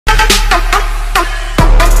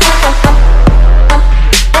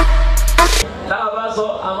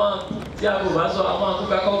so ama Tiago baso ama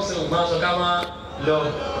kuka koksi baso kama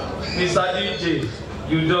lo Mr. DJ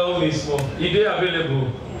you don't miss more. It is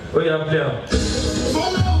available. Oh yeah, play am.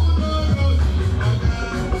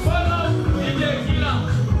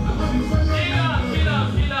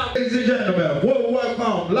 Ladies and gentlemen,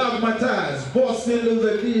 welcome, Love Matthias, Boston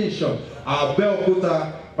Lutherian, our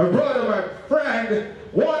Belkuta, my brother, my friend,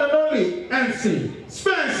 one and only MC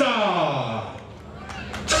Spencer.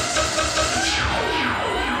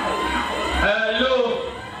 Hello.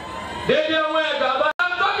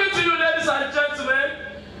 I'm talking to you, ladies and gentlemen.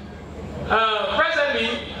 Presently,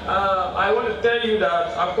 I want to tell you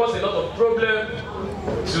that I've caused a lot of problem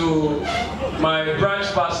to my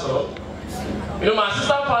branch pastor. You know, my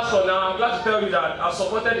assistant pastor now, I'm glad to tell you that I've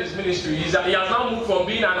supported his ministry. He has now moved from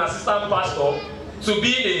being an assistant pastor to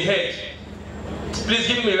being a head. Please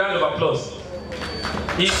give me a round of applause.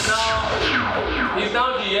 He's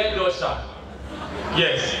now the head usher.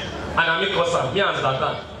 Yes. And I'm Kosa, me and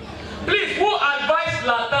Zlatan. Please, who advised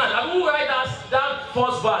Zlatan? And who write that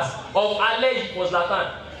first verse of Ale for Zlatan?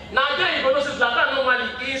 Now again, you know, Zlatan normally,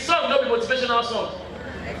 his song not be motivational song.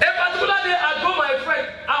 A particular day, I go my friend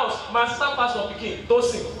house, my staff pastor picking, to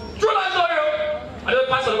sing. True that story. I don't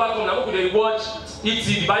pass on the back home, now could they watch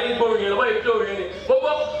it, buying boring, and what you play. But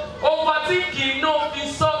overthinking, no,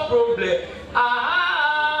 it's some problem.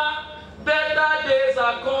 Better days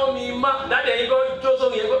are coming, man. That day you go to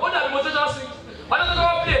Johnson, you go, what are the motivational sing? Why don't you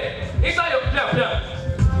go play? Inside your player.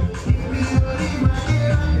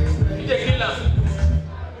 You take it now.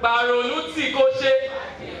 Baronuti Koche.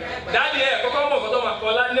 Daddy, come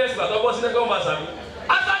on, next, but I was in the conversation.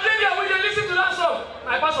 As I did here, when they listen to that song,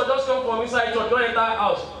 my pastor just come from inside church, don't enter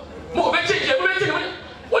house. What do you feel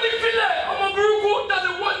like? I'm a Buruku, that's a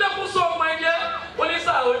wonderful song, my dear. When it's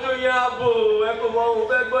out, you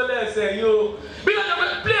because I'm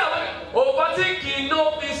a player, overthinking,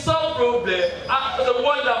 no, it's some problem. After the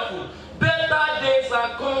wonderful, better days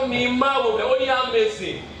are coming, my only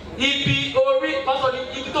amazing. Ibi ori pastor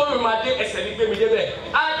ibi to ri ma de ese ni gbe mi debe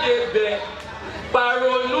adebe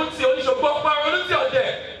Baronuti onisogbo Baronuti ode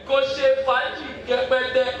ko se faji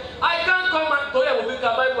kepete I can't come and to we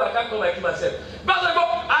can Bible I can't come and keep myself pastor go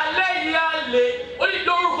ale yale oni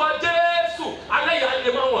lórúkọ Jésù ale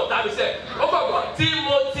yale ma won ta bi se o gbogbo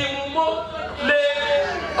Timothy mo le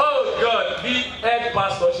oh God be head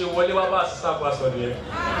pastor se wole wa ba assistant pastor there.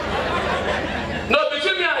 No,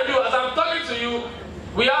 between me and you, as I'm talking to you,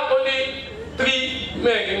 we have only 3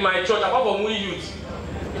 men in my church, apart from we youth.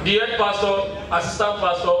 The head pastor, assistant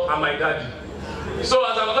pastor, and my daddy. So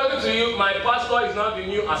as I'm talking to you, my pastor is now the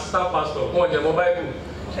new assistant pastor on the mobile.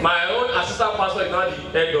 My own assistant pastor is now the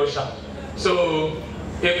head usher. So,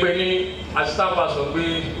 Ekpeni, assistant pastor,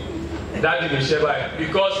 we daddy Misheba.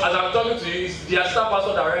 Because as I'm talking to you, it's the assistant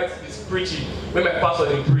pastor that writes this preaching. When my pastor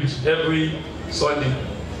they preach every Sunday.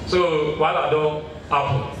 So, while I don't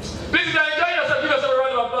happen. Please, if you are enjoying yourself, give yourself a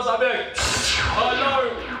round of applause, I beg. Oh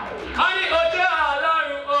Lord. Ani oje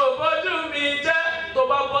Ọlọ́run o bojú mi jẹ́ tó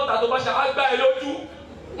bá bọ́ta tó bá ṣe àgbà ẹ lójú.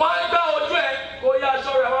 Wọ́n gbá ojú ẹ kó yá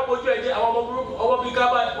sọ́rọ̀ àwọn bojú ẹ jẹ́ àwọn ọmọ burúkú ọmọ bíi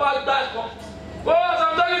kábà wọ́n gbá ẹ̀kọ́. Well, as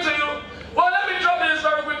I'm talking to you, well, let me drop this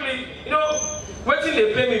very quickly. You know, waiting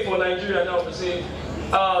they pay me for Nigeria now to say,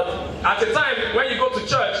 at the time when you go to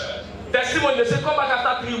church, testimony they say come back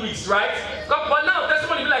after 3 weeks, right? But now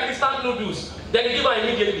testimony be like instant noodles. Then they give her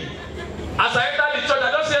immediately. As I enter the church,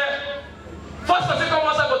 I just say, first and second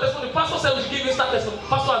one side for testimony. The pastor said we should give instant testimony.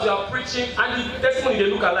 Pastor, as you are preaching, and the testimony they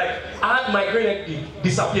look alike. I had migraine headache,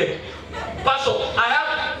 disappeared. Pastor, I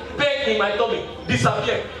have pain in my tummy,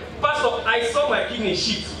 disappeared. Pastor, I saw my kidney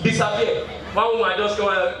shift, disappeared. One woman just come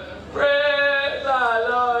out, praise the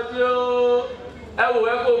Lord, yo.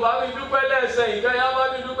 Eko, bá mi dúpẹ́ lẹ́sẹ̀, ìkẹyà bá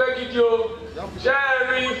mi dúpẹ́ gidi o.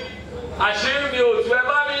 Ṣẹ́ẹ̀rì, àṣírí mi ò tú ẹ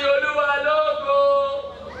bá mi Olúwa lógo.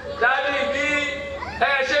 Daddy bí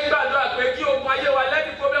ẹ ṣe ń gbàdúrà pé kí ogun ayé wa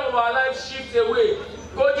lẹ́ni problem of our life shift away.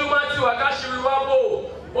 Kójú má ti wà káṣírí wá bò.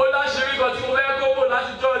 Ó láṣírí kan tí mo fẹ́ kó bò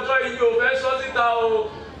láti jọ ọjọ́ yìí ò fẹ́ sọ síta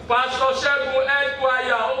o. Pastor Ṣẹ́gun head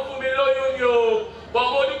choir ó fún mi lóyún ni o. Bọ̀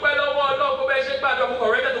mo dúpẹ́ lọ́wọ́ Ọlọ́run kó bẹ́ẹ̀ ṣe gbàdúrà mo kọ̀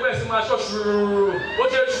rẹ́tẹ̀ tó bẹ̀rẹ̀ sí máa ṣọ́ ṣùrù. Ó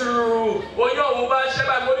ṣe ṣùrù. Oyún ọ̀hún bá ṣẹ́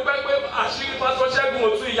báyìí mo dúpẹ́ pé àṣírí Pastor Ṣẹ́gun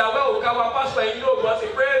òtún ìyàwó òkà wa Pastor ẹ̀yin yóò gbọ́ sí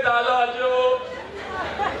praise the Lord yo.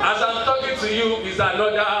 As I'm talking to you is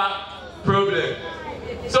another problem.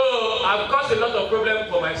 So I've caused a lot of problems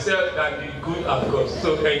for myself and the good I've caused.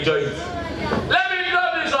 So enjoy it. Let me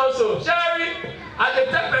know this also. Sherry, as a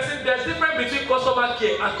tech person, there's difference between customer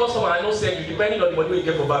care and customer and no service depending on the money you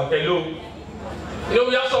get for bank. Hello. You know,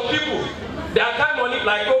 we have some people, they are kind money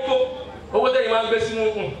like Coco. Over there, you want to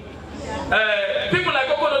People like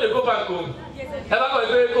Coco know they go back home. Ever go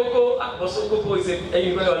away Coco? Ah, but so Coco is saying, "Hey,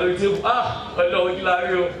 you go on the table. Ah, I know you like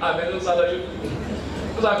you. I mean, don't say you.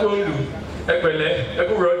 What's that going to do? Ekwele,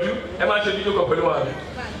 Roju. Emma should be doing Kopelu.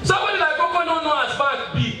 Somebody like Coco don't know as bank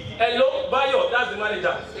big. Hello, Bayo, that's the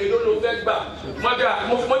manager. They don't know that back.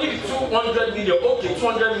 Money is 200 million. Okay,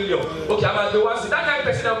 200 million. Okay, I'm at the one. That kind of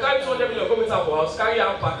person that will carry 200 million come into our house, carry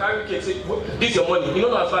hamper, carry cake, say, this is your money. You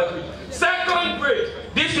don't know as bank big. Second grade,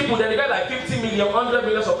 these people then they get like 50 million, 100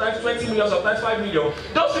 million, sometimes 20 million, sometimes 5 million.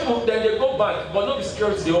 Those people then they go back, but not the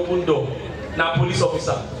security, they open door. Now police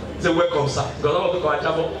officer, say welcome sir. Because I want to go and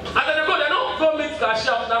travel. And then they don't go meet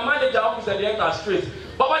cashier, now manager office and they enter straight.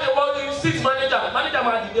 But when they walk in, sit manager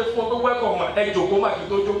man did the phone, go welcome man, hey Joko, man,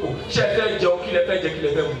 Joko, share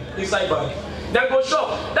inside bank. Then go shop.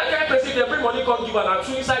 That kind of person they bring money come give and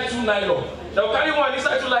two inside 2 nylon. They will carry one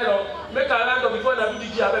inside 2 nylon. Make a round up before the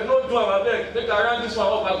DJ. I beg, no do I beg. Make a round this one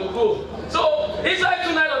up. I go. So inside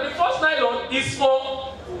 2 nylon, the first nylon is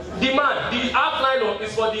for the man. The half nylon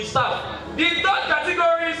is for the staff. The third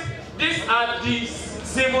categories, these are the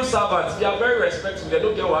civil servants. They are very respectful. They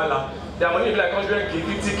don't get wahala. Their money be like 100k,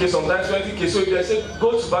 50k, sometimes 20k. So if they say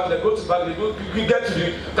go to bank, they go to bank. They go. You get to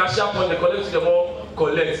the cashier point. They collect to them all.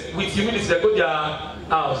 Collect with humility. They go their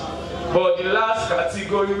house. But the last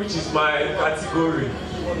category, which is my category,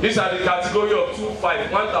 these are the category of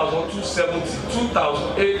 2,500, 1,270,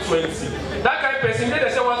 2,820. That kind of person, they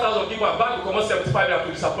say 1,000 people, and bank will come out 75 and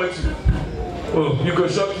to disappoint you. Oh, you go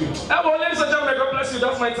shock you. Hey, well, ladies and gentlemen, God bless you.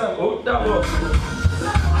 That's my time. Oh, that was.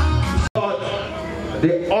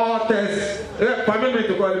 The artist, permit me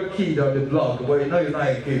to call him Kid on the blog, but you know he's not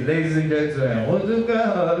a kid. Ladies and gentlemen, what's the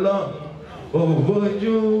guy along? Oh,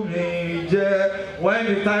 when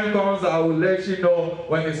the time comes, I will let you know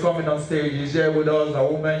when he's coming on stage. He's here with us. I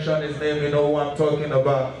won't mention his name. You know who I'm talking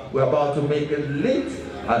about. We're about to make it lit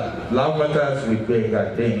at Love Matters with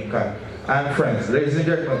Gbenga Adeyinka and friends. Ladies and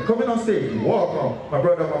gentlemen, coming on stage, welcome my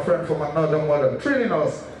brother, my friend from another mother, treating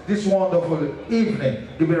us this wonderful evening.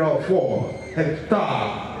 Give it up for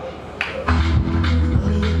Hector.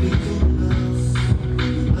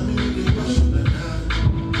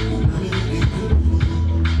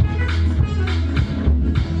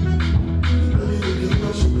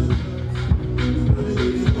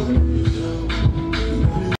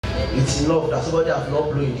 Love that somebody has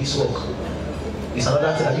not blown in this work. It's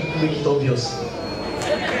another thing that you make it obvious.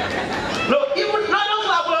 No, even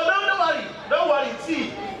don't worry.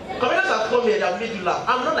 See, comedians have come here, they have made you laugh.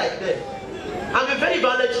 I'm not like them. I'm a very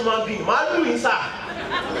violent human being. My doing inside.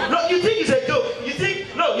 No, you think it's a joke. You think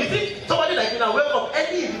somebody like me now wake up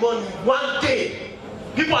early in the morning one day.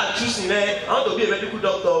 People are choosing, I want to be a medical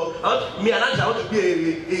doctor. I want to be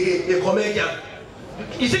a comedian.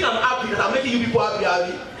 You think I'm happy that I'm making you people happy?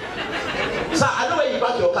 Sir, I know where you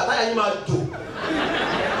park your car. That animal do. You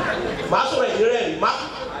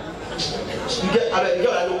get what I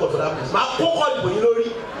know for that place.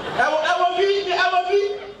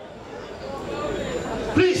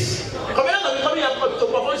 Please, come here to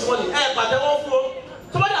perform this morning.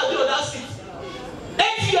 Somebody has been on that seat 8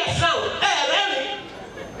 years now. Really?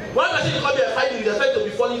 One person come here and find me with respect to be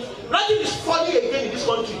funny. Nothing is funny again in this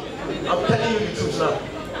country. I'm telling you the truth now.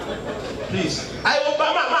 Please.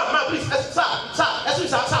 Please. Sir.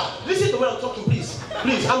 Listen to me I'm talking, please.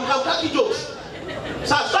 Please. I'm cracking jokes.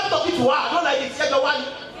 Sir, stop talking to her. I don't like it.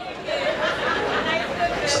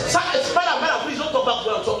 Sir, madam, please don't talk back to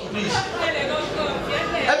me I'm talking, please.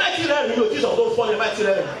 Don't phone.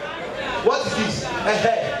 What is this?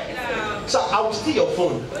 Sir, I will steal your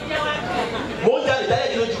phone.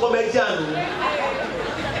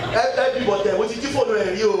 Everybody, what did you phone?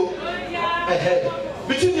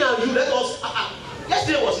 Between me and you, let us.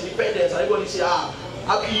 Yesterday was independence, and everybody say,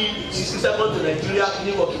 happy 67th to Nigeria,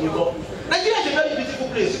 Kiniko. Nigeria is a very beautiful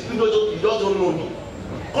place. You don't know me.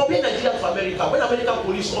 Compare Nigeria to America. When American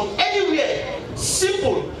police come anywhere,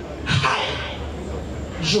 simple, high,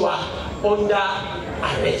 you are under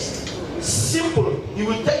arrest. Simple. He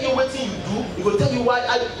will tell you what you do. He will tell you why.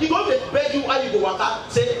 He will beg you why you go waka.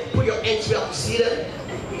 Say, put your hands where you see them.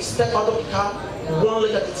 Step out of the car. One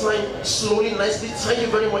leg at a time, slowly, nicely. Thank you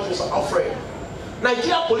very much, Mr. Alfred.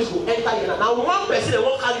 Nigeria police will enter here now. One person they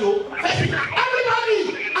won't carry you.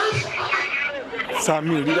 Everybody!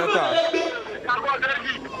 Sami, read that.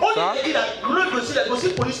 Only they that you don't see that go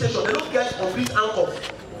see police station, they don't get complete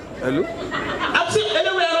handcuff. Hello? I've seen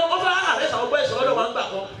anywhere over arrest our boys another one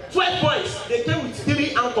back. 12 points, they came with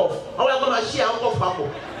 3 handcuffs. And we are gonna share handcuff back.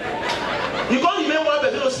 You can't remain one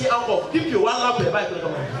person don't see handcuff. Keep your one lap per bike.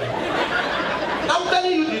 I'm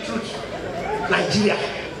telling you the truth. Nigeria.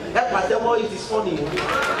 That part it is funny.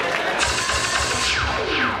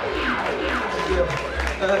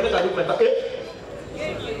 Make I look my time.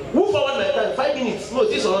 Move forward my time. 5 minutes. No,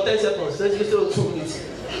 this is not 10 seconds. Let's just say 2 minutes.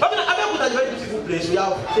 I mean, Abeokuta is a very beautiful place. We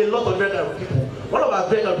have a lot of very kind of people. One of our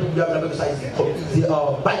very kind of people we have in Abeokuta is the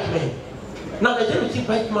bike man. Now, there's a between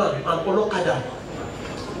bike man and Olokada.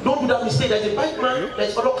 Don't do that mistake. There's a bike man,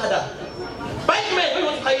 there's Olokada. Bike man, when you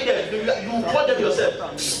want to carry them, you call them yourself.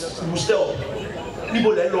 You still.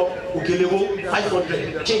 People let low, okay, level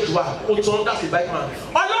 500, change one. That's a bike man.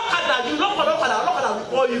 Olokada, you look for Olokada will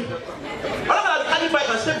call you. Olokada will carry bike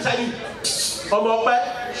and stay beside you. Omope,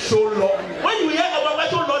 show law. When you hear Omope,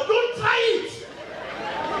 show law, don't try it.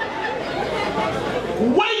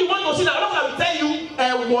 When you want to see that, Olokada will tell you,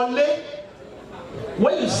 Wale.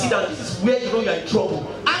 When you see that, this is where you know you're in trouble.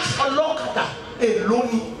 Ask Olokada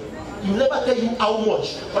alone. He will never tell you how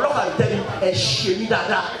much. Olokada will tell you, Eshemi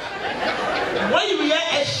Dada. When you hear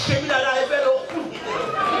Eshemi Dada,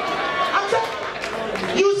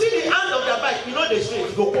 you see the hand of the bike, you know the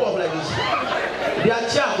straight, go up like this. Their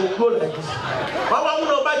chair will go like this. Mama will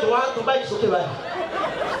not bike, the one to bike is okay, right?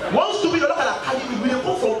 One stupid Olokada carry you, will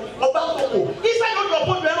go from Obakoko. Inside of your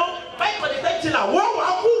boat, bike for the next thing,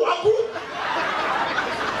 waku.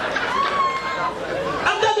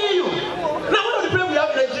 I'm telling you. Now, one of the problems we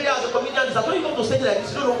have in Nigeria as a comedian is that when you come to stage like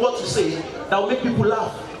this, you don't know what to say that will make people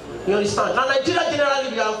laugh. You understand? Now, Nigeria generally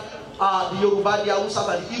we have the Yoruba, the Hausa,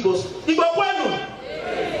 and the Igbos. Igbo Kwenu.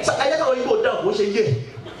 So I just want to go down.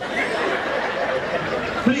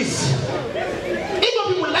 Please. Igbo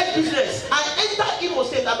people like business. I enter Igbo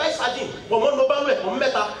state, I buy sardine from one Noba from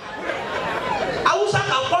Meta. Hausa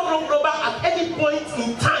can come from Noba at any point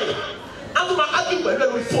in time. And to my argument,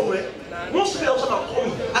 when phone, most people also call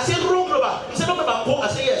me. I say wrong number. He said no number. Go. I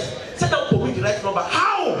say yes. Set down for me the right number.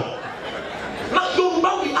 How? Now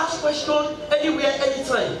Yoruba we ask question anywhere,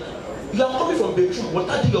 anytime. You are coming from bedroom. What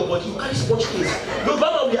are your body? You carry sports case. Yoruba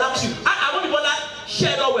will ask you. I want to go that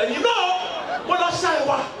share no when you know. What I say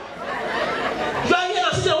what? You are here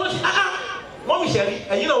and sitting and watching. Mommy Sherry,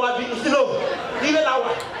 and you know what? You know, even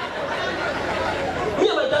our. Me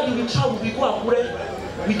and my daddy we travel. We go and pray.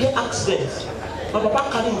 We get accidents. My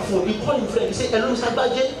papa carrying him phone, he call him friend, he say, hello Mr.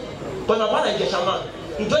 Baje. But my papa is a shaman.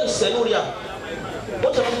 He joined Senoria.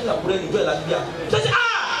 What you want to pray? He joined Latvia. So I say,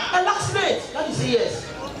 an accident. That is say yes.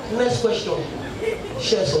 Next question.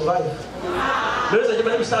 Share survive. Ladies and gentlemen,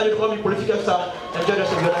 let me start you to call me political star. Enjoy the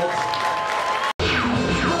rest of your night.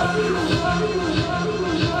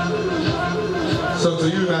 So to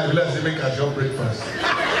you now, let's make a short breakfast.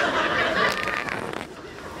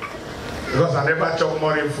 Because I never chop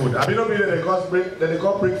morning food. Have you not been there? They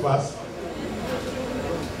call breakfast.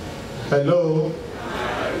 Hello.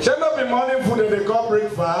 Shall not be morning food that they call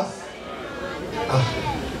breakfast.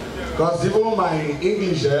 Because even my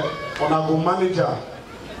English, on a good manager,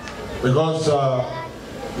 because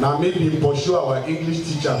now maybe pursue our English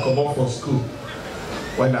teacher come up for school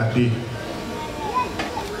when I did.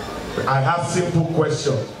 I have simple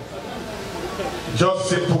questions. Just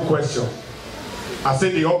simple questions. I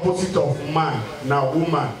say the opposite of man, now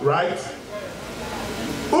woman, right?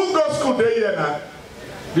 Who goes school day here now?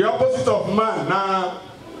 The opposite of man now.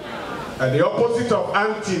 And the opposite of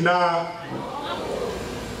anti now.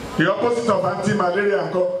 The opposite of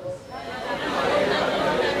anti-malaria.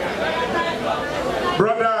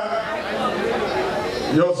 Brother,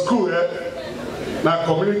 your school, now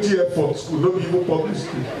community effort school, not even public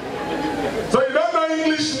school. So you don't know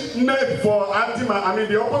English name for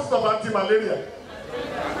the opposite of anti-malaria.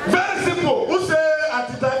 Very simple. Who say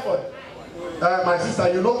anti-typhoid? My sister,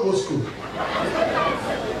 you don't go school.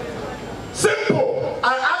 Simple.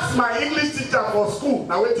 I asked my English teacher for school.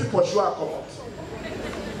 Now waiting for sure I come out.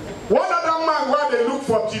 One other man where they look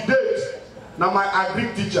for today. Now my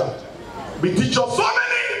Agric teacher. We teach us so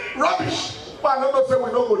many rubbish. But I don't say we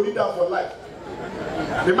don't go need that for life.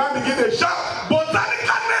 The man begin to shout,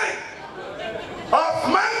 botanical name of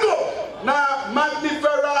mango. Now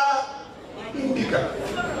Magnifera indica.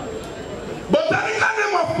 Botanical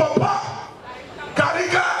name of Papa.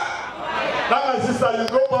 Karika. Now my sister, you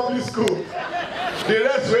go public school. The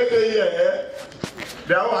rest wait a year,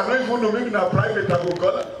 They are not even to make in a private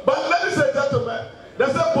agriculture. But ladies and gentlemen,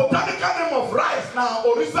 there's a botanical name of rice now,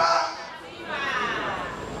 Orisa.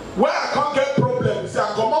 Where I can't get problems,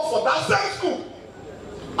 I come up for that same school.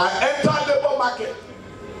 I enter labor market.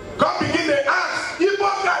 Come begin to ask,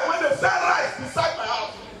 Igbo guy when they sell rice beside my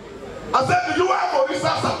house. I said, do you have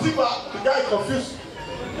Orisa Sativa? The guy confused.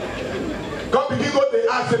 Come begin go to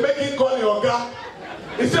ask, they make him call your guy.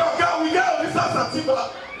 He said, Oga, we get Orisa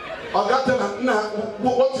Sativa. Oga tell him, nah,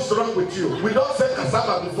 what is wrong with you? We don't sell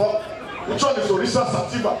cassava before. Which one is Orisa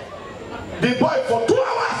Sativa? The boy for 2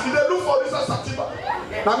 hours, he dey look for Orisa Sativa.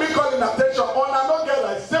 Now me calling attention on I don't get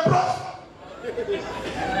like say bros.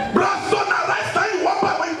 Bros, so now last time you want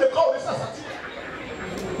by when they call this assassin.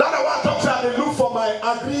 That I want to talk to and look for my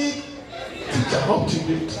agreed teacher up to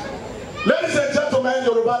date. Ladies and gentlemen,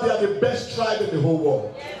 Yoruba, they are the best tribe in the whole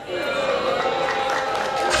world.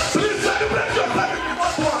 Please celebrate yourself if you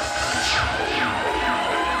want one.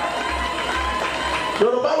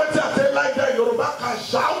 Yoruba, when they say like that, Yoruba can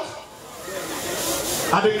shout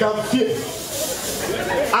and they can fear.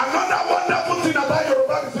 Another wonderful thing about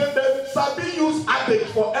Yoruba is that they sabi use adage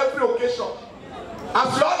for every occasion.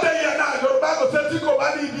 As you all day here now, Yoruba go say, "Tiko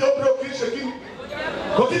bani ibi every occasion."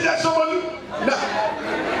 Go give them somebody. Now,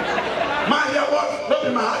 my here what? Not be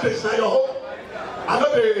my adage, now your home. I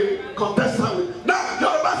know the contestant with. Now,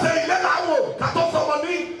 Yoruba say, "Let her go." Kato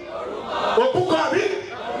somebody. Opuko abi.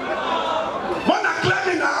 Wanna claim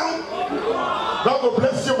me now? God will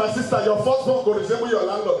bless you, my sister. Your firstborn will resemble your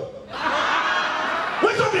landlord.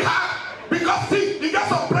 Which will be hard? Because see, you get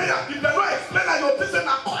some prayer. If they don't explain that you're teaching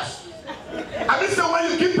a course. I mean, say when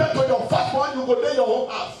you give birth to your firstborn, you go to your own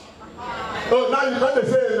house. Oh, now you got to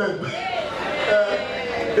say amen.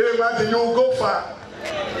 Imagine you go far.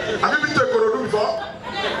 Have you been to Ikorodu before?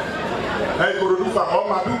 Ikorodu far. Oh,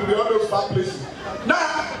 Madu, to all those far places.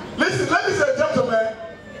 Now, listen, ladies and gentlemen,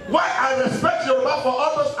 why I respect Yoruba for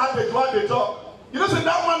all those adage what they talk. You know, say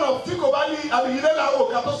that one of Tiko Bani, I mean, they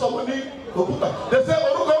say,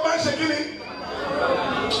 Oruko man Shekini.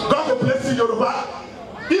 God will bless you, Yoruba.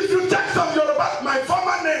 If you check some Yoruba, my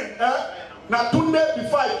former name, now 2 days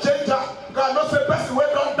before I change that, God not say person we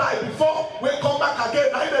don't die before we come back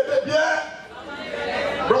again. I did it,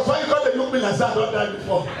 yeah. Bro, why you got to look me like that? I don't die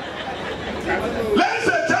before. Ladies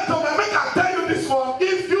and gentlemen, make I tell you this one.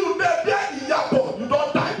 If you there, Iyapo, you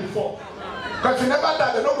don't die before. Because you never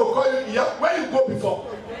die, they don't go call you Iyapo. Where you go before?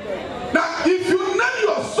 Now, if you name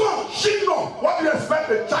your son Shino, what do you expect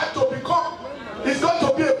the child to become? It's going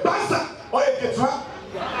to be a bastard or a guitar.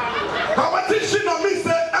 How what did Shino mean?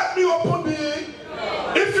 Say, help me open the.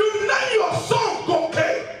 If you name your son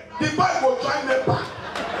okay, the boy will join them back.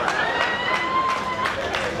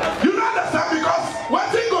 You don't understand because what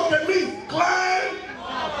thing okay means climb.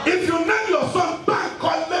 If you name your son back,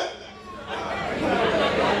 call them.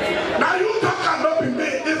 Now you talk cannot be me.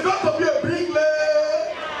 It's got to be a big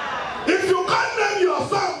lay. If you can't name your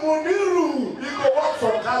son Muniru, you go walk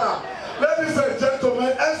from Ghana. Ladies and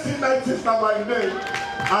gentlemen, SC90 is now my name, and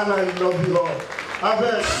I love you all. I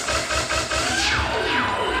beg.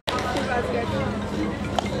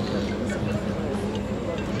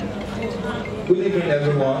 Good evening,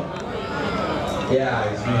 everyone. Yeah,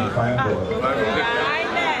 it's me, fine boy.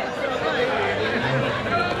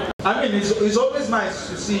 I mean, it's always nice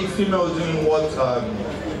to see females doing what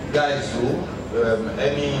guys do.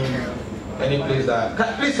 Any place that.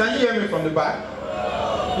 Please, can you hear me from the back?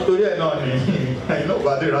 I know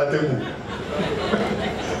about the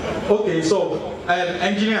Okay, so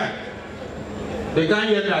engineer, they can't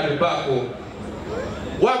hear me at the back. Oh.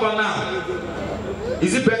 What about now?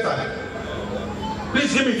 Is it better?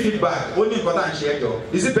 Please give me feedback. Only important share job.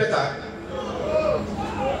 Is it better?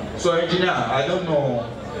 So engineer, I don't know.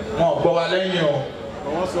 No, but I let you know.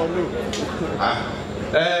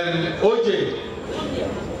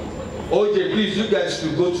 OJ, please, you guys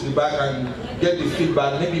should go to the back and get the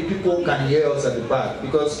feedback. Maybe people can hear us at the back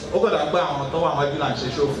because don't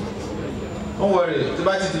worry,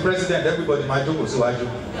 the president, everybody might joke.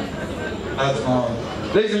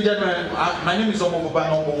 Ladies and gentlemen, my name is Omoboba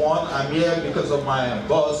 #1. I'm here because of my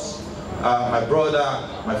boss, my brother,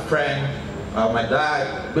 my friend, my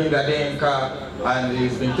dad, Gbenga Adeyinka, and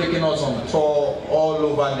he's been taking us on tour all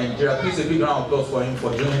over Nigeria. Please a big round of applause for him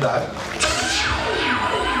for doing that.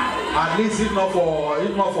 At least if not for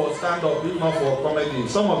stand-up, if not for comedy,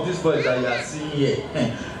 some of these boys that you are seeing here,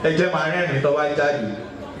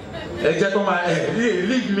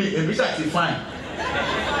 leave me, and be fine.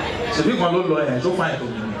 So we can lawyer, so fine to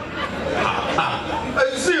me.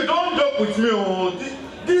 See, don't joke with me. Oh.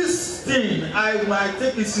 This thing, I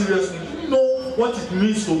take it seriously. You know what it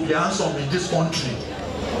means to be handsome in this country.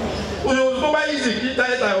 Ladies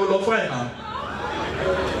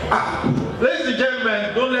and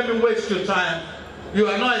gentlemen, don't let me waste your time. You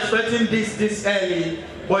are not expecting this early,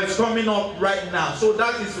 but it's coming up right now. So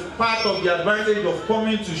that is part of the advantage of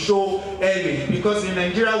coming to show early, because in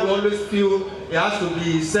Nigeria we always feel it has to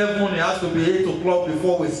be 7, it has to be 8 o'clock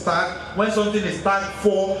before we start. When something is start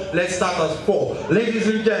 4, let's start at 4. Ladies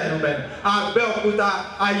and gentlemen,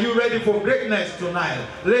 Belkuta, are you ready for greatness tonight?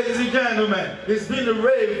 Ladies and gentlemen, it's been a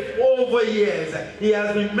rave over years. He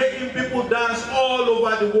has been making people dance all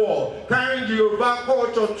over the world, carrying the Yoruba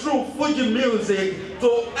culture through Fuji music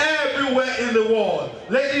to everywhere in the world.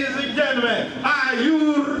 Ladies and gentlemen, are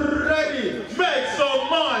you ready? Make some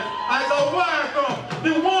noise as I welcome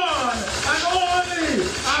the one and only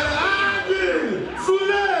Alhaji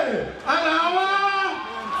Sule Alawa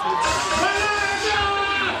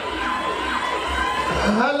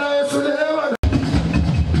Alawa Sule.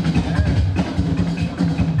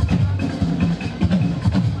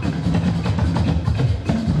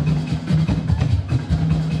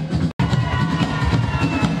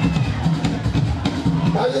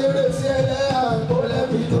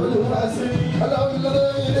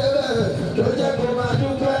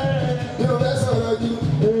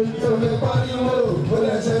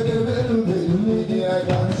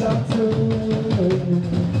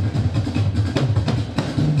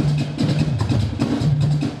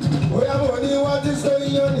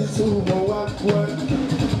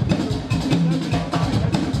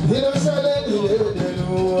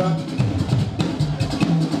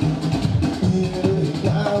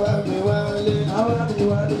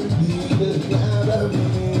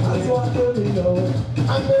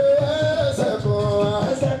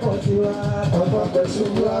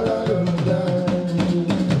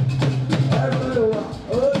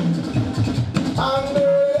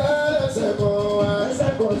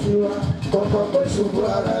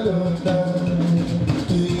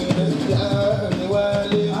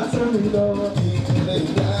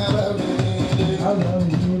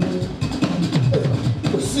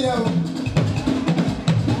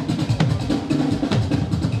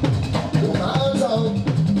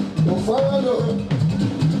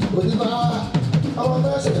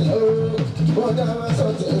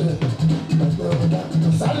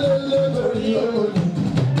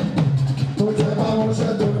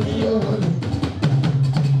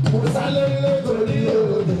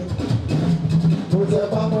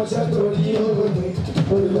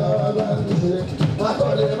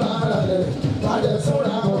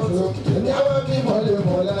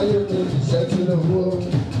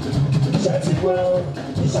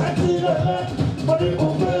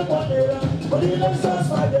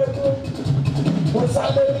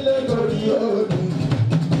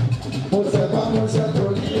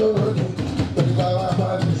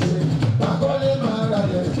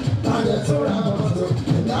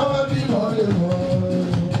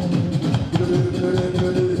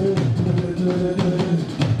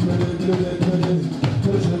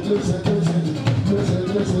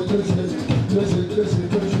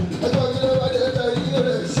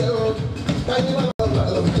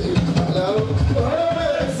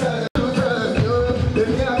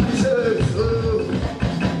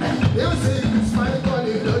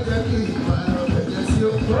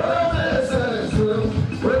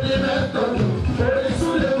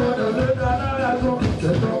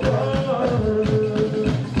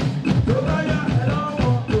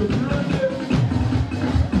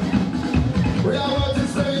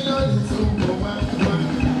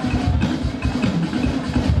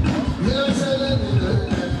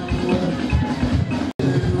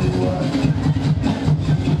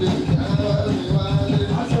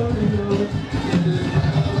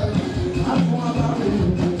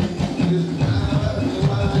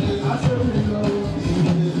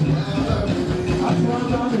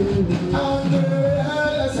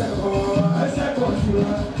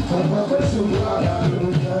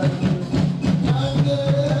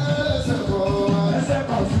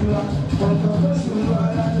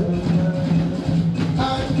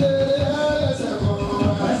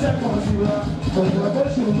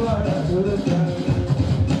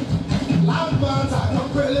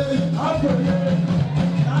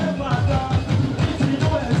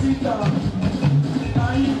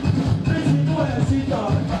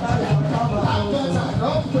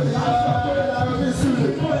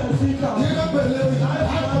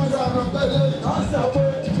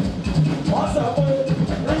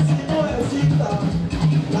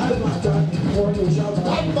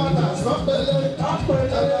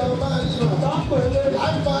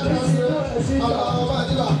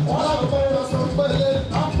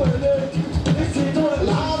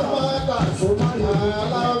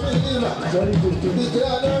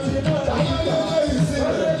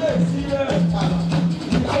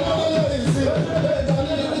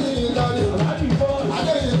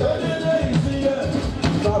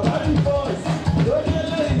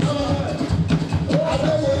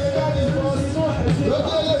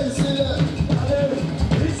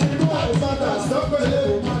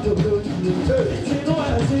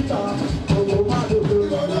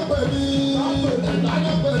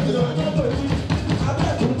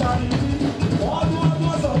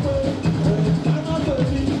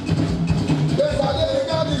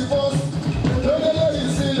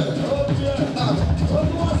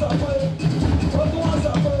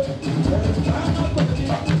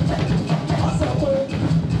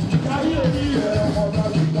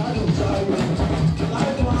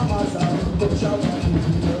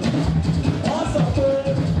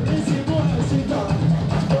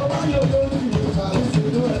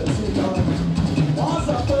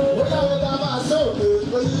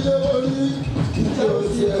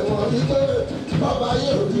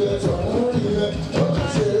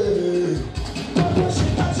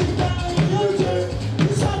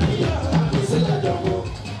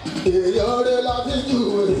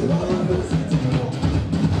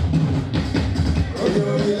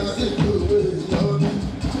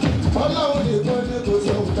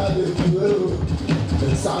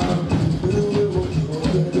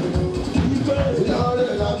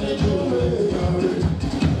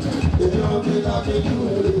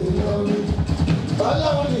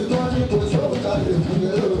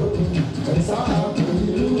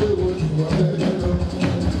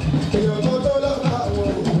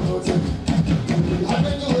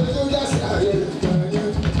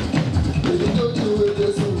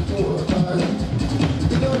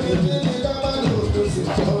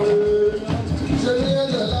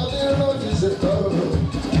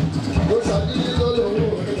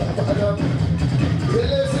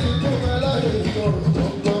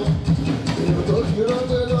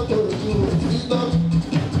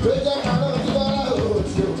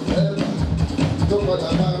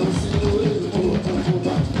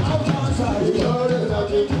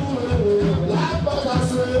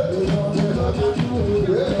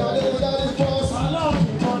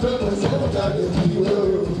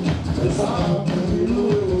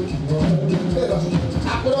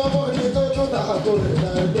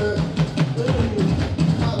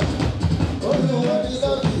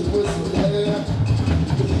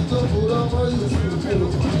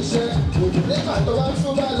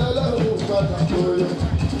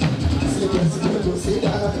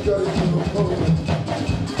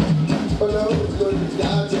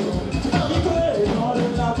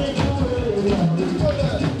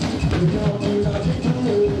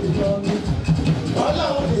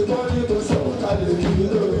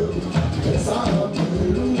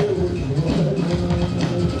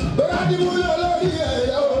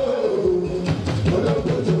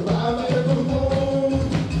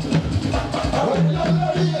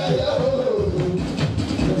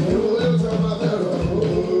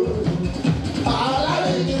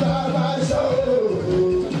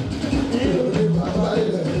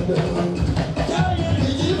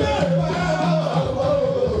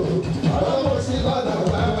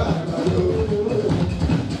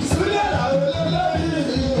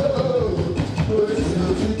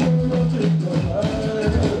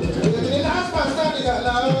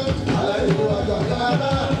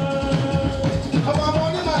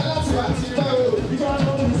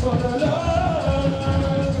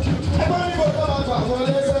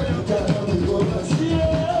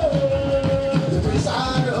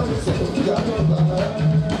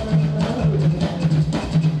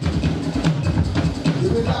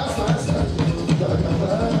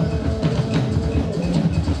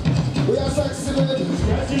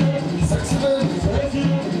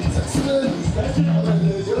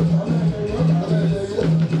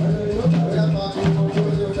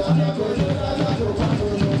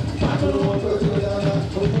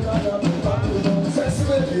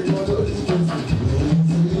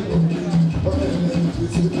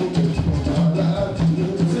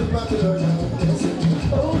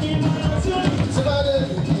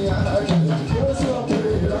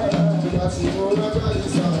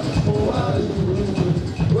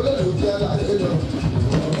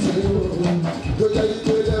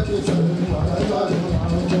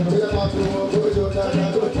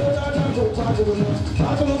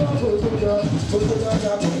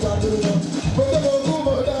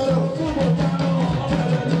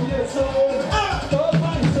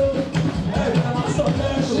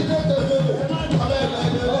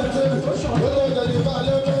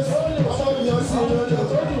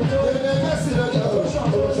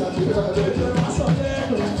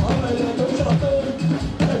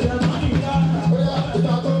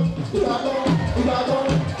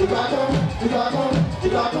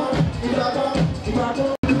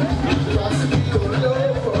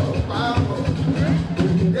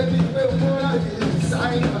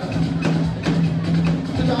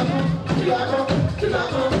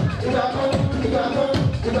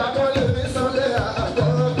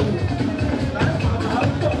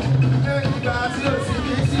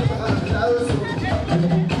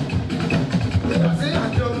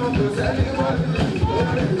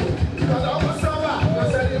 Because I'm a summer,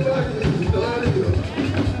 because anybody,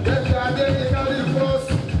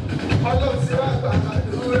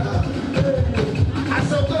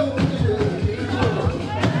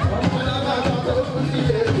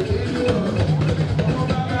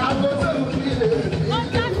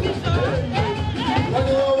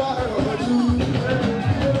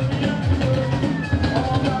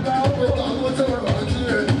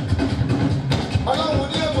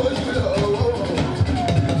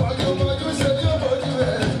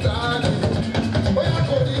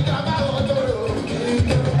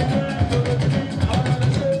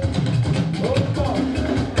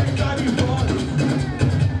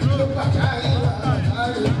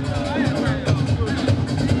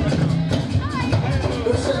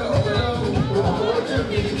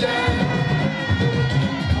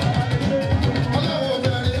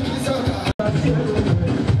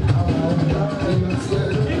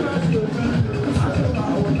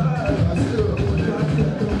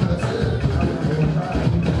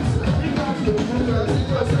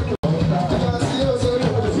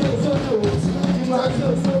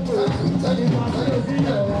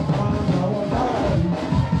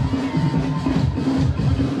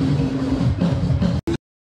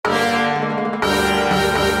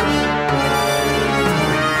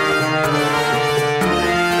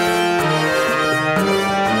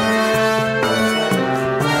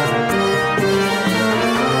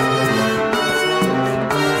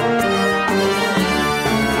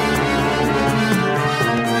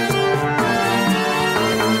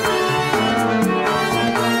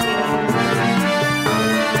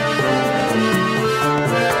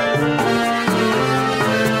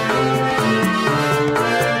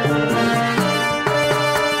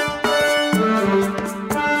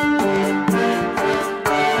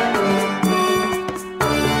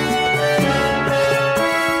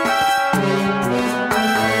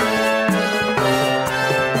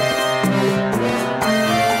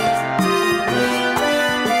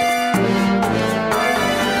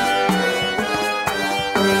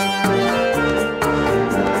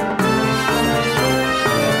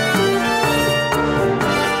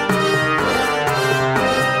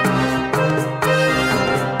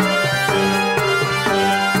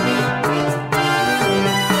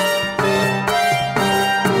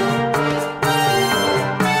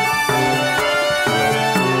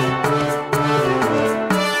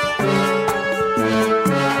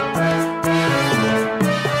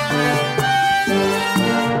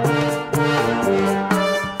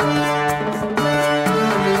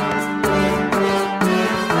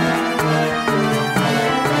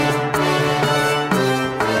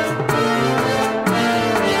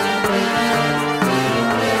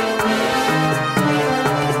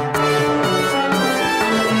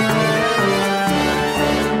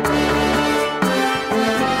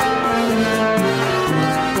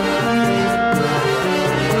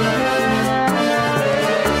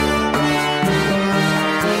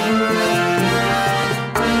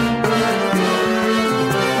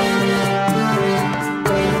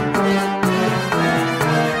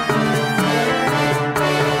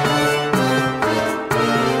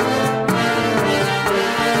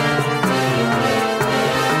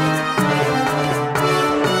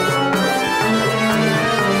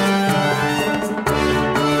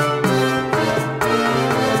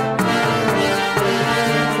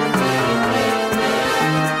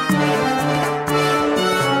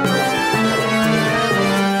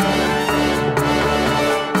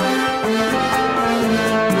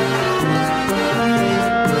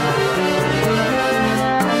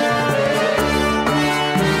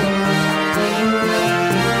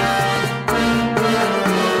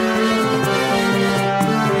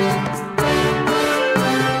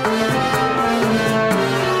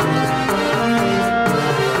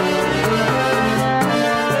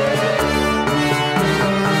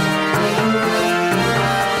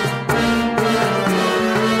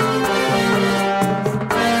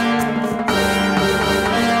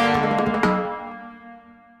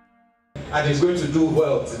 do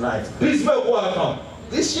well tonight. Please welcome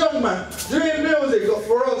this young man doing music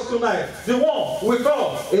for us tonight. The one we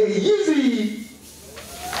call a Yeezy.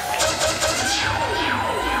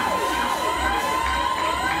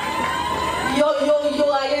 Yo, I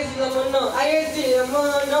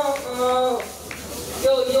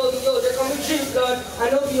they call me Dream God. I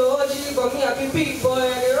know you're OG, but me, I be big boy.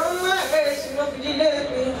 They run my race, you know, if you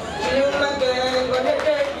let me. She live my gang, but they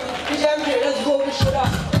take me. Let's go, we shut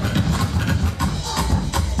up.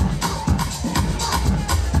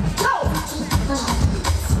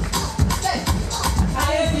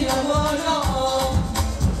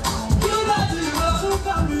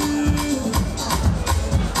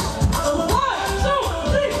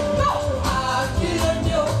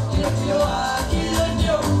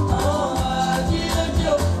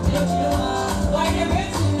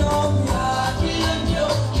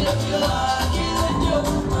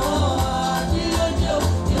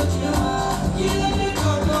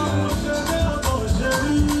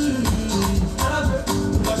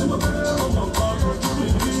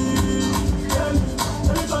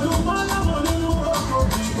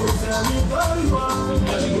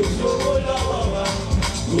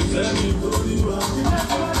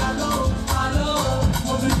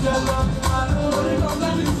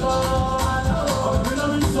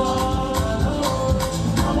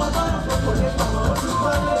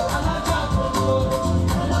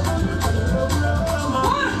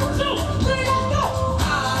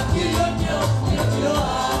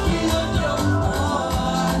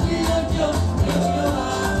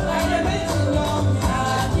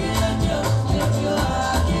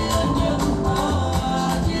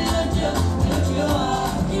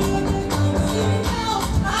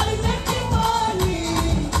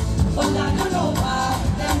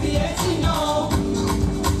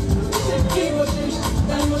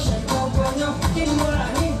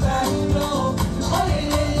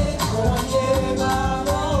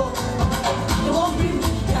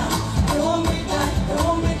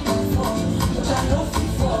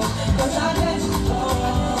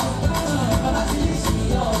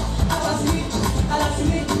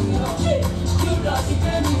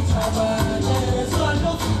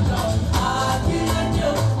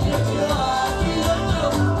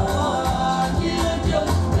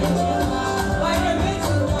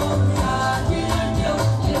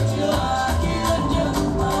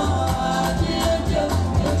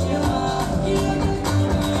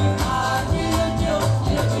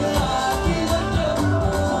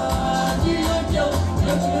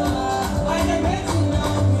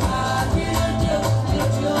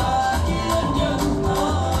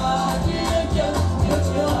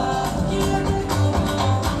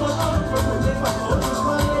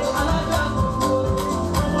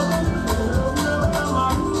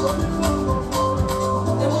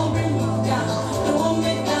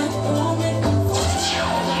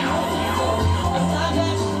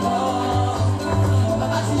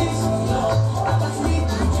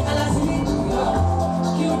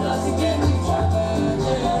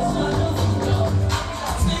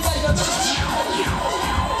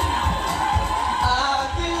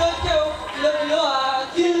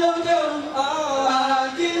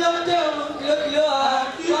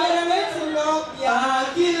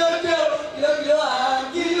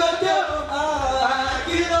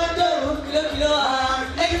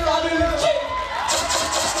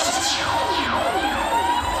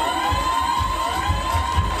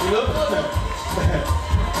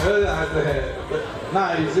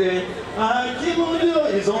 Now he's saying,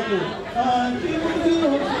 it's on you.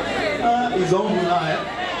 It's on you now.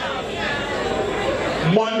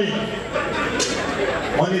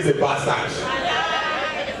 Money is a bastard.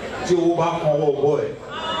 See you back on oh boy.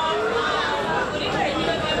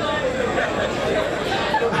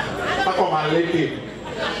 Back on my lady.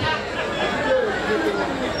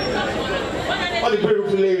 All the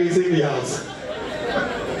beautiful ladies in the house.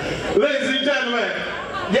 Ladies and gentlemen,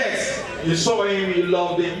 yes. You saw him, you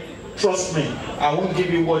loved him. Trust me, I won't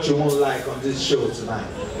give you what you won't like on this show tonight.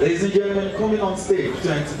 Ladies and gentlemen, coming on stage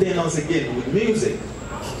to entertain us again with music.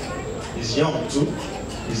 He's young too.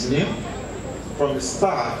 He's new. From the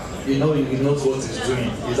start, you know he knows what he's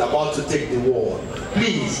doing. He's about to take the world.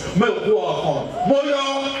 Please, make welcome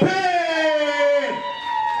Moyo Pain!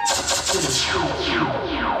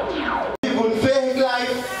 Even fake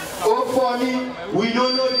life, oh funny, we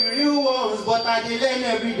don't know the real ones, but I dey learn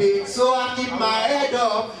every day, so I keep my head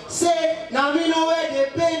up. Say, now me know where they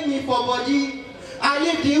pay me for body. I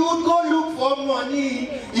leave the hood, go look for money.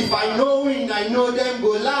 If I know win, I know them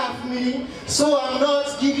go laugh me. So I'm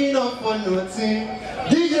not giving up for nothing.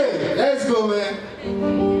 DJ, let's go, man.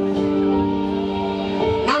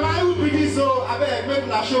 Now my hood be this, so I bet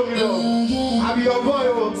I show me love. I be your boy,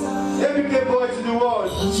 every day boy to the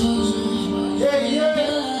world. Yeah,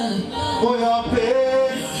 yeah. For your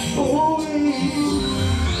pain. Ooh.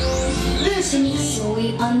 Listen. So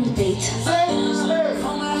we on the date. Say,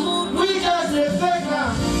 we just a fake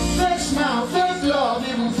now. Fake smile, fake love,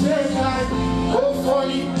 even fake life. Oh,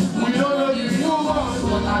 funny. We don't know you want,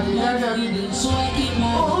 but I didn't every day. So I keep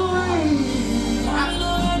my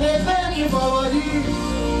they pay me for body.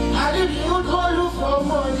 I didn't even go look for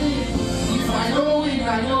money. If I know win,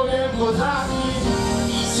 I know them go down.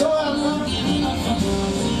 So I'm not giving up.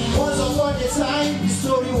 Once upon a time, the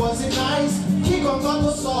story wasn't nice. King of God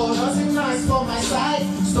was soul, wasn't nice for my side.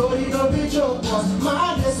 Story no be joke, but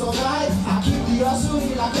man they survive. I keep the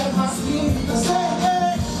hustle, I kept my sleep. Say,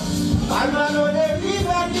 hey, I'm not know they leave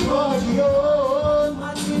anybody. Oh,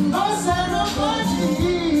 no say nobody.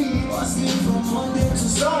 Hustling from Monday to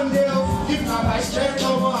Sunday. If not by strength,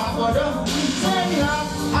 no more for them. Say,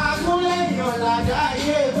 I could lay your like I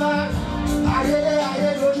ever. I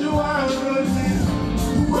don't do one good thing.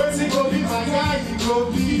 Where's it go be my guy? He go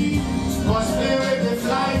be. But stay with the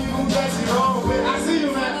fly, you get it wrong way. I see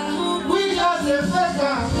you, man. We just a fake,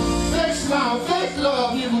 fake smile, fake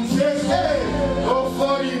love, even fake hey. Oh,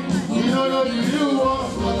 for you, you don't know the real one,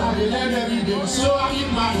 but I learn every day. So I keep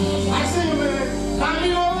my, I see you, man. Now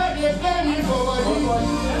you know where they pay me for body.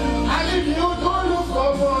 I leave you, don't look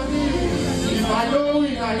for money. If I know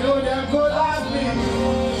it, I know them go love me.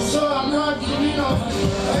 So I'm not giving up.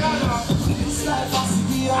 This life has to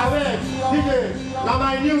be I beg, DJ, now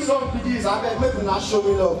my new song be this, I beg, make me not show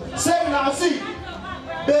me love. Say now, see,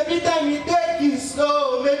 baby tell me take it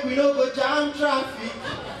slow, make me no go jam traffic.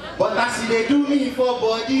 But I see they do me for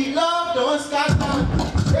body, love don't scatter.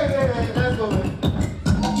 Hey, let's go, man.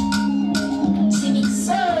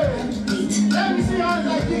 Hey, let me see hands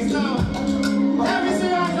like this now. Let me see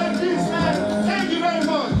hands like this, man. Thank you very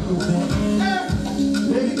much. Hey,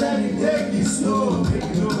 baby tell me take it slow, make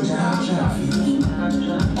me no go jam traffic. I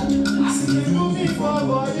see you do me for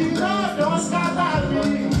body, love don't scatter me.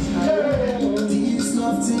 Yeah. This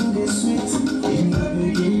love thing, this sweet, in the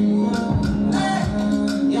beginning. Hey,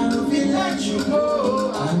 yeah, no feel let you go.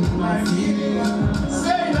 I need my feeling.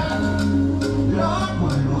 Say that, love,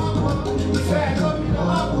 if I love me,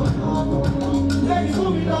 love, let you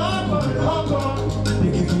me love,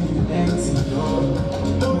 make you give me empty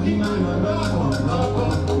love. Only man, love.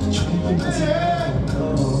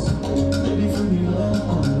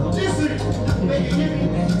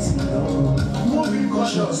 Moving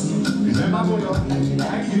cautiously, remember what you're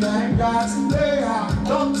like you like that. Hey,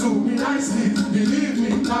 talk to me nicely, believe me,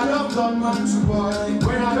 I love done man to boy.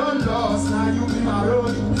 When I don't lost, now you be my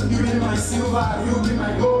road, you be my silver, you be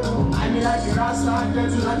my gold. I mean like a rasta,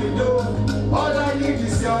 get you like a dough. All I need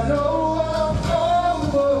is your love,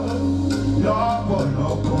 love,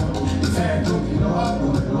 say to me love,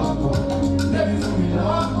 baby for me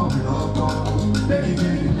love, baby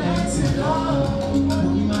give me plenty love.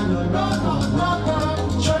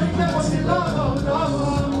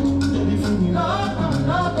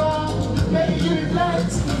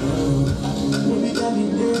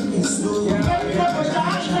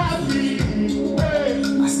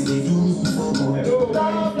 I see they do me for more.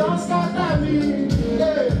 Love don't scatter me.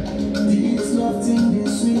 This love thing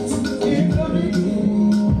is sweet. It no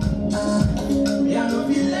begin. Yeah, no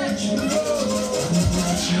be let you go.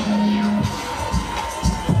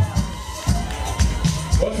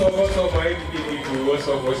 What's up, my people? What's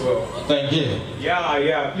up? Thank you.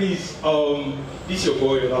 Yeah, please, this is your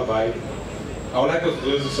boy, Yola. I would like us to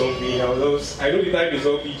do something. I know the time is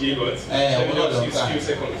up, PJ, but let me just use a few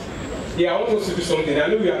seconds. Yeah, I want us to do something. I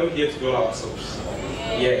know we are not here to do ourselves.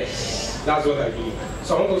 Yes, that's what I mean.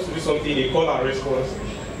 So I want us to do something, they call our response.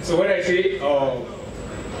 So when I say,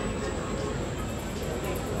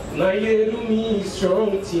 Nayelumi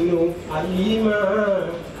strong, Tino, Alima.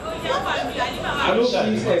 I don't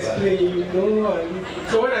please explain, you know.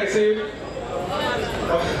 So when I say,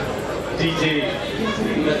 DJ,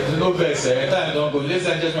 no verse, time don't go. Ladies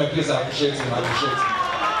and gentlemen, please appreciate him. I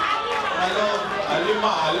love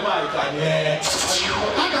Alima,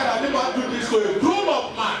 how can Alima do this to a grown-up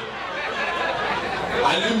man?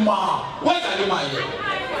 Alima, where's Alima here?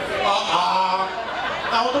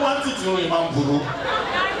 I don't want it to know Imam Buru.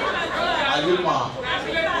 Alima.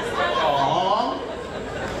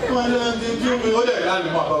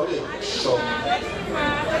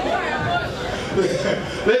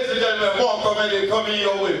 Ladies and gentlemen, more comedy coming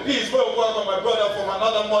your way. Please welcome my brother from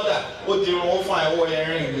another mother. What do you want to find? What you're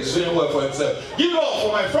hearing? He's doing well for himself. Give it up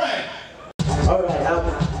for my friend. Alright,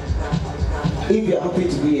 if you're happy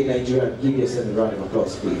to be a Nigerian, give yourself a round of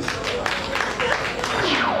applause, please.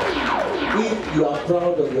 If you are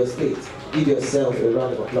proud of your state, give yourself a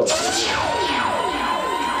round of applause.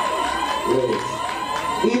 Wait.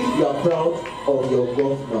 If you are proud of your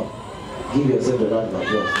governor, give yourself a round of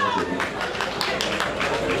applause.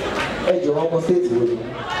 Hey, you almost state with me.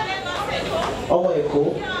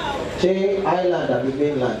 Che Island and the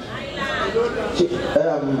mainland.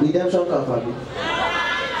 Redemption Camp family.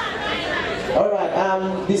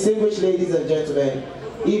 Alright, distinguished ladies and gentlemen,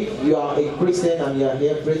 if you are a Christian and you are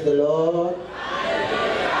here, praise the Lord.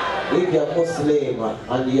 If you are Muslim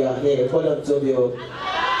and you are here, follow Antonio.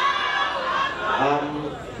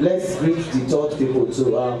 Let's greet the third people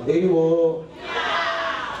too.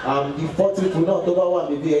 The fourth people now to one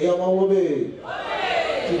baby.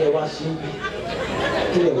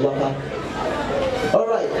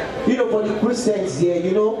 Alright, for the Christians here,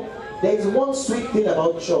 there is one sweet thing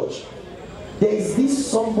about church. There is this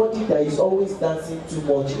somebody that is always dancing too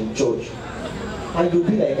much in church. And you'll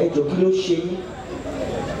be like, hey, Jokilo Shady.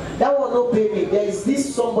 That one don't pay me. There is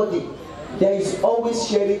this somebody that is always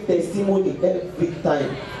sharing testimony every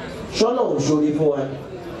time. Shona will show you for one.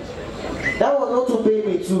 That one not to pay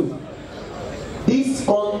me too. This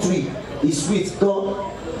country is sweet, God.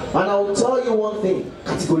 And I will tell you one thing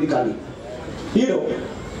categorically.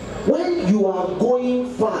 When you are going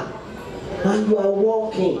far and you are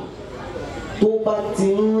walking, tó bá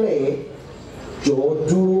ti ń rẹ̀ jọ̀ọ́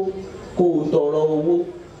dúró kó o tọrọ owó.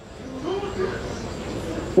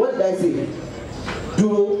 What did I say?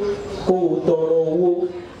 Dúró kó o tọrọ owó.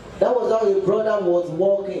 That was how a brother was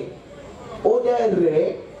walking. Ó dẹ̀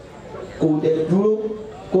rẹ̀ kò dẹ̀ dúró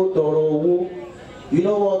kó tọrọ owó. You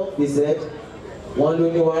know what he said? Wọ́n ló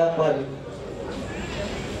ní wárápá ni.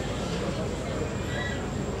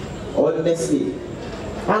 Honestly,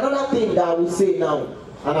 another thing that I will say now,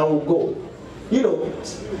 and I will go.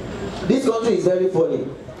 This country is very funny.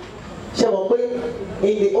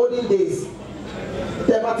 In the olden days,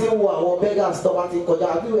 have you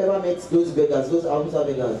ever met those beggars, those Hausa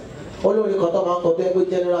beggars? Only the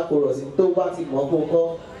general chorus in Tobati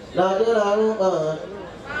Moko.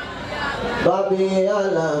 Babi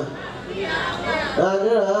Allah.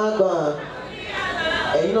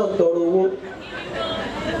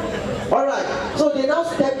 Alright, so they now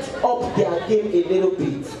stepped up their game a little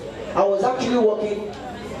bit. I was actually walking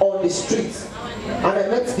on the streets and I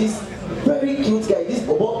met this very cute guy. This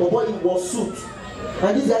boy in was suit.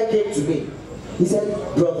 And this guy came to me. He said,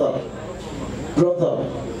 brother,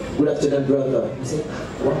 good afternoon, brother. He said,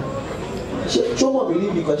 wow. Show me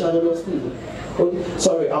believe me because I don't school.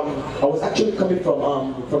 Sorry, I was actually coming from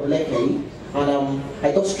Lekki and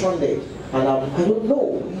I got stranded. And I don't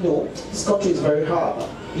know, this country is very hard.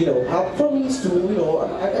 I promise to,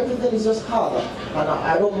 everything is just hard. And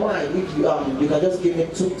I don't mind if you can just give me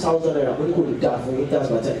 2,000 naira. What do you that for me? That's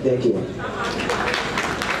my time. Thank you.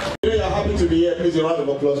 You are happy to be here. Please, a round of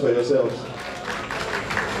applause for yourselves.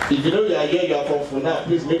 If you know you are here, you are from Funa,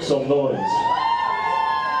 please make some noise.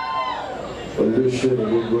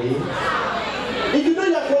 If you know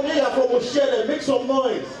you are from here, you are from Oshele, make some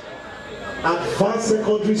noise. Advanced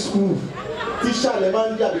secondary school. Teacher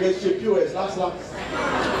Lemanja because she POS last.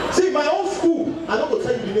 See, my own school, I'm not going to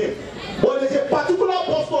tell you the name, but there's a particular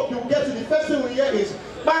bus stop you get to. The first thing we hear is,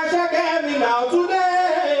 Basha get me now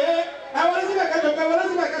today. I want to see my car, I want to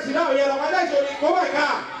see my car now. Yeah, oh my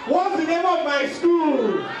God, what's the name of my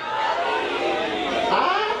school?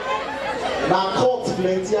 Now, court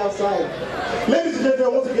plenty outside. Ladies and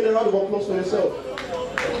gentlemen, once again, a round of applause for yourself.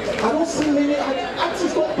 I don't see many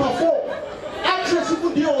artists don't perform. Actresses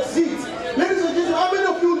even there on seats. Ladies and gentlemen, how many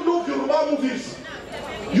of you love Yoruba movies?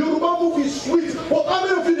 Yoruba movie is sweet, but how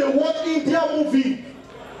many of you they watch Indian movie?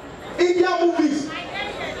 Indian movies.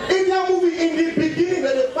 Indian movie in the beginning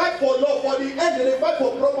they fight for love, for the end they fight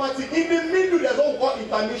for property. In the middle there's what we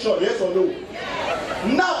call intermission, yes or no?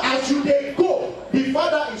 Now as you they go, the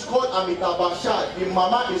father is called Amitabh Bachchan, the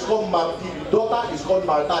mama is called Marti, the daughter is called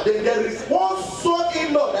Martha. Then there is one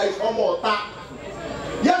son-in-law that is Omota.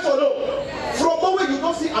 Yes or no? From nowhere you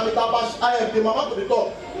don't see Amitabh Bachchan, the mama to the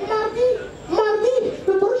top. Marti,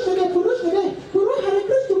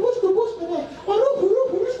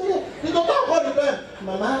 the daughter called the man.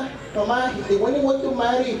 Mama, he's the one who want to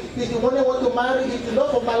marry. He's the one I want to marry. He's the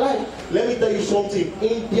love of my life. Let me tell you something.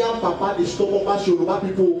 Indian papa, they stop over Yoruba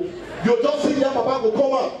people. You just see Indian papa go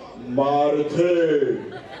come out. Marite.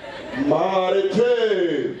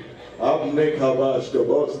 Abne Kabash, the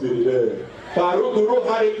boss did it. Parukuru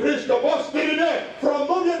Hari Krish, the boss did it. From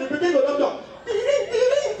moment the beginning of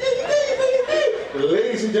the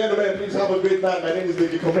ladies and gentlemen, please have a great night. My name is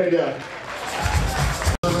the Comedian.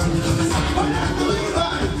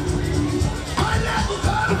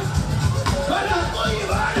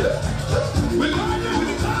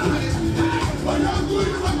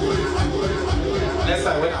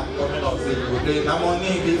 play. Na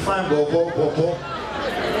money be fine, bobo.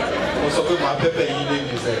 Also, put my pepper in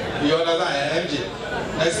the say. You understand, MJ?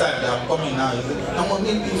 Next time I'm coming now, you say, na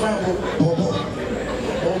money be fine, bobo.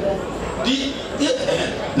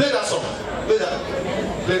 Play that song.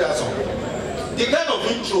 Play that song. The kind of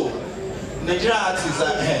intro Nigerian artists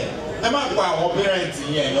are here. I'm not going to parents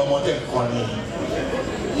here and your mother calling.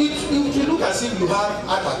 You look as if you have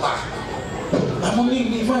heart attack. I'm only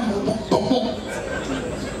living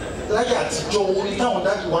like that. Only time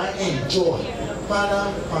that you want to enjoy.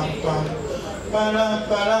 Param pam pam, param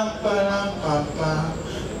param param pam pam,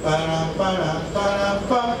 param param param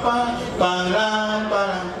pam pam, param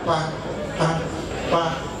param pam pam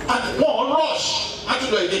pam. And one rush.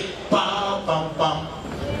 Actually, I did pam pam pam,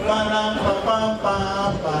 param pam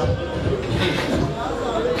pam pam.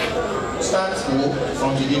 Start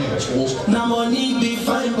from the beginning. Now money be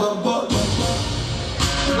fine, but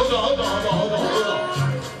Hold on.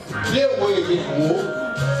 Play away again.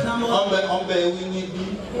 We need.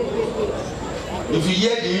 If you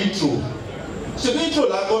hear the intro, so the intro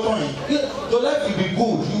like button. Your life will be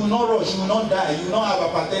good. You will not rush. You will not die. You will not have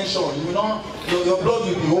hypertension. You will not. Your blood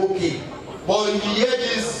will be okay. But if you hear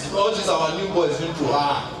this, all this our new boys intro.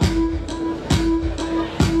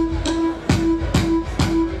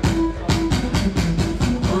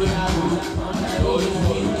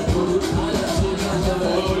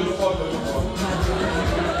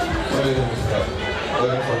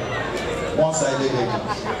 One-sided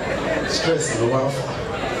stress is the one.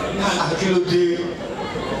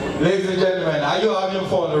 Ladies and gentlemen, are you having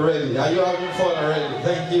fun already?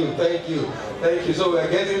 Thank you. So we're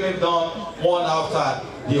getting it done one after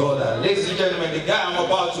the other. Ladies and gentlemen, the guy I'm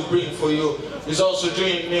about to bring for you is also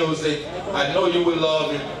doing music. I know you will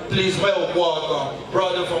love it. Please welcome,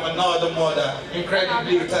 brother from another mother,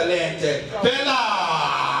 incredibly talented, Bella!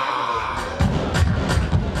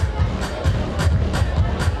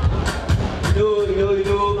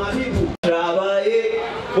 My people travailler.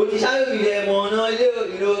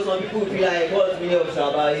 Some people feel like what's meaning of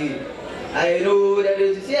travailler. I know that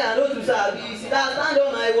they say I know to sabi. See that stand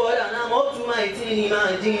on my word and I'm up to my thing.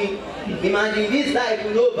 Imagine this life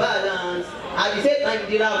with no balance. At the same time,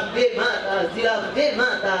 today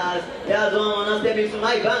matters. There's one step into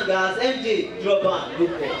my bangers. MJ, drop on,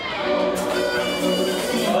 look for.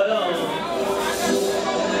 Hold on.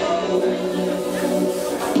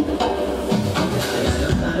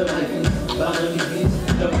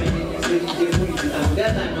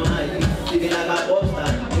 That time no I living like a pop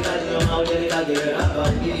star. Because you know how they like a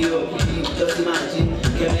video, just imagine.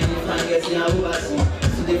 Get any fan getting a overseas.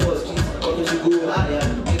 See the first streets, or to go higher.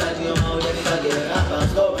 Because you know how they like a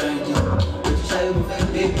stop grinding. But you shy you fake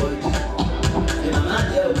big body. Then I'm not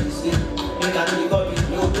there with this. Make I don't copy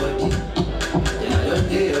nobody. Then I don't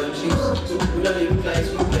dare on chips. So we don't look like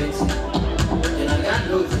so plenty. Then I got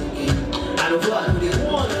no thinking. I don't know what they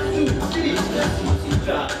want to do.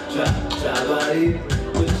 Travailler,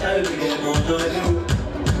 pour chaque bien mon nom,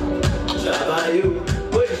 travailler,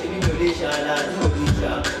 pour les chemins de l'échalade,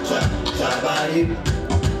 travailler,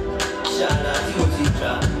 chalade,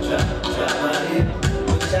 travailler,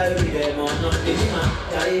 pour chaque bien mon nom, et dis-moi,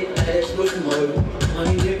 tailler, elle explose tomorrow, on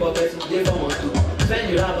y est pas fait, c'est pas mon tout, spend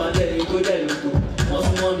du rap en tel, il faut tel le tout, on se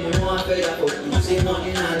monte, on a fait la photo, c'est mon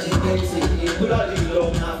énergie, c'est pour la vie,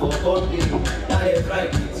 l'homme n'a pas compris, tailler,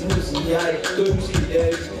 Friday, si nous s'y aille, tout nous s'y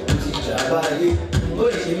aille. Travailler, pour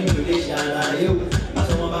les chemins de l'échalade, à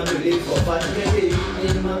son moment de l'effort, pas de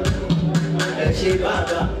l'élément. Elle chez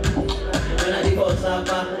papa, on a des forces à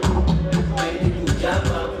pas, on a des tout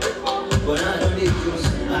japa, on a dans les juices,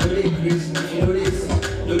 on a les crises, if you know this,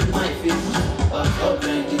 look my face, pas stop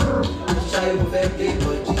grinding, try to perfect the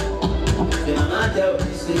body. Then I'm not there with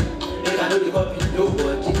this thing, make I know the copy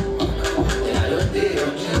nobody. Then I don't stay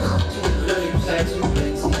on chips, don't inside too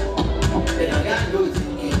plenty. Then I got no thinking.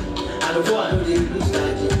 I don't know they lose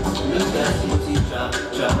that,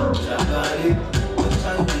 travailler, but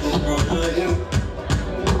try to be the one of you.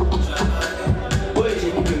 Travailler, boy,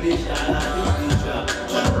 you need to be travailler,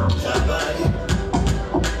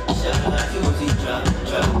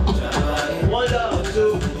 one love,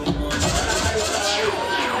 two.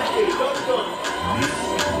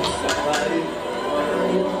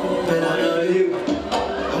 When I know you,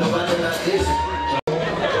 I'm running like this.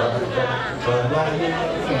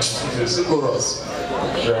 Chorus.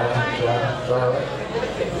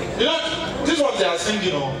 You know, this is what they are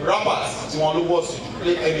singing, rappers. If you want to watch,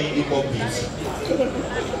 play any hip hop beat.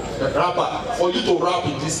 Rapper, for you to rap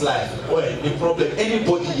in this life, well, the problem,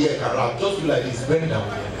 anybody here can rap. Just do like this, bend down.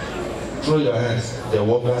 Throw your hands, they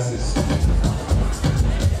wear glasses.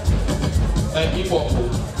 And hip hop.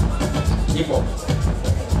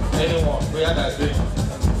 Anyone? Where that's been?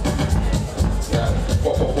 Yeah.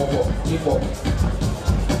 Pop. Hip hop.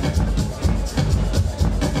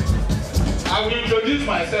 I will introduce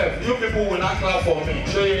myself. You people will not clap for me.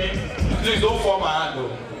 Please don't fall my hand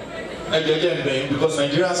though. Again, because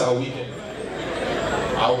Nigerians are wicked.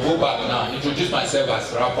 I'll go back now. Introduce myself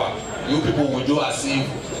as rapper. You people will do as if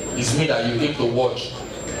it's me that you came to watch.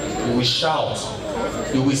 You will shout.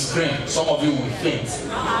 You will scream. Some of you will faint.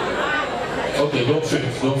 Okay, don't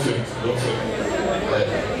faint.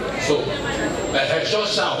 So,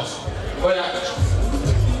 just shout. Oh, yeah.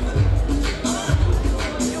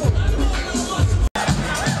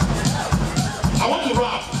 I want to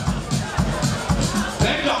rap.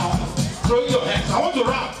 Bend down. Throw your hands. I want to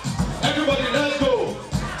rap. Everybody, let's go.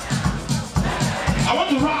 I want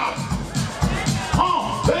to rap.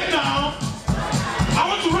 Bend down. I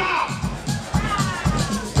want to rap.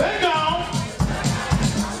 Bend down.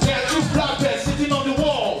 There are two black bears sitting on the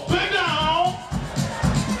wall. Bend down.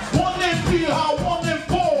 One name P-How, one name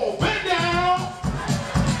Paul. Bend down.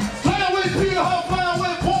 Fly away P-How, fly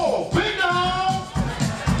away Paul. Bend down.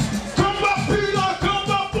 Come back P-How, come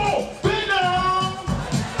back Paul. Bend down.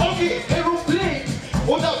 Okay, aeroplane.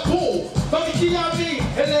 On that pole. Bami Kiyami.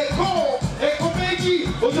 Eleko. Ekomeji.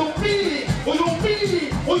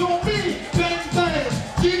 Oyomi. Bend down.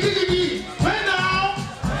 Gigi. Bend down.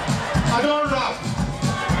 I don't rap.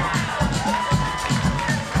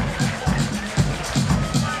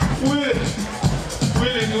 Willie.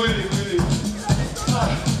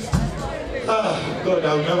 God, I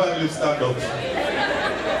will never leave stand up.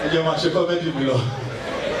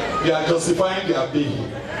 They are justifying their pay.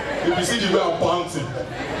 If you see the way I'm pouncing.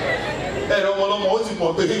 Hey, what's it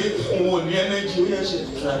more? Energy.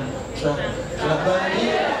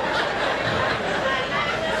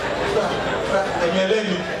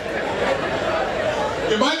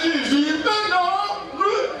 Imagine if you bend down.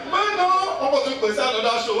 Almost to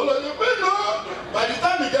another show. By the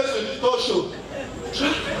time he gets to the talk show,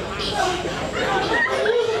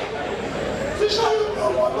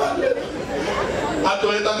 and to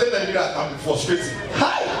entertain Nigeria can be frustrating.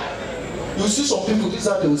 Hi! You see some people, this is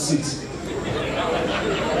how they will sit.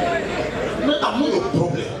 Man, I'm not your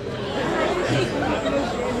problem.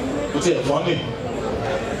 But it's funny.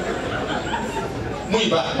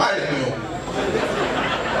 Muiba, marry me.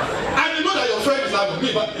 And you know that your friend is like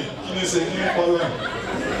Muiba. Can you say,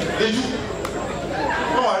 did you?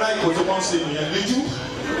 No, I like what you want to say. Did you?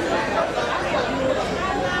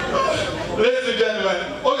 Ladies and gentlemen,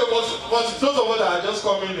 okay, but those of us that are just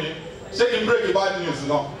coming in, say you break the bad news,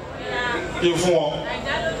 no? If one.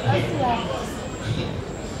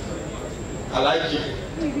 I like it.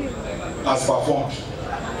 As performed.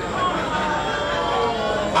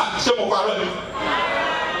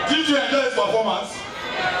 Did you enjoy his performance?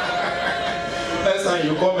 Next time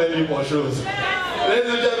you come early for shows. Ladies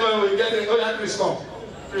and gentlemen, we get it. Oh yeah, Chris come.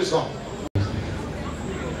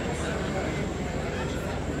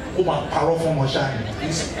 Oh my power from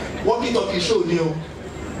Oshani. Walkie talkie show new.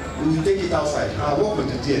 We will take it outside. I'll work with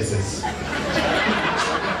the DSS.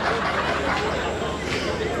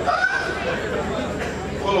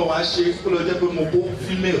 All of our shapes, all of them mobile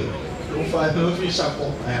female. Don't find no fish up.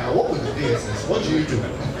 I work with the DSS. What do you do?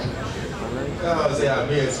 I'll say I'm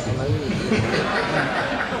ASP.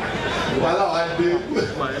 Voila, I do.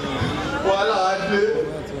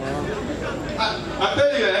 I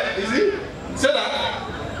tell you, is it? Say that.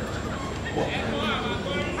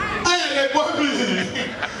 I am a boy.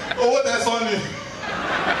 Oh, what that's on me.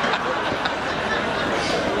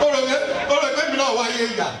 All right, maybe not why you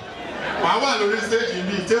got. My one on the stage in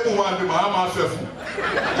me, table one to my mouth.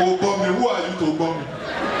 Oh, bomb me, who are you to bomb me?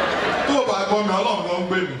 Go back, bomb me along, don't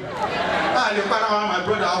baby. Ah, the father of my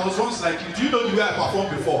brother, I was once like you. Do you know the way I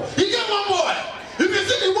performed before? He get one boy. If you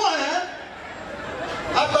see the boy,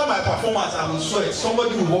 after my performance, I will sweat.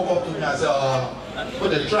 Somebody will walk up to me and say, what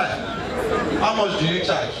they try? How much do you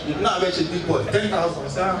charge? If not, I bet you big boy, 10,000. I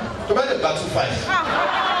say, to buy the battle 5.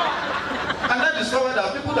 And I discovered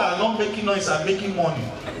that people that are not making noise are making money.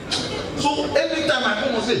 So every time I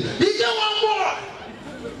come and say, he get one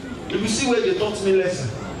boy. If you see where they taught me lesson.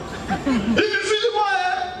 If you see the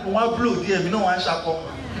boy, one blow there, you know one shackle.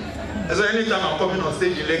 So anytime I'm coming on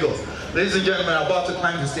stage in Lagos, ladies and gentlemen, I'm about to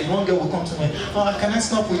climb the stage. One girl will come to me, oh, can I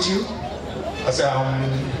snap with you? I say,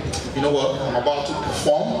 you know what, I'm about to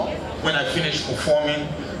perform. When I finish performing,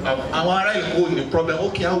 I want to go in the problem.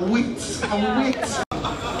 Okay, I'll wait.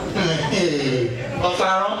 Hey,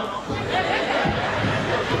 Osaron.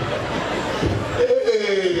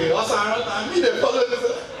 Hey, Osaron, I need to follow this.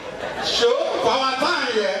 Show for our time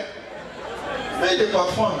here. May they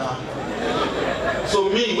perform now. So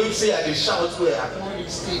me, we say I dey shout where I come reach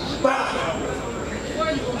stage.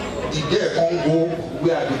 The girl come go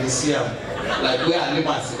where I dey see am, like where I live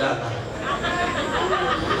and sit down now.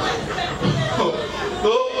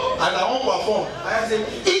 So as I wan perform, I say, "E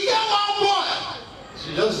get one boy." She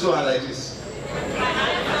just do her like this.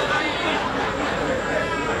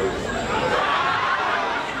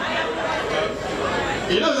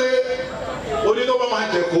 You know say, only tó bá máa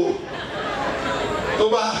jẹ kó, tó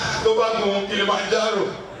bá gun Kilimanjaro.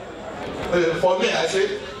 For me, I say,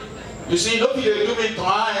 you see, nobody dey do me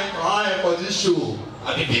time for this show.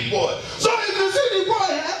 I be big boy. So if you see the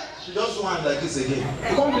boy, she just do hand like this again. E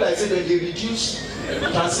come be like say dem dey reduce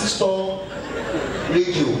transistor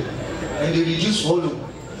radio and dey reduce volume.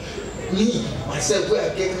 Me myself wey I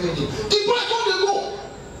get radio, the boy come dey go.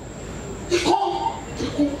 He come dey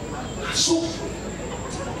go. So.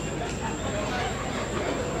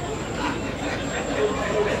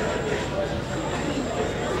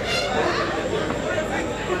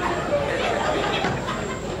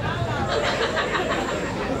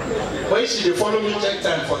 When she dey follow me check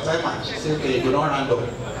time for timer, she say, "Okay, you don round up."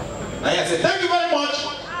 And I say, "Thank you very much.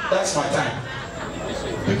 That's my time."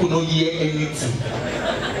 People no hear anything.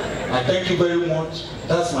 I thank you very much.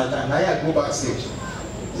 That's my time. Now I go backstage.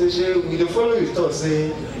 Say, we dey follow you talk.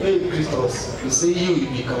 Say, "Hey, Christos, you say you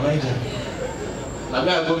be comedian." Now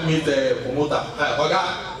me I go meet the promoter. Oga,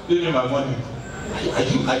 give me my money. Are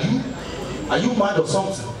you mad or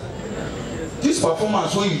something? This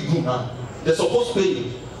performance wey you do now, they suppose pay you.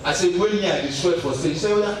 I say, when me I dey sweat for stage,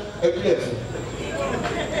 say, "Oya, I play for."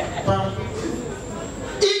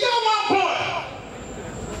 He get one boy.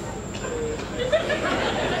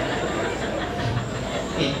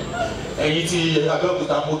 Ẹ̀yin tí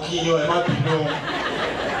Abẹ́òkúta mo kí yín ẹ má bínú.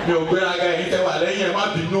 Mi ò gbéraga ẹ̀yin tẹ́ wà lẹ́yìn ẹ má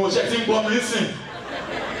bínú. Ṣé tí ń gbọ́ mi sìn?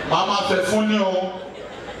 Màá máa fẹ́ fún ní o.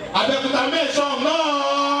 Abẹ́òkúta mẹ́sàn-án náà.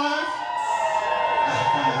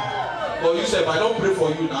 But you said, I don't pray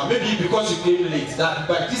for you now. Maybe because you came late, that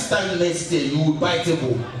by this time next day you will buy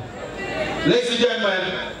table. Ladies and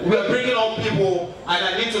gentlemen, we are bringing up people, and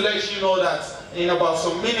I need to let you know that in about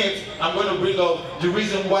some minutes, I'm going to bring up the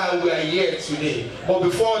reason why we are here today. But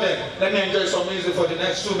before then, let me enjoy some music for the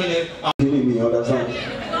next 2 minutes. You understand?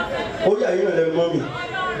 Oh yeah, you know them, mommy.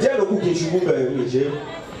 They're the cooking she book I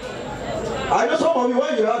know some of you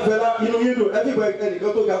when you have fella, you know, everybody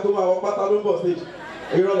go to Gatoma or Patalumbo stage.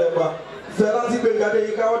 You know that. Gbenga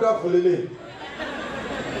Adeyinka order for Lele.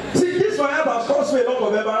 See, this might have caused me a lot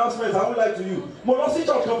of embarrassment. I would like to you. But not see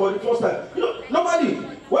church come for the first time. You know, normally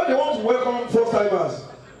when they want to welcome first timers,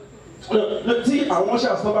 see, I want you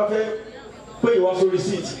to stop after pay you also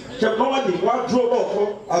receipt. Normally, one draw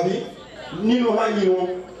up, Abi, Nino high you know.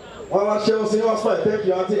 One share was in your spot. Thank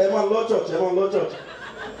you, Auntie. Everyone Lord Church. Everyone Lord Church.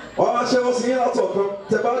 One share was in your talk.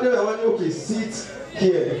 Tebade, I want you to sit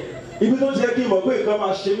here. Ibi tó jẹ́ kí n mọ̀ pé nǹkan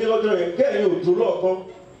máa ṣe mí lọ́jọ́ yẹn kẹ́yìn òjò lọ́ọ̀kan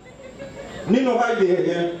nínú hiding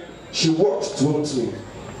yẹn she walked towards me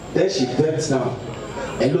then she bent down.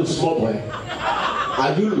 Hello small boy,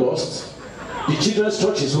 are you lost? The children's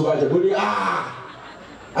church is over there. Body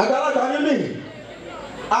àgbàlagbà ni mí,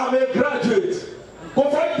 I'm a graduate. Go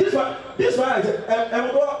find this one I say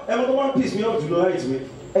ẹ̀mọ́ tó one piece mi náà jùlọ height mi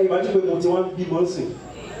ẹ̀ ìbájú pé mo ti wá bí mọ́ sí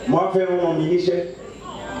mo á fẹ́ rán mi níṣẹ́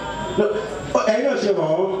ẹ̀yin náà ṣe mọ̀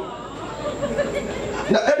ọ́n.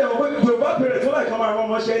 Na Yorùbá parents wọ́n láì kọ́ máa rán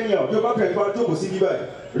ọmọọṣẹ́ ní ọ̀ Yorùbá parents máa jókòó sí bíbá ẹ̀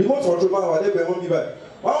remote control máa wà lẹ́gbẹ̀ẹ́ wọn bíbá ẹ̀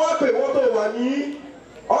wọ́n wá pè wọ́n tó wà ní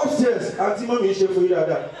upstairs àti mọ́mí ṣe fún yín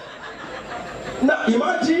dáadáa. Na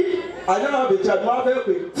imagine I now have a child máa fẹ́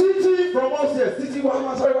pè títí from upstairs títí wá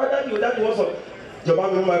máa sọ́rí wá dáàdì wọ́n sọ ìjọba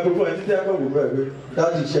mi microphone ẹ̀ títí akọ̀ wò bẹ́ẹ̀ pé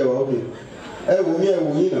dáàdì iṣẹ́ wa ókè ẹ wò mí ẹ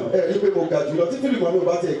wò yín náà ẹ rí pé mo ga jùlọ títí ìgbà mi ò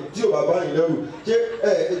bá tiẹ̀ tí ò bá bá yín lẹ́rù ṣé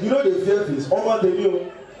you know the fear face ọmọ tèmi o.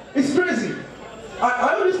 It's crazy.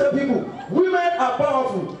 I always tell people, women are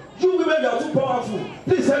powerful. You women are too powerful.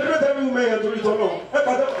 Please celebrate every woman here to return on.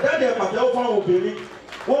 Daddy, I'm not going to be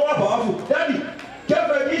powerful. Daddy, get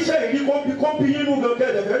ready, share it. Come be you go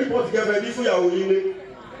get the very important get ready for your own.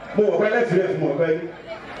 More, let's left more, okay?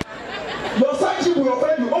 Your side chick will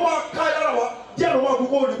offend you. Oh my God, General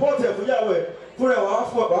go report here for Yahweh. For our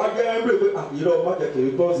afọ I get every you know market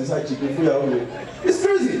report the side chick for Yahweh. It's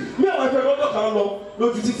crazy. Me and my friend don't come along. No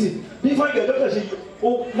títí. Bí fine girl doctor ṣe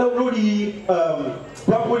o na lórí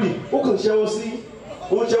properly. O kàn ṣe o sí.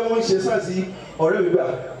 O ṣe wọ́n ṣe sa sí ọ̀rẹ́ mi gba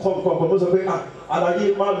kom mo sọ pé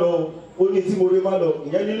àlàyé má lọ ó ní tí mo rí má lọ.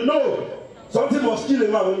 Ìyẹn ni no. Something must kill a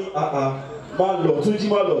man only má lọ Túnjí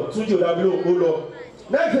má lọ Túnjí ò dàbí ó lọ.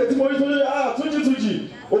 Next day tí mo rí Túnjí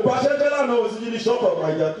o bá ṣe jẹ́ lánàá o sì ní shop of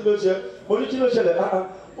my yard kí ló ṣe mo ní kí ló ṣẹlẹ̀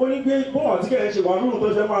ó ní gbé bọ́ọ̀ àti kẹ́hìn ṣe wà lóru tó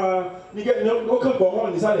fẹ́ máa ní kẹ́hìn ó kàn gbọ́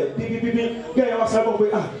wọn nísàlẹ̀ bíbíbíbí kẹ́hìn wá sábọ̀ pé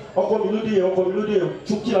ọkọ mi ló dé yẹn ọkọ mi ló dé yẹn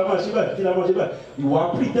tún kí la máa ṣe báyìí kí la máa ṣe báyìí ìwà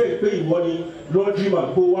pretend pé ìwọ ni laundry man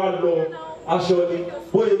kó wá lọ aṣọ ni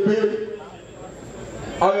bóyá gbé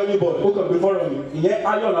ayọ̀ ní bọ̀dù ó kàn gbé fọ́rọ̀ mi ìyẹn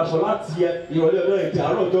ayọ̀ làṣọ láti ìrọ̀lẹ́ ọjọ́ ìdí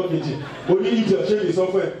àárọ̀ ọjọ́ kejì mo ní ìdí ọ̀ṣẹ́ mi sọ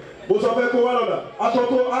fún ẹ mo sọ fẹ́ kó wá lọ́dà aṣọ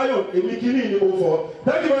tó ayọ̀ èmi kìíní ni mo fọ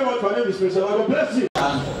thank you very much my name is Mr. God bless you.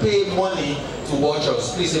 And pay money to watch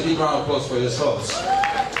us please a big round of applause for yourselves.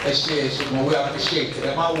 Ẹ ṣe we appreciate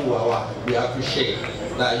ẹ má wù wá we appreciate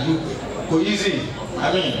that you go easy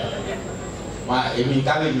I mean èmi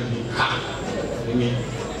kálí mi ni èmi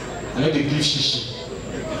I no dey give shishi.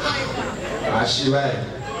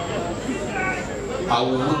 I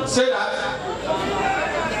will say that.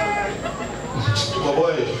 Oh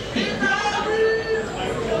boy.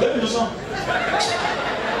 Let me do some.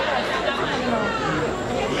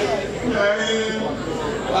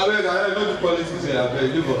 I don't do politics here. I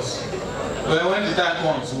beg, leave us. But when the time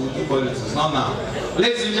comes, we will do politics. Not now.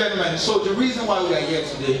 Ladies and gentlemen, so the reason why we are here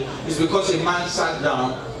today is because a man sat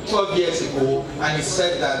down 12 years ago and he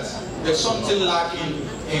said that there's something lacking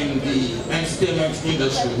in the entertainment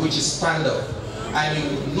industry, which is stand-up. And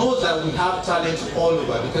he knows that we have talent all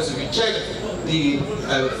over, because if you check the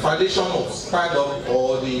foundation of stand-up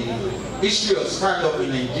or the history of stand-up in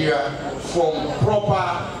Nigeria, from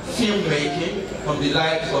proper filmmaking, from the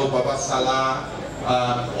likes of Baba Salah,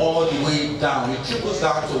 all the way down, it trickles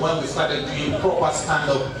down to when we started doing proper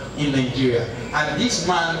stand-up in Nigeria. And this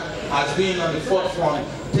man has been on the forefront,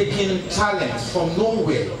 taking talent from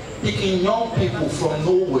nowhere, picking young people from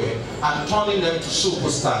nowhere and turning them to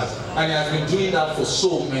superstars. And he has been doing that for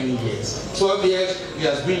so many years. 12 years he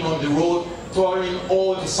has been on the road, touring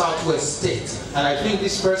all the southwest states. And I think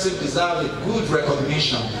this person deserves a good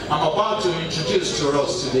recognition. I'm about to introduce to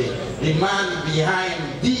us today the man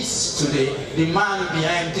behind this today, the man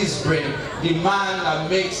behind this brain, the man that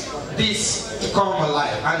makes this to come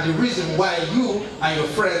alive, and the reason why you and your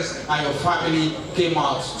friends and your family came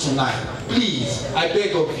out tonight. Please, I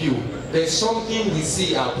beg of you, there's something we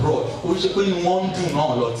see abroad.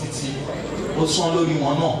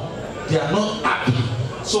 They are not happy.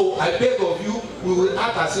 So I beg of you, we will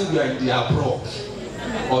act as if we are in the abroad,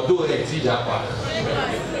 although they did Japan.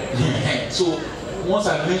 So once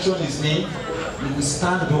I mention his name, you will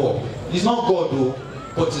stand up. It's not God though,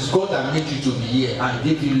 but it's God that made you to be here and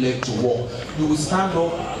gave you leg to walk. You will stand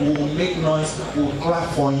up, we will make noise, we will clap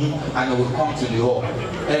for him, and he will come to the hall.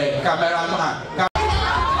 Cameraman.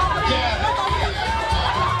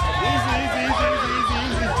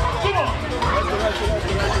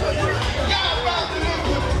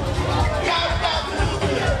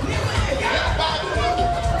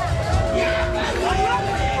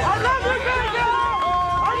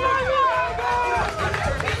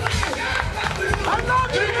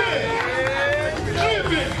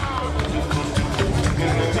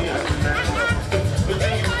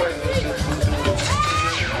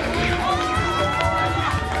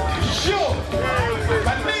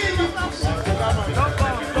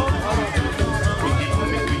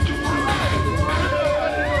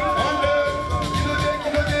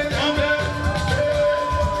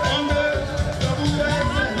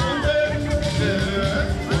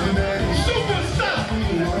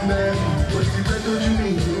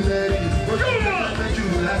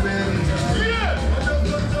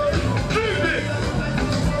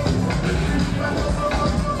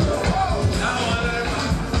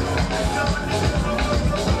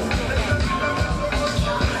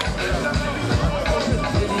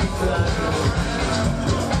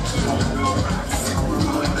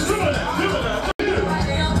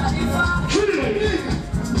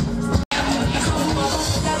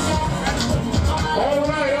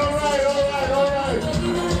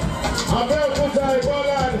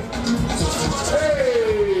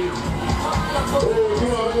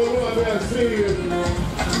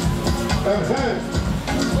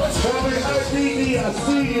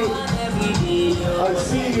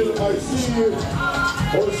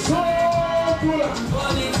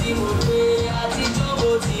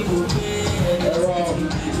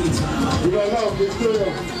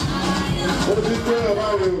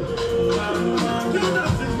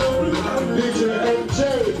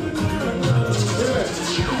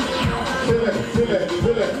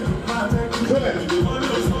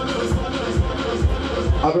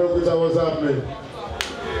 What's happening?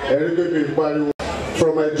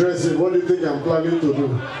 From my dressing, what do you think I'm planning to do?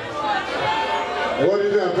 What do you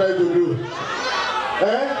think I'm trying to do?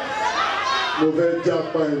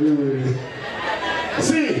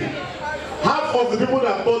 See, half of the people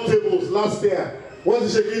that bought tables last year,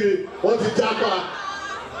 what's the shekiri, what's the japa?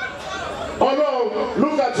 Oh no,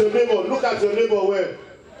 look at your neighbor. Look at your neighbor well.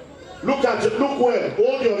 Look well.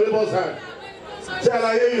 Hold your neighbor's hand. Tell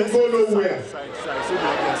her, you go nowhere.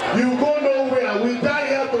 You go nowhere. We die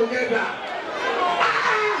here together.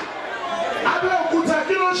 Abeokuta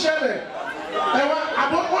kí ló ṣẹlẹ̀?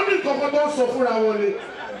 Only Kokoto suffer only.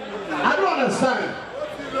 I don't understand.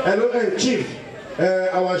 Hello, hey, Chief.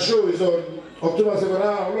 Our show is on October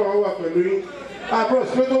 7th. Bro,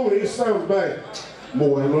 straight away, stand by.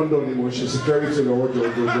 More in London, emotion, security, or what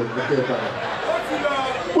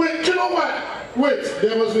wait, you know what? Wait,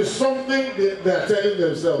 there must be something they are telling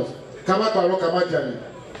themselves. Kamakaro, Kamakani.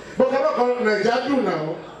 But Kamakaro, Nigeria do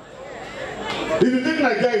now. If you think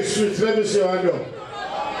Nigeria is sweet, let me see your hand up.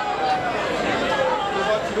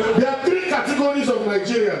 There are 3 categories of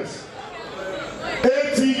Nigerians.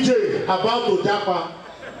 ATJ, about to Japa.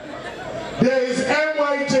 There is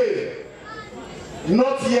NYJ,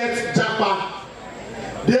 not yet Japa.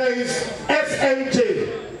 There is SMJ,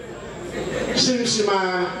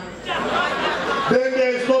 Shimshima. Then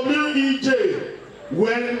there is WEJ,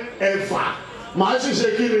 whenever. Mashi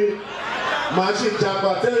Shekiri, Mashi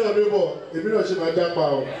Japa. Tell your neighbor, if you don't see my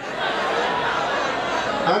Japa.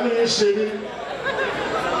 I mean, Shemi.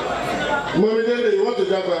 Mommy, then you want to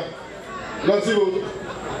Japa. Let's see.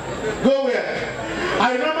 Go where?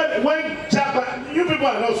 I remember when Japa, you people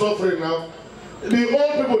are not suffering now. The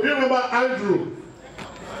old people, do you remember Andrew?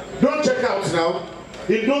 Don't check out now.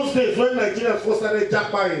 In those days when Nigerians first started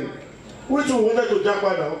Japaing, which one wanted to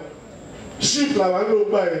Japa now? Sheep like I don't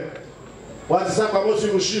buy. What is that about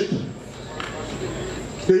you sheep?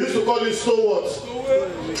 They used to call it so what?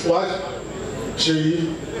 What?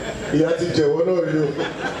 She had to tell one or you.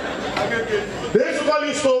 They used to call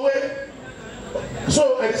it stowaway.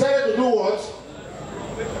 So I decided to do what?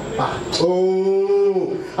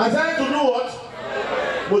 I decided to do what?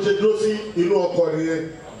 Mojedrosi, you know, Korea.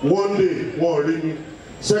 One day, won't read me.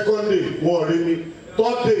 Second day, won't read me.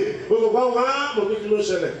 Third day, we go back.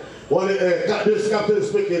 One this captain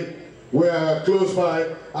speaking. We are close by.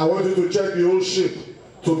 I want you to check the whole ship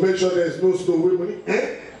to make sure there is no stowaway money.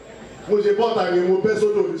 Moje bought and you best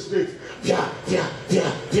on the street. Via.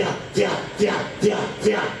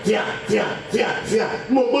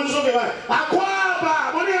 Mojo ke ba.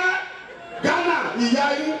 Akwaba, money Ghana,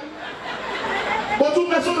 Iyai. But two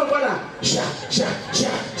person of father.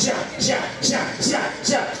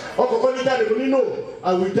 No,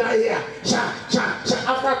 I will die here.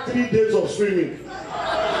 After 3 days of swimming.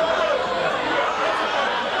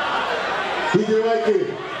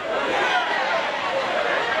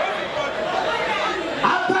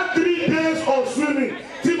 After 3 days of swimming,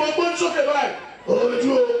 Timothy shook a bag.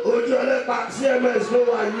 Ojo, let back CMS know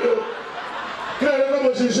why you.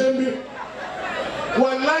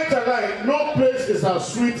 One light and light, no place is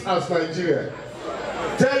as sweet as Nigeria.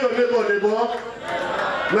 Tell your neighbor,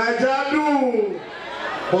 Nigeria do.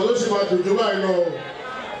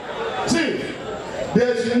 See,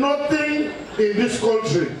 there's nothing in this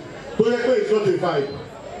country. Toyeko is not a vibe.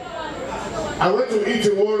 I went to eat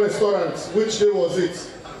in one restaurant. Which day was it?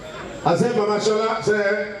 I said, Mama Shola,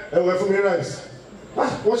 say, where for me rice?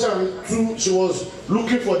 What shall we do? She was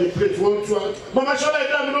looking for the plate. Mama Shola, you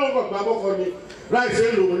don't know what for me. Rice,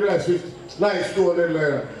 rice 50. Rice 200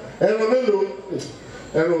 naira.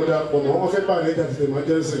 And that pomo. On fait pas l'état de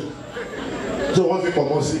emergency. So one thing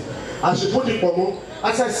pomo see. As she put the pomo,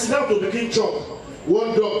 as I sit down to begin chop,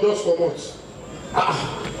 one dog just come out.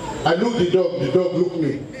 I look the dog look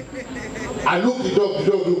me. I look the dog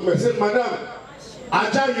look me. I said, Madam,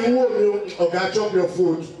 Aja, you want me, okay, I chop your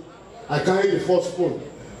food. I carry the first spoon,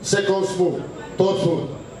 second spoon, third spoon.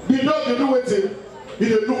 The dog, you do waiting. He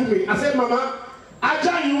dey look me. I said, Mama,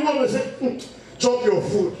 Aja, you want me? Say, chop your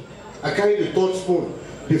food. I carry the third spoon,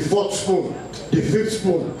 the fourth spoon, the fifth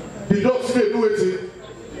spoon. The dog still do waiting.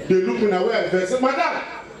 They look me now where I say, Madam,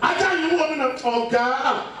 Aja, you want me? Okay,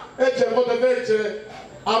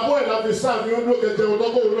 abo ela fi serve you no get jẹun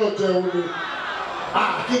tọkọ òun náà jẹun ni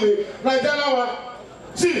kini Nigeria wa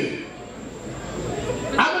see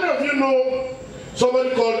how many of you know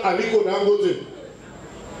somebody called Aliko Dangote?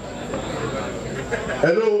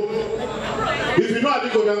 Hello, if you know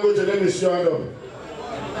Aliko Dangote, let me see your hand up.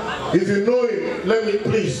 If you know him, let me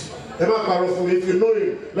please. Emma Parofu, if you know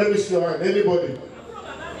him, let me see your hand. Anybody?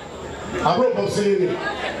 Abro Popsi ni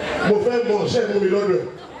mo fẹ́ mọ̀ ṣe mú mi lọ́dọ̀.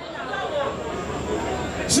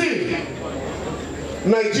 See,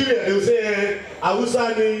 Nigeria, they will say,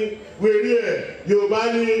 Hausa ni, Were,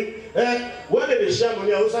 Yoruba ni, when they share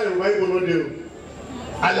money, Hausa and Yoruba will not do.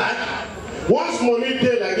 I like. Once money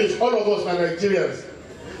day like this, all of us are Nigerians.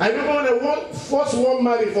 I remember when I first one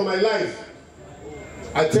married for my life.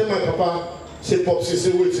 I tell my papa, say, Popsi,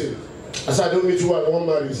 say, waiting. I said, I don't meet you at one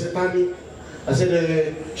marry. He said, Tani. I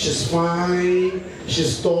said, she's fine,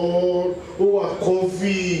 she's tall, oh,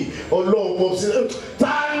 coffee, oh, long, Popsy.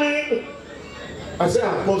 Tani. I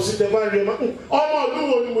said, Popsy, the barrier.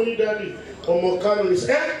 Oh, my, money, daddy. Oh, my, Kano is,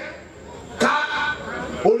 Ka.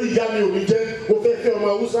 Only Yami, Omijen, Ofefe,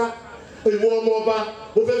 Omausa. It's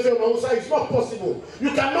not possible.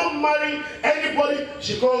 You cannot marry anybody.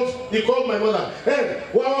 He called my mother. Hey,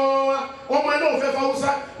 well, oh my no,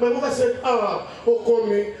 my mother said, call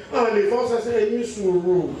me. The father said, hey, Miss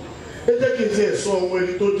Uru. They take it here somewhere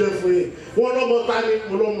to Jeffrey. One more time,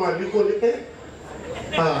 one more you call it.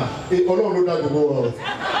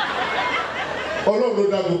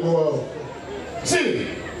 That will go out. See,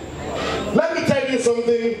 let me tell you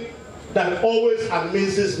something that always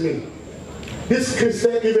amazes me. This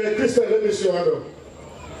Christian, if you're a Christian, let me see your hand up.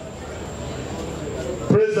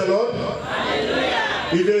 Praise the Lord. Hallelujah.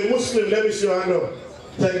 If you're a Muslim, let me see your hand up.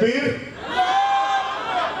 Takbir.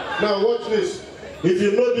 Now watch this. If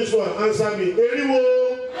you know this one, answer me.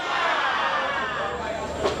 Eriwo.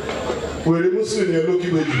 We're a Muslim, you're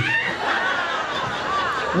looking with you.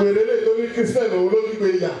 We're a Christian, you're looking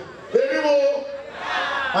with you. Eriwo.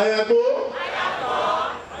 Ayabo.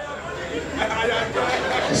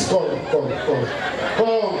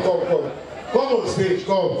 Come on stage,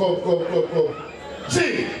 come.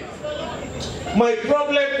 See, my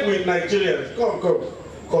problem with Nigerians, come.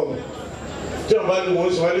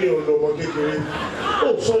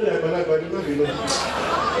 Oh, sorry,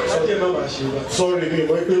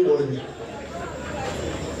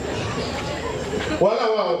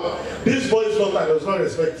 Wow. This boy's daughter does not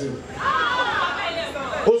respect him.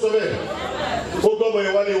 What's the name?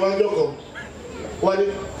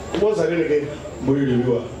 What's her name again?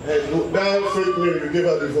 That fake name you gave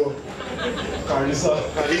her before. Carissa.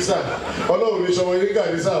 Oh no, we show you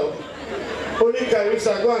Carissa. Only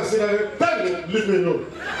Carissa, go and sit down. Tell me, leave me alone.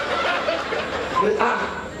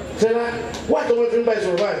 Sarah, why don't you buy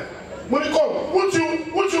survive? When you come, won't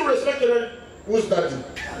you respect her? Who's daddy?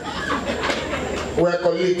 We are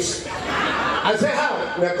colleagues. I say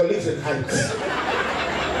how? We are colleagues in heights.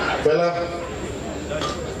 Fella.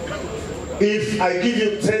 If I give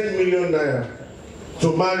you 10 million naira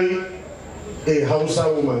to marry a Hausa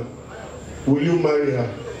woman, will you marry her?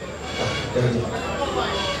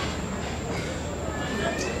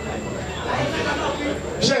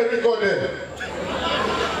 Shall I record it?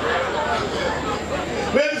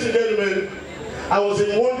 Ladies and gentlemen, I was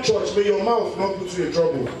in one church. May your mouth not put you in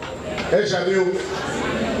trouble. I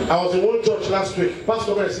was in one church last week.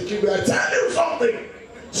 Pastor I tell you something.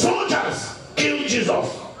 Soldiers killed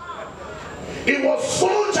Jesus. It was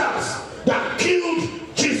soldiers that killed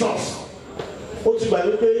Jesus.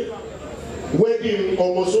 Wedding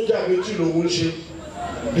almost soldier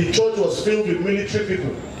the church was filled with military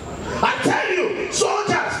people. I tell you,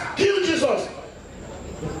 soldiers killed Jesus.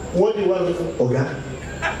 What do you want to do? Oh yeah.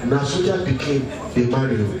 Now soldier became a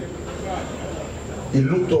Mario. He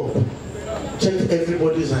looked up, checked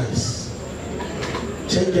everybody's eyes,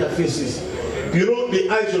 checked their faces. You know the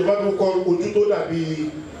eyes of the Bible called Ojuto that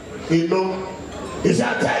be. You know, he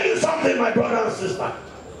said, I tell you something, my brother and sister.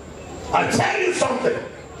 I tell you something.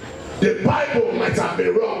 The Bible might have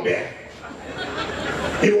been wrong there.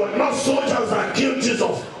 It was not soldiers that killed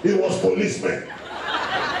Jesus, it was policemen.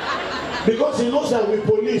 Because he knows that with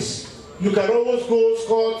police, you can always go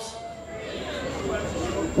scot.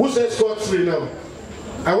 Who says scot-free now?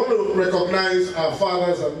 I want to recognize our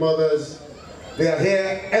fathers and mothers. They are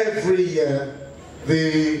here every year.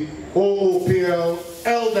 The OOPL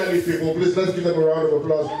elderly people, please let's give them a round of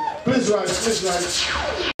applause. Please rise.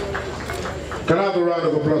 Can I have a round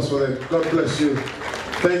of applause for them? God bless you.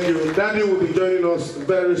 Thank you. Daddy will be joining us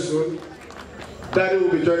very soon.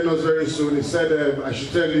 He said I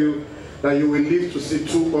should tell you that you will live to see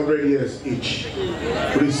 200 years each.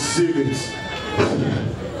 Receive it.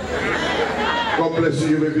 God bless you.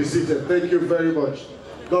 You may be seated. Thank you very much.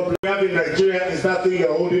 God bless you. Have in Nigeria is that thing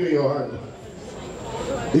you're holding in your hand.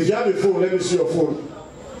 If you have a phone, let me see your phone.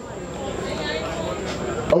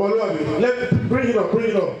 Bring it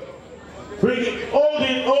up. Hold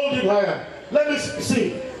it higher. Let me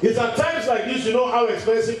see. It's at times like this, you know how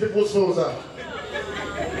expensive people's phones are.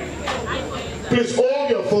 Please hold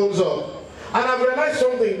your phones up. And I've realized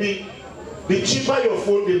something. The cheaper your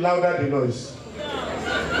phone, the louder the noise.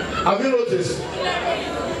 Have you noticed?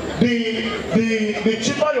 The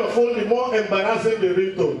cheaper your phone, the more embarrassing the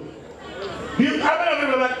ringtone.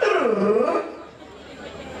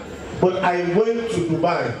 But I went to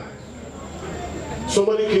Dubai.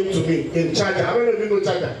 Somebody came to me in charger. I don't know if you know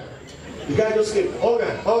charger. The guy just came.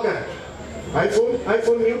 Organ.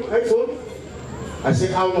 iPhone, new iPhone. I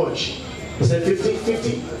said, how much? He said 50,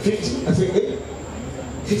 50, 50. I said, eh?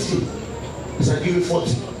 50. He said, I'll give you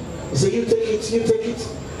 40. He said, you take it, you take it.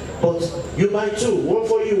 But you buy two, one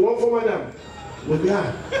for you, one for madam. Well,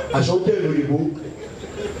 yeah, I shall tell you.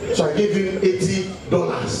 So I gave him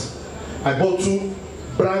 $80. I bought two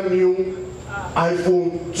brand new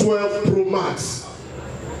iPhone 12 Pro Max.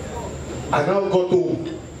 I now got home.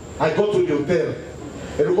 I got to the hotel.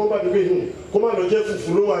 And you come back to me, come on, Jeff,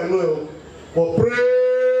 follow, I know. But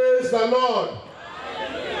praise the Lord.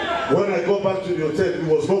 When I got back to the hotel, it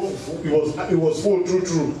was not full, it was full,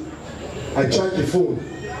 true. I charged the phone.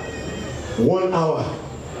 1 hour.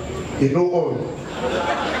 It no on.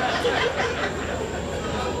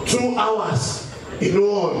 2 hours. It no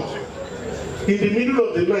on. In the middle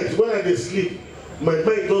of the night, when I dey sleep, my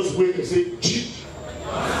mind just wake and say, G.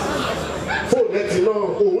 Phone let you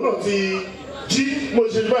know, oh, not the G.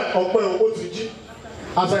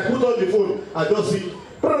 As I put on the phone, I just see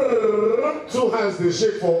 2 hands they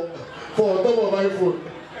shake for on top of my phone.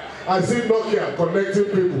 I see Nokia connecting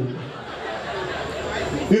people.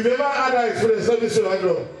 If you ever had that experience, let me show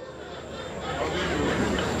you.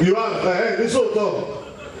 You have, this whole talk.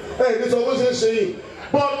 Hey, this almost saying.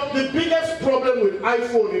 But the biggest problem with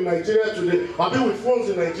iPhone in Nigeria today, I mean with phones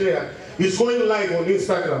in Nigeria, is going live on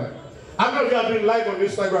Instagram. How many of you have been live on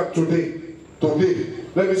Instagram today?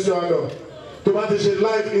 Let me see your hand up. To participate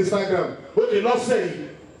live Instagram. Okay, not say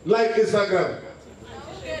live Instagram.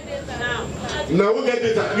 Now we'll get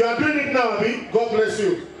data. You are doing it now, Abi. God bless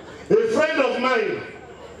you. A friend of mine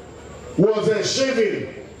was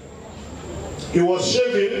shaving. He was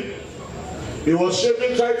shaving,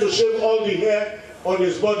 trying to shave all the hair on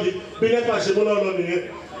his body. Over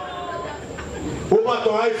to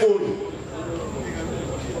iPhone.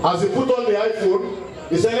 As he put on the iPhone,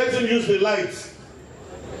 he said, let him use the lights.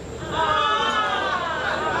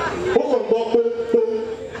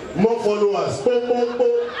 More followers.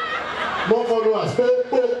 More followers.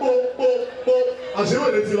 As he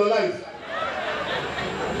went into your life.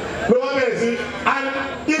 And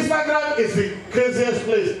Instagram is the craziest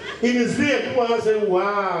place. In his DM, people are saying,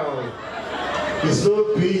 wow, it's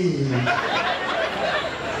so big.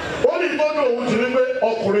 Only don't know who to remember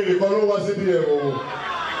operating because was in the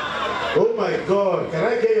oh my God, can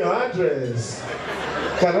I get your address?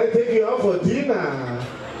 Can I take you out for dinner?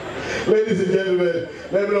 Ladies and gentlemen,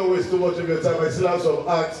 let me not waste too much of your time. I still have some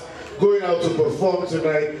acts going out to perform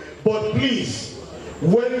tonight. But please,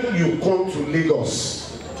 when you come to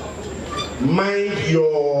Lagos, mind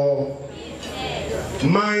your,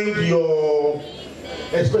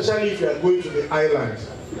 especially if you are going to the island.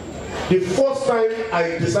 The first time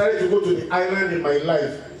I decided to go to the island in my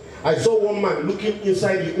life, I saw one man looking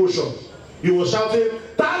inside the ocean. He was shouting,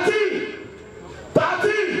 30!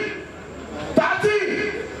 30!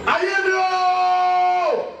 30! Ayemio!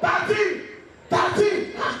 30!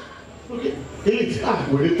 30! Okay.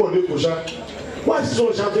 Why is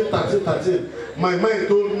someone shouting 13, 13? My mind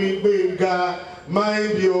told me, Gbenga,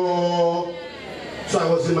 mind your... So I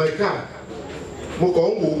was in my car.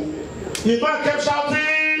 Mokongo. The man kept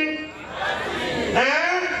shouting.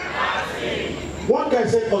 One guy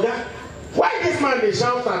said, Oga, why this man they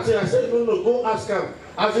shout 13? I said, no, go ask him.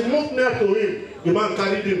 As he moved near to him, the man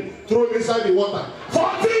carried him, threw him inside the water.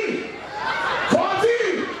 14!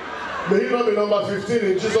 14! May he not be number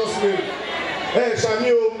 15 in Jesus' name. Hey,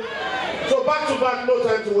 Shamio. So back to back, no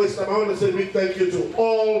time to waste time. I want to say a big thank you to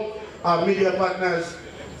all our media partners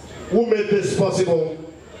who made this possible.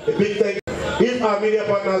 A big thank you. If our media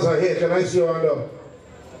partners are here, can I see your hand up?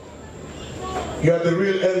 You are the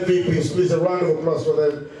real MVPs. Please, a round of applause for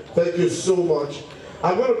them. Thank you so much.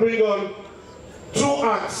 I'm going to bring on 2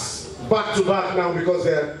 acts back to back now because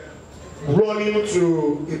they're running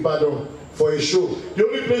to Ibadan for a show. The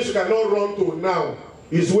only place you cannot run to now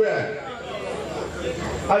is where?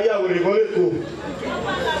 You know,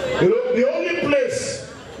 the only place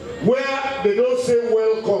where they don't say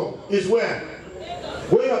welcome is where?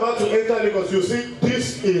 When you're about to enter Lagos, you see,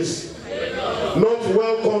 this is not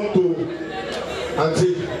welcome to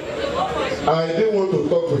Auntie. I didn't want to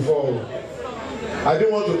talk before.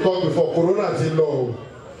 Corona till law.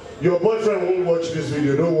 Your boyfriend won't watch this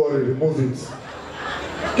video. Don't worry, remove it.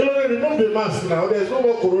 Remove the mask now. There's no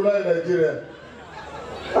more Corona in Nigeria.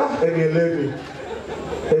 And you lady.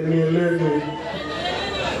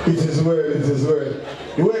 It is well.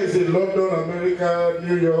 Where is it? London, America,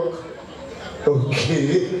 New York?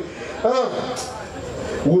 Okay.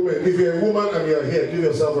 Women, if you're a woman and you're here, give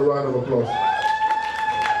yourself a round of applause.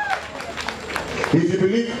 If you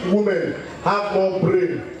believe women have more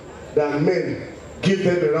brain than men, give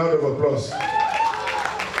them a round of applause.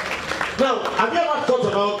 Now, have you ever thought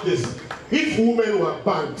about this? If women were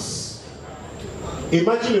banks,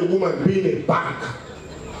 Imagine a woman being a bank.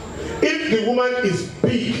 If the woman is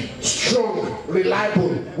big, strong,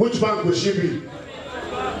 reliable, which bank will she be?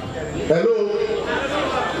 Hello?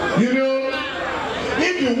 You know,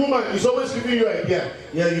 if the woman is always giving you an idea,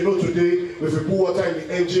 yeah, you know, today, if we put water in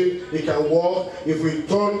the engine, it can work. If we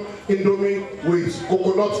turn Indomie with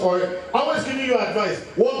coconut oil, always giving you advice.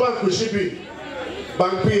 What bank will she be?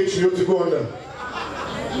 Bank PH, you have to go under.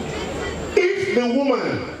 If the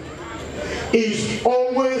woman is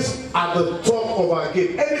always at the top of her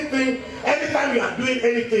game, anytime you are doing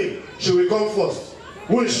anything, she will come first.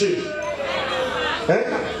 Who is she? Eh?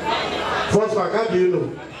 First bank, how do you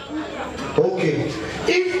know? Okay.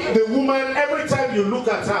 If the woman, every time you look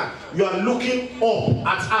at her, you are looking up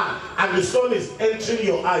at her, and the sun is entering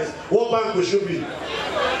your eyes, what bank will she be?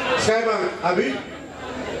 Sky Bank, Abi?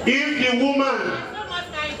 If the woman,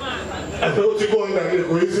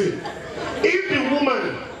 if the woman,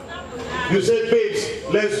 you say, babes,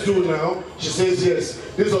 let's do now, she says yes.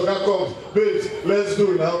 This other comes, babes, let's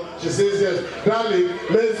do now, she says yes. Darling,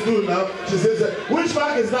 let's do now, she says yes. Which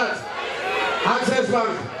bank is that? Access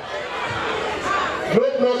Bank. No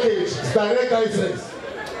blockage, it's direct access.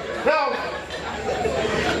 Now,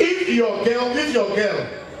 if your girl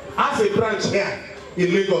has a branch here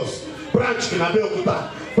in Lagos, branch in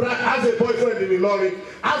Abeokuta, has a boyfriend in Ilorin,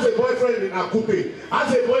 has a boyfriend in Akupe,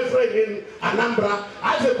 has a boyfriend in Anambra,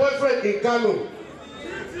 has a boyfriend in Kano.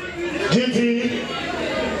 GT,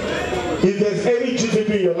 if there's any GTP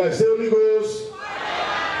in your life, say Holy Ghost.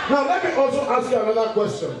 Now let me also ask you another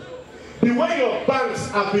question. The way your banks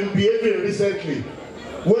have been behaving recently,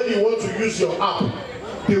 when you want to use your app,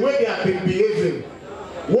 the way they have been behaving,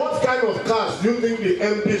 what kind of cars do you think the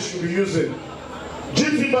MD should be using?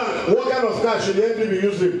 GT Bank, what kind of car should the MD be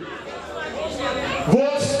using?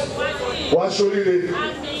 Votes? What should it be?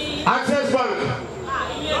 Access Bank?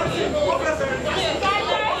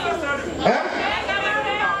 Eh?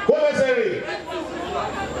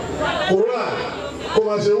 Kora,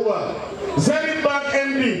 Komasewa, Zenith Bank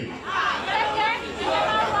MD.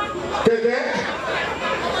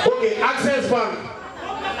 Okay, Access Bank.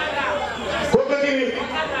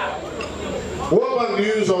 What bank do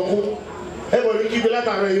you use, Uncle? Everybody keep the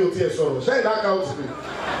letter where you tear sorrow. Say that account to me.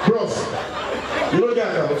 Bros, you know the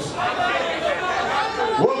accounts.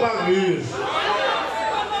 What bank do you use?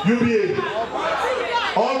 UBA.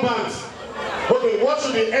 All banks. Okay, what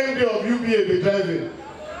should the MD of UBA be driving?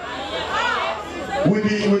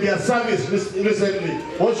 With their service recently,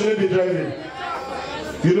 what should they be driving?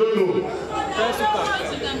 You don't know.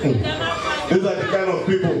 These are the kind of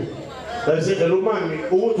people that say, hello man,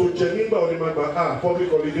 owó tó jẹ nígbà òní máa gbà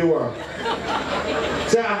public holiday wa.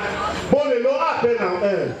 Ṣé bọ́ọ̀lù ló àpẹ náà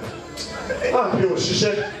àpẹ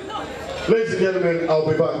òṣìṣẹ́. Ladies and gentlemen, I'll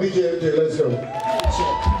be back. DJ MJ, let's go.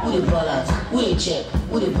 Who the ballers? Who the check?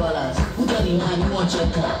 Who the ballers? Who got in hand? Who want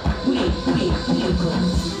check out? Who the come?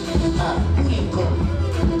 Who the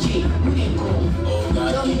come? G, who the come?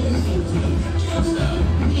 Tell me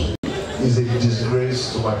is a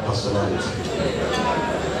disgrace to my personality.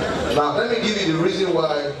 Now, let me give you the reason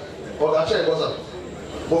why. Well, actually, it wasn't.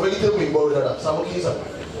 But when you tell me about that,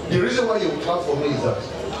 the reason why you clap for me is that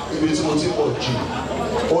if it's motive for G.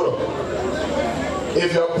 Hold on.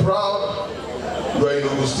 If you're proud, you are in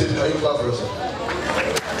Ogun State, can you clap for yourself?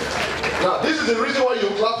 Now, this is the reason why you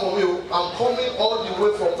clap for me. I'm coming all the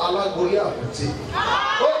way from Alagoria.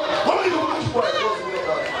 Oh, how many people keep quiet?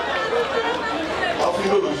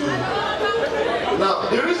 Now,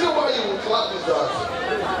 the reason why you will clap is that,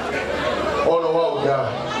 oh no, wow,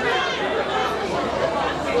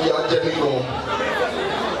 yeah, Jenny,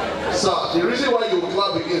 sir, the reason why you will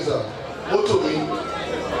clap against that, what to me,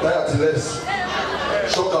 that less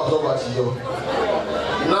shock absorber to you.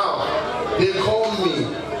 Now, they call me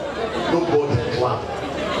nobody clap,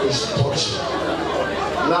 it's touching.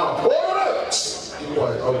 Now, keep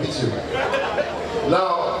quiet, I'll beat you.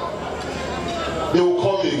 Now, they will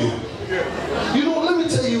call me again. You know, let me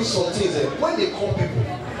tell you some things. When they call people,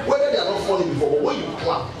 whether they are not funny before, but when you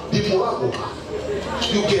clap, the morale go up.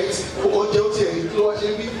 You get.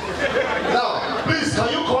 Now, please, can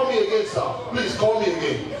you call me again, sir? Please call me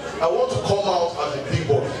again. I want to come out as a big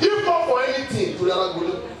boy. If not for anything, to the other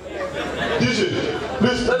good. DJ,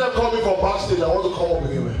 please let them call me from backstage. I want to come up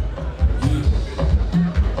again.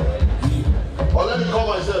 Or let me call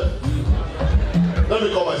myself. Let me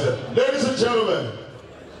call myself. Ladies and gentlemen.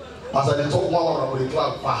 As I talk one with the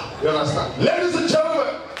club, you understand? Ladies and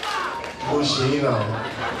gentlemen, now.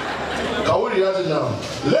 Can we react it now?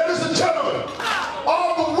 Ladies and gentlemen,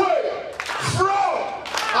 all the way from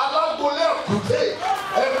Alagoria today,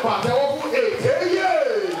 and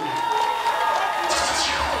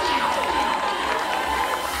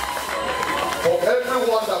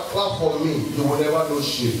clap for me, you will never know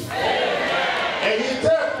shame. And he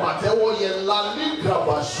tell Patewo ye lali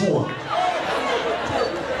grabashua.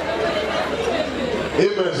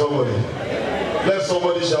 Amen, somebody. Let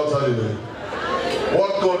somebody shout hallelujah.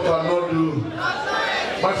 What God cannot do.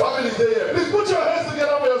 My family is there. Please put your hands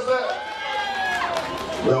together for yourself.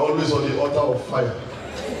 We are always on the altar of fire.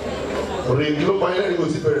 Ladies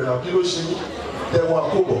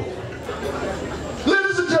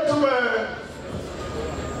and gentlemen,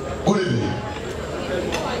 good evening.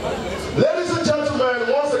 Ladies and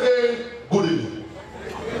gentlemen, once again, good evening.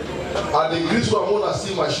 And the Greece one want to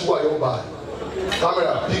see my shoe at your back.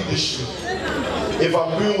 Camera, pick this shoe. If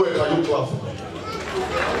I'm doing well, can you clap for me?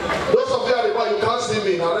 Those of you at the back, you can't see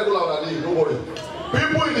me in a regular on a day, don't worry.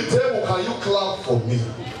 People in the table, can you clap for me?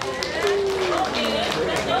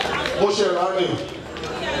 Moshe Rani.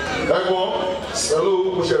 Hello,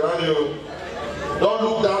 Moshe Rani. Don't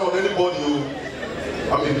look down on anybody.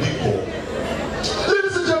 I'm a big boy.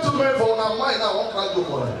 Ladies and gentlemen, for our mind now, what can I do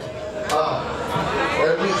for them?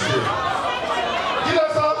 Let me say.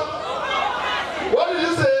 What did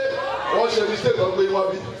you say? What's your mistake on where you want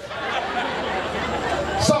to be?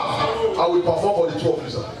 Sir, I will perform for the two of you,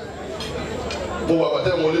 sir.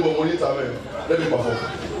 Let me perform.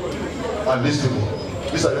 And these people,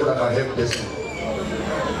 these are the people that can help this people.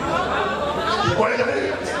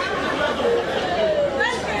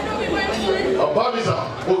 Abamiza,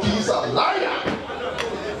 Okisa, liar.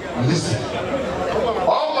 Listen.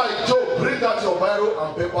 All my joke, bring out your Bible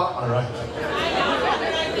and paper and write.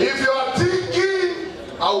 If you are thinking,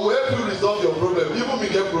 I will help you resolve your problem, even me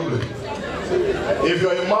get problem. If you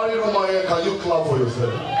are a married woman here, can you clap for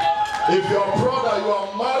yourself? If you are brother, you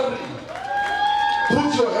are married,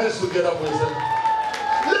 put your hands together for yourself.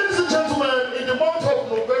 Ladies and gentlemen, in the month of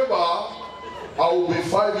November, I will be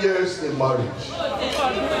 5 years in marriage.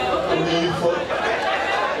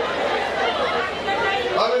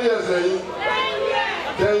 How many years are you?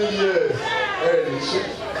 10 years. Hey,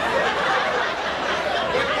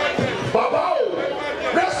 Baba,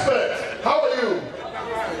 respect. How are you?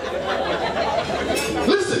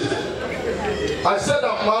 Listen, I said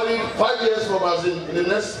I'm married 5 years from as in the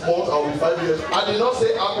next month I will be 5 years. I did not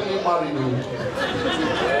say happily married.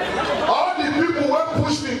 All the people who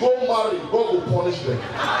push me go marry, God will punish them.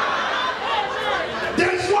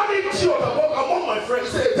 There is one idiot among my friends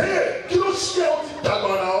say, hey, you don't share that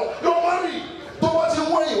man now. You're married. Don't want you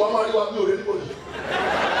when you are married, you have no anybody.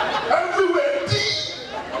 Everywhere,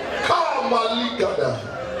 come and gather.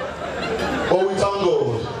 But we thank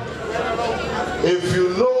God. If you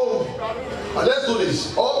know, and let's do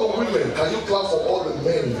this. All the women, can you clap for all the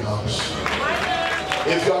men in the house?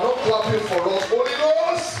 If you are not clapping for us, Holy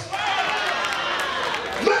Ghost,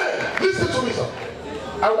 men, listen to me, sir.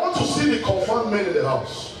 I want to see the confirmed men in the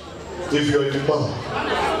house. If you're a man,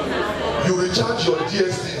 you recharge your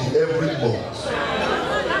DSTV every month.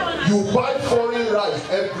 You buy foreign rice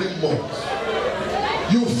every month.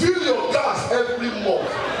 You fill your gas every month.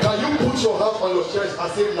 Can you put your hands on your chest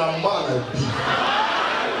and say, "Now man and be"?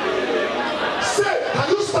 Say, can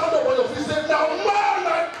you stand up on your feet and say, "Now man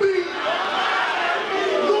and be"?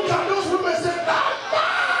 Look at those women and say, "Now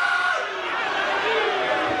man."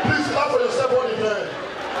 Please clap for yourself on the ground.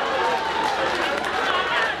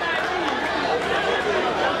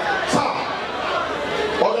 Sir,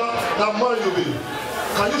 now man you be.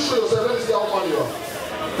 Can you show yourself? Let me see how man you are.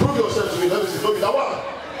 Prove yourself to me. Let me see. Don't be that one.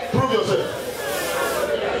 Prove yourself.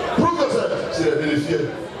 Prove yourself. See, they fear.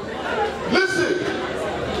 Listen.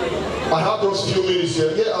 I have those few minutes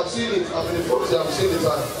here. Yeah, I've seen it. I'm in the front here. I've seen the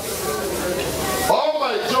time. All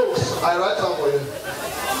my jokes, I write down for you.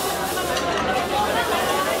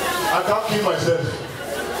 I can't kill myself.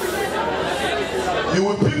 You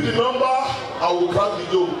will pick the number, I will crack the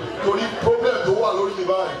joke. The problem to what alone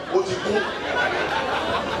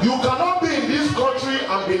you cannot be in this country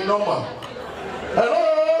and be normal. Hello?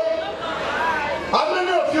 How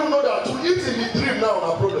many of you know that to eat in the dream now is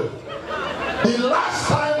a problem? The last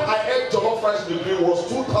time I ate jollof rice in the dream was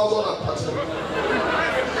 2013.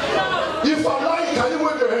 If I'm lying, can you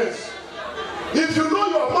wave your hands? If you know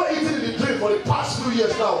you are not eating in the dream for the past few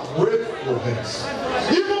years now, wave your hands.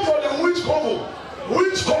 Even for the witch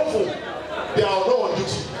couple, they are not on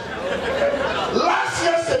duty. Last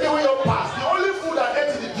yesterday when you passed, the only food I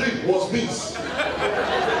ate in the dream was beans.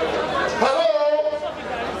 Hello?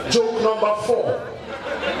 Joke number 4.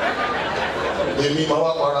 Emi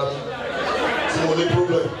mawa parami. It's the only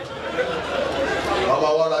problem. Mama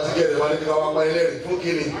wala together, man. If you want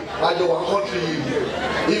I don't want country.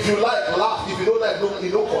 If you like, laugh. If you don't like, no,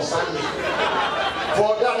 you don't concern me.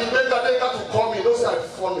 For that, the Gbenga Adeyinka to come, you don't say I'm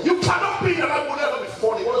funny. You cannot be that I will never be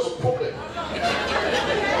funny. What is the problem?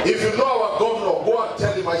 If you know our governor, go and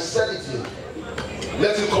tell him I said it here.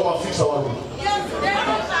 Let him come and fix our road.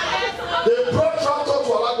 They brought tractor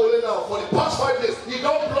to Alagole now for the past 5 days. He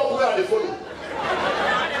don't block where they follow.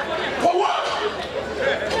 For what?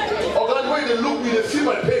 Or the way they look me, they feel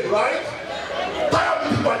my pain, right? Tired of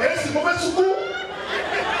people, they see movement to go.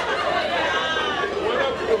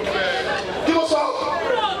 Give us out.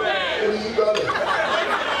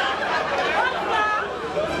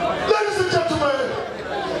 Ladies and gentlemen,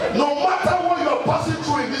 no matter what you are passing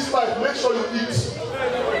through in this life, make sure you eat.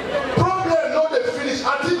 Problem no dey finish.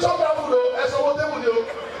 Until chop that food o, ẹ sọ wọ́n table ni o.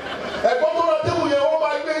 Ẹ̀gbọ́n tó ra table yẹn, wọ́n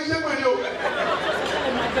máa gbé iṣẹ́ pè ní o.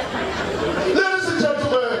 Ladies and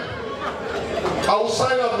gentlemen, I will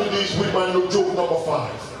sign up with this with my no joke number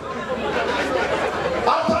 5.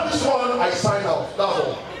 After this one, I sign out. That's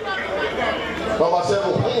all. Baba said,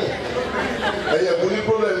 ẹ̀yẹ̀ kò ní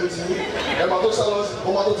problem with me. Ẹ máa tó sálọ sí, ó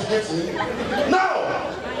máa tó ti gé tì í. Now,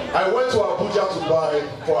 I went to Abuja to buy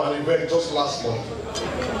for an event just last month.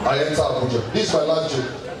 I enter Abuja. This is my last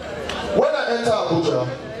joke. When I enter Abuja,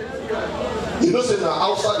 you know say na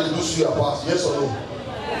outside they do suya pass, yes or no?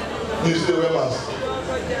 You see the wear mask.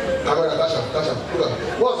 Camera, cash up.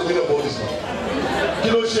 What's the meaning of all this now?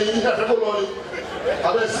 Kilo ṣe yín ẹ̀fẹ́ kó lọ ni.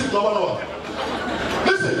 Abẹ́ sit number.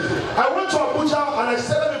 Listen, I went to Abuja and I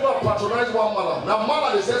said let me go and patronize one man. Now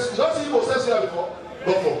man they say, you don't see people say here before?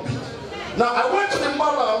 God forbid. Now I went to the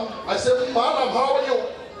madam, I said, madam, how are you?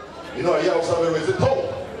 You know, I hear somebody say, oh,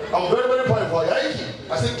 I'm very, very fine for you.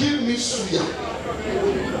 I said, give me suya.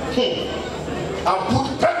 And put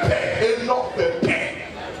pepper, enough pepper.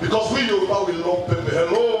 Because we Yoruba will love pepper.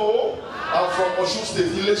 Hello? I'm from Osun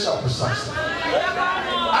State, Ilesha precisely.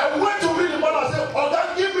 I went to meet the man and said, oh,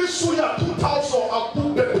 that give me suya 2,000 and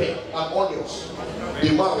put pepper and onions. The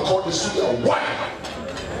man called the suya white.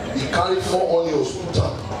 He carried 4 onions, put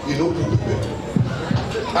them. He no put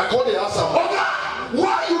pepper. I called the answer. Oga,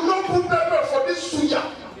 why you no put pepper for this suya?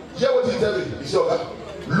 Hear what he tell me? He said, Oga,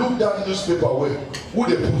 look that newspaper away. Who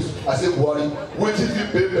they put? I said, Buhari. Wait till you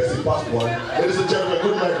pay person past Buhari. Ladies and gentlemen,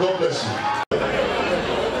 good night. God bless you.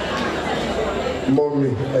 Mommy,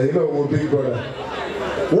 you know what Big Brother.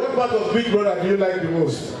 What part of Big Brother do you like the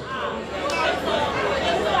most?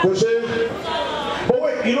 But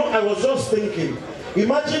wait, you know, I was just thinking.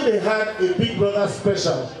 Imagine they had a Big Brother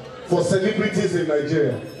special for celebrities in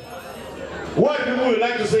Nigeria. What people would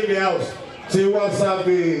like to say in the house? Tiwa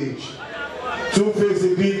Savage, Two-Face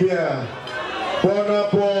Idibia, Burna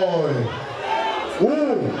Boy,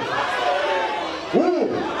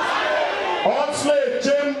 Oxlade,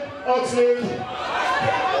 Jim Oxlade,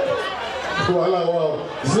 wow,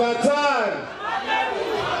 Zlatan,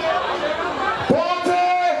 Ponte,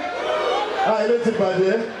 I let it by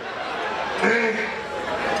there.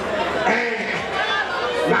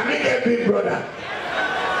 Now we get Big Brother.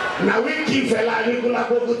 Now we keep fella Nicola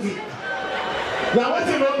Boguti. Now what's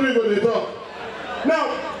he not doing when they talk? Now,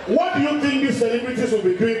 what do you think these celebrities will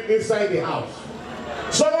be doing inside the house?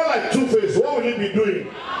 Someone like Two-Face, what will he be doing?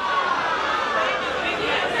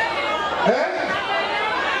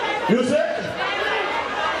 You say?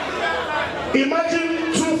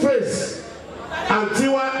 Imagine Two-Face and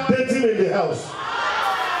Tiwa dating in the house.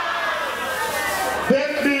 Then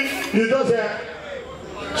you just hear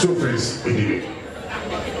Two-Face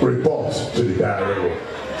report to the diary room.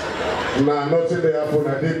 Nah, nothing they happen.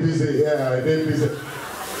 I did busy here. I did busy.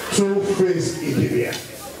 Two-Face Idibia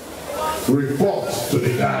report to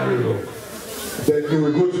the diary room. Then you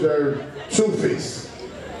will go to the Two-Face.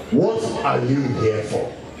 What are you here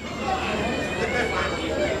for?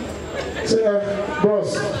 Say,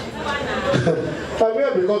 bros, I'm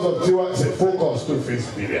here because of Tiwa. Say, focus,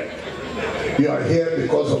 Two-Face Idibia. You are here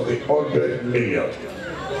because of the 100 million.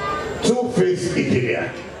 Two-Face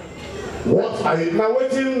Idibia. What are you now?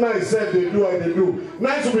 Waiting nice said they do and they do.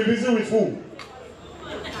 Nice to be busy with who?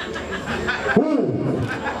 Who?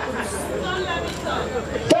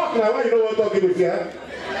 Talk now. Why you don't want to talk in the fear?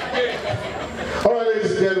 All right,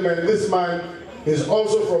 ladies and gentlemen, this man is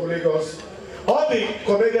also from Lagos. All the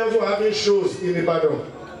comedians who are having shows in Ibadan,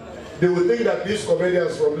 they will think that these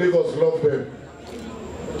comedians from Lagos love them.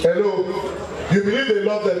 Hello, you believe they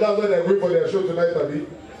love them? That's why they're going for their show tonight, Abi.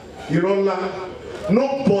 You don't laugh.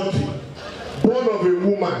 Nobody born of a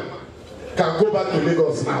woman can go back to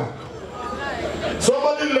Lagos now.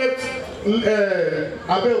 Somebody left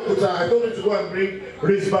Abeokuta. I told you to go and bring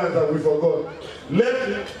wristbands that we forgot. Left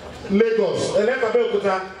Lagos, left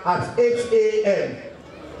Abeokuta at 8 a.m.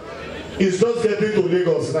 He's just getting to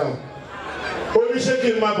Lagos now. Only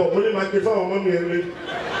shaking my bum, only my microphone, mommy.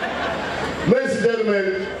 Ladies and gentlemen,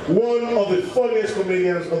 one of the funniest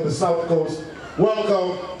comedians on the South Coast.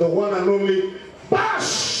 Welcome the one and only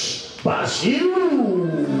Bash! Bashiru.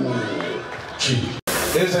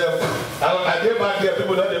 I came back there,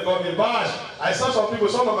 people don't call me Bash. I saw some people,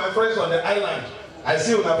 some of my friends on the island. I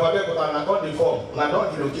see when I go there, but I got the form, and I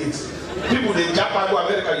don't relocate. People they jump back to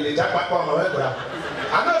America, they jump back to America.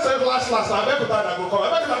 I don't say last, I bet I go come. I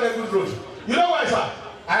bet I get good road. You know why, sir?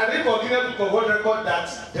 I read for Guinness Book of World Record that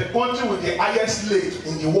the country with the highest lake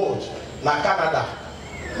in the world, na Canada,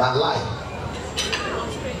 na lie.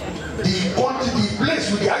 The country, the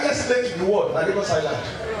place with the highest lake in the world, na Lagos Island.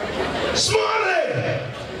 Small rain,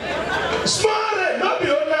 not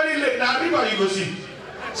the ordinary lake, na river you go see.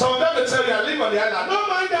 Some of them will tell you I live on the island. No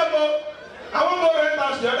mind them, I want to go rent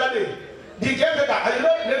house the other day. The caretaker, I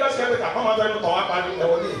know Lagos caretaker, come out and talk about it.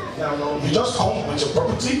 No, you just come with your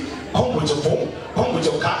property, come with your phone, come with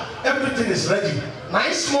your car. Everything is ready.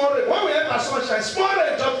 Nice small rain. When we enter sunshine, small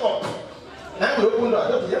rain just up. Now we open the door,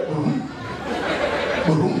 don't hear boom,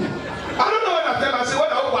 boom. I don't know what I tell. I say,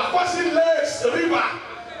 what I go crossing lakes, river.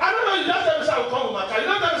 I don't know. You just tell me how I come with my car. You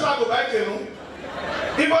don't tell me how I go buy canoe.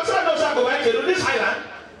 If I say I know how I go buy canoe, this island.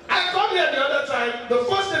 I come here the other time. The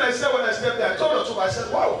first thing I said when I stepped there, I told her, I said,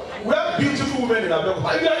 wow, we have beautiful women in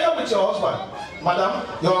Abeokuta. If you are here with your husband, madam,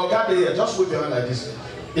 your guy here, just wave your hand like this.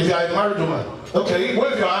 If you are a married woman, okay,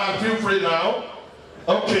 wave your hand, feel free now.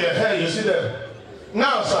 Okay, hey, you see them.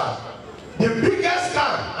 Now, sir, the biggest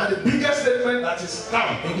scam and the biggest statement that is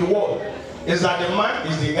scam in the world is that the man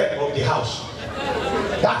is the head of the house.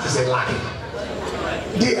 That is a lie.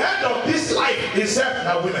 The head of this life is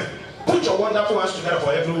now women. Put your wonderful hands together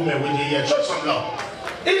for every woman when you hear. Show some love.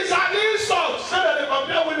 It's an insult. Say that they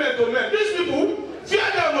compare women to men. These people, fear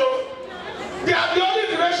them, no. They are the only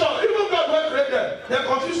creation. Even God will create them. They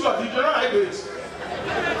confuse God. You do not like it.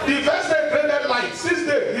 The first day created light. 6th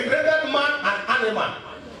day, he created man and animal.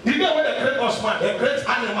 The day when they create us man, they create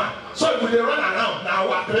animal. So if they run around, now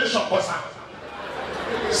our creation was out.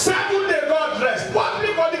 7th day God rest. What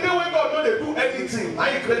people the day when God know they do anything? Now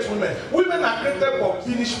he creates women. Women are created from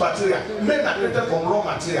finished material. Men are created from raw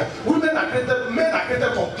material. Men are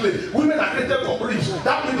created from clay. Women are created from ribs.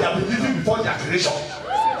 That means they have been living before their creation.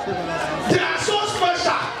 They are so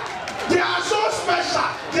special. They are so special.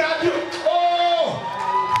 They are the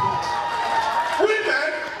women.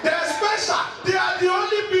 They are special. They are the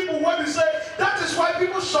only people when we say that is why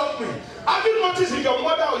people shock me. Have you noticed if your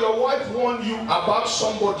mother or your wife warn you about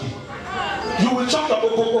somebody, you will chop the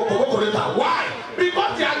later? Why?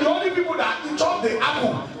 Because they are the only people that chop the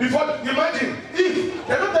apple before. Imagine if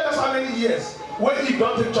they don't tell us how many years when you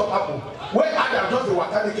don't take chop apple, when Adam just the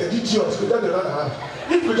wakani can eat yours, we don't run around.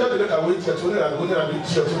 If we just look at wait here, only and only and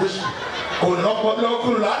idiot,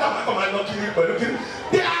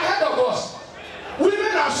 they are ahead of us.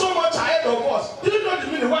 Women are so much ahead of us. Do you know the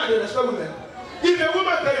meaning why they respect women? If a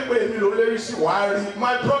woman tell you, "Hey, let me see why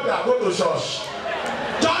my brother go to church,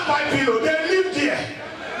 just buy pillow," they live there.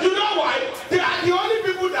 You know why? They are the only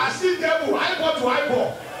people that see devil eyeball to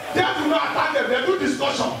eyeball. They do not attack them. They do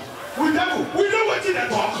discussion with devil. We know what they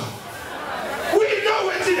talk. We know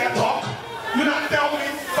what they talk. You not tell me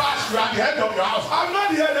fast. You are the head of your house. I'm not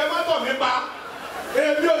the head. I'm not talking about.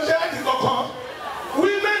 If you say the coco,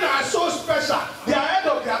 women are so special. They are ahead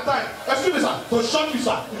of their time. Excuse me, sir. To shock you,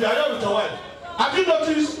 sir. If you are here with your wife. Have you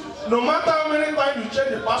noticed, no matter how many times you change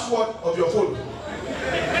the password of your phone,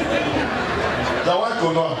 your wife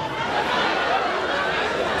will know.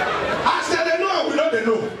 I said they know and we know they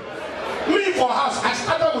know. Me for house, I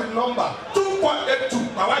started with number 2.82,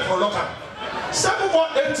 my wife will lock her.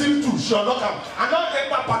 7.822, she'll lock her. And now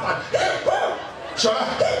enter pattern. She'll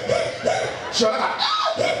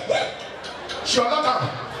lock her.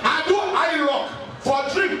 I do eye lock for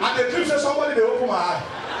dream, and the dream says somebody they open my eye.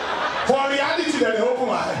 For reality, they open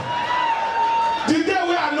my eye. The day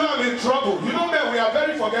where I know I'm in trouble, you know that we are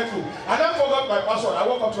very forgetful. I then forgot my password. I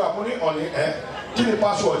woke up to a money on it. Give me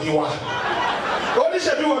password. You want? Only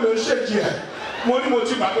should be one to shake here. Money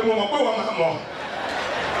motive back the moment.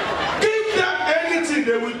 Give them anything,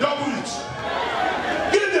 they will double it.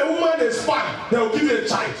 Give the woman a sperm, they will give you a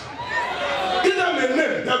child. Give them a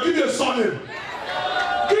name, they will give you a surname.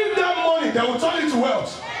 Give them money, they will turn it to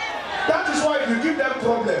wealth. That is why if you give them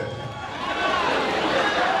problem,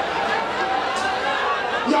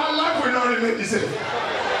 your life will not remain the same.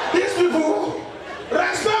 These people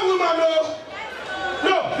respect women.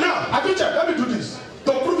 No, now I do check. Let me do this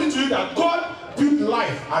to prove it to you that God built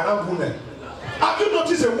life around women. Have you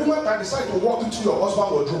noticed a woman can decide to walk into your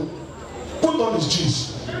husband's wardrobe, put on his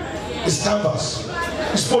jeans, his canvas,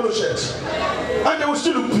 his polo shirt, and they will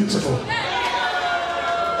still look beautiful?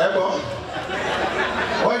 Ever?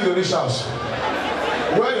 When you reach house,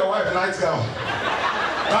 wear your wife nightgown,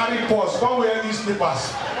 carry purse, don't wear any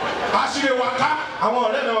slippers. Àṣìlè wàká àwọn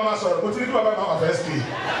ọ̀rẹ́ mi máa sọ̀rọ̀ mo ti ní kí bàbá máa fẹ́ ski.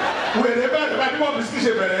 Wèrè bẹ́ẹ̀ bá bí wọ́n bí ski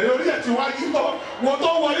ṣe bẹ̀rẹ̀ lórí ẹ̀ tí wá yí tọ́ wọ́n tó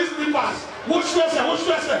wọlé slippers wọ́n ṣú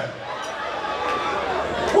ẹsẹ̀.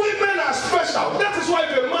 Women are special. That is why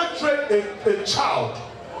if a man train a child,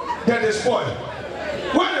 then they spoil.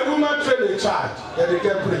 When a woman train a child, then they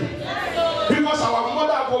get brain. Because our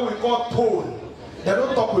mother have what we call tone. They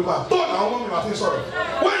don't talk with mouth. Tone, our mom will sorry.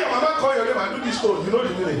 When your mama call your name and do this tone, you know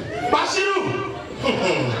the meaning. Bashiru!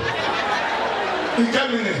 You get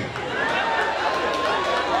meaning.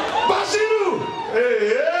 Bashiru!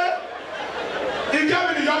 Hey, you get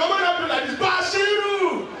meaning. Your mama not do like this.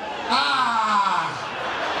 Bashiru!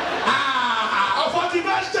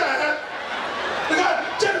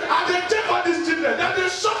 And they take all these children, then they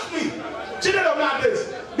shock me. Children of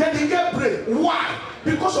nowadays, then they get brain. Why?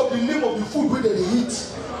 Because of the name of the food where they eat.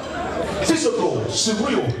 Sisoko,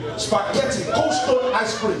 cereal, spaghetti, cold stone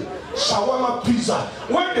ice cream, shawarma pizza.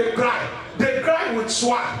 When they cry with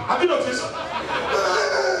swag. Have you noticed?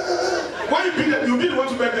 When you beat them, you didn't want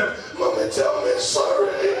to beg them. Mommy, tell me sorry.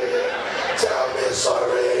 Tell me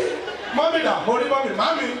sorry. Mommy,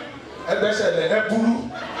 mommy. Ẹgbẹ́sẹ̀lẹ̀ ẹ̀bùrú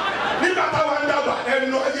nígbà táwọn ń dàgbà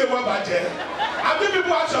ẹnu ayé wa bàjẹ́. Abi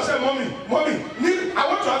people ask yourself, mommy, I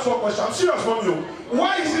want to ask one question. I'm serious, mommy.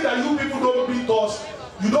 Why is it that you people don't beat us?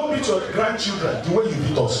 You don't beat your grandchildren the way you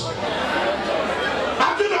beat us?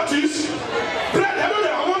 Have you noticed? Bread, our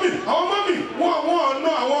mommy, one,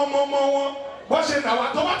 wọ́n ṣe nàwa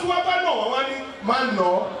tó bá tún wá bá nà wọ́n ní máa nà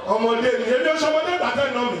ọmọdé ni èmi ọ̀ṣọ́mọdé bàtẹ́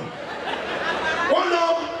nà mí. Wọ́n nà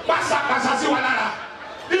pàṣà sí wa lára.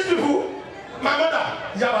 These people, my mother,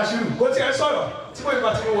 Yabashiru, kò tí ẹ sọ̀rọ̀ tí mo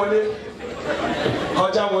ìgbà tí mo wọlé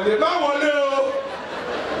ọjà wọlé má wọlé o.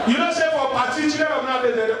 You know say for party children of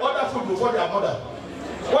nowadays they order food before their mother.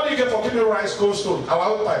 What do you get for giving rice cold stone our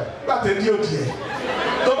own time? That dey deal there.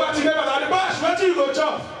 To bá ti never tell the boss wetin you go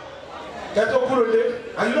chop. Kẹ́tọ́ kúrò lé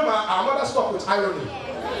and you know our mother stop with irony.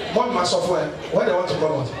 Mọ́mí ma sọ fún ẹ when they want to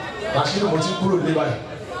come out. Bashiru mo ti kúrò lé báyìí.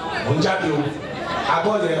 Mo ń jáde o.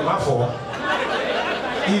 Abọ́ yẹn má fọ́.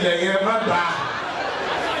 Ilẹ̀ yẹn má gbà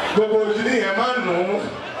gbogbo òjìní yẹn má nù ú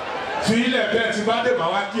fi ilẹ̀ bẹ́ẹ̀ tí bá dé màá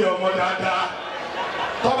wá kí ọmọ dáadáa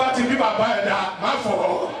tọ́ba ti bí bàbá ẹ̀ dá má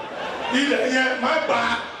fọ̀ ilẹ̀ yẹn má gbà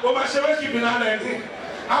ó má ṣe wé kìbí náà lẹ́ni.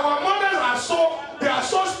 Our mothers are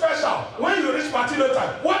so special. When you reach party no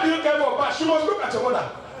time, what do you get for bash? You must look at your mother.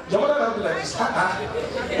 Your mother now be like this.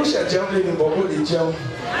 Ó ṣe jẹun lé ní bọ̀ ó lè jẹun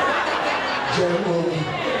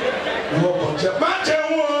ìwọ kàn jẹun má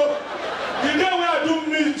jẹun o. The day when I do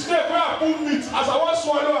meat, step where I put meat, as I want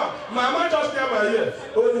swallow am, my mama just came my ear.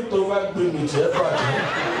 Only to work bring meat here,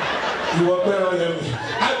 Friday. You want better on me.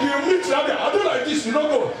 I do meat now. I do like this, you don't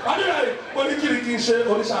go. I do like only killing share,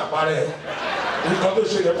 only sharp pare. You got to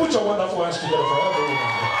shake. Put your wonderful hands together for everyone.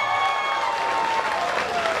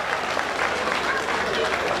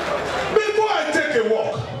 Before I take a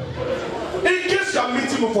walk, in case you're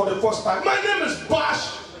meeting me for the first time, my name is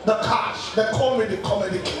Bash. The cash, they call me the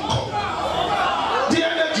comedy king. The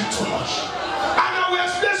energy too much. And I will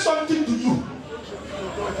explain something to you.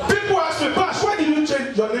 People ask me, Bash, why did you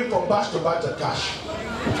change your name from Bash to Bash the Cash?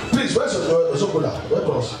 Please, where's your Zokola? Where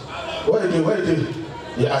was? Where did you?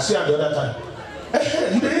 Yeah, I see him the other time.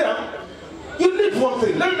 Hey, you hear? You need one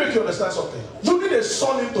thing. Let me make you understand something. You need a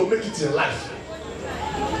surname to make it in life.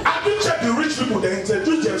 Have you checked the rich people? They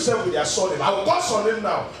introduce themselves with their surname. I will call surname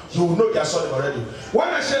now. You will know their surname already. When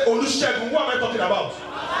I say Olusegun, who am I talking about?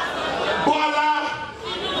 Bola,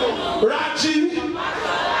 Raji.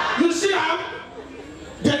 You see how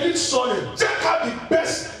they need surname. Check out the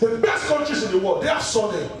best countries in the world. They have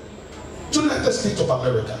surname. United States of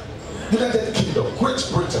America, United Kingdom, Great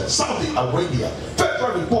Britain, Saudi Arabia,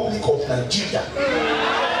 Federal Republic of Nigeria.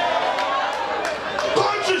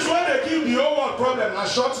 Countries where they give the whole world problem are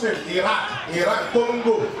short name. Iraq,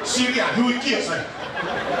 Congo, Syria, UAE.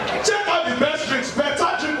 Check out the best drinks.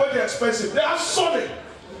 Better drink when they're expensive. They have surname.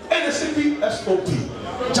 NSCP, SOP,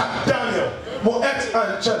 Jack Daniel, Moet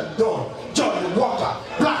and Chandon, Johnny Walker,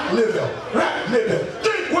 Black Label, Red Label.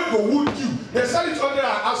 Drink when go wood you. They sell it on there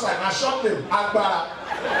outside. I short name. Agbara.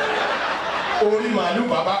 Ori Malu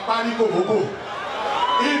Baba Pani Gogo.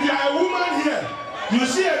 If you are a woman here, you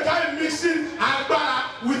see a guy mixing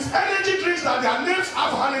Agbara with energy drinks that their names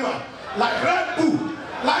have animal, like Red Bull,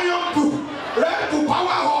 Lion Bull, Red Bull,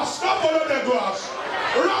 Power Horse. Don't follow the girls.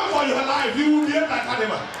 Run for your life. You will be like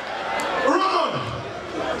animal. Run.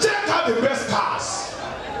 Check out the best cars.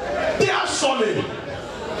 They are solid.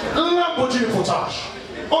 Lamborghini Porsche,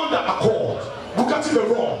 Honda Accord, Bugatti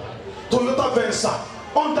Veyron, Toyota Venza,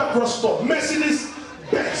 Honda Crosstown, Mercedes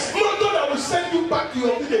Benz. Motor that will send you back to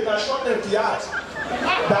your village and short empty heart.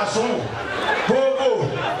 Dasun, Bobo,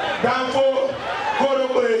 Danfo,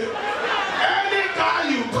 Korobe. Any car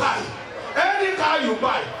you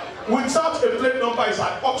buy, without a plate number is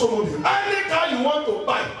an automobile. Any car you want to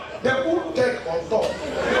buy, they put cake on top.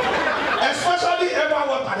 Especially ever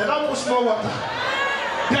water, they don't put small water.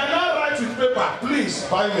 They are not right with paper. Please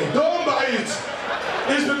buy me. Don't buy it.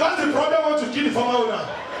 It's because the problem wants to kill the farmer owner.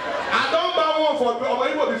 I don't buy one for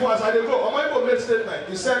Omoibo before as I go. Omoibo made statement.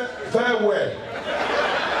 He said, very well.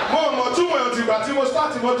 More, 2 months, but he will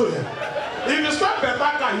start the motor here. If you start better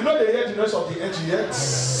car, you know the hear the noise of the engine here.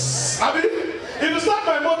 I mean, if you start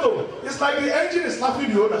my motor, it's like the engine is laughing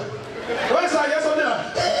the owner. When I hear something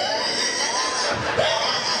like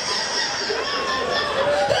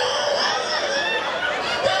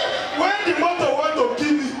when the motor want to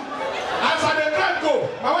kill me, as I drive go,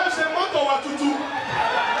 my wife say motor what to do.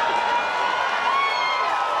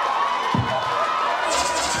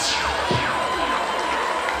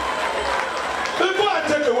 People are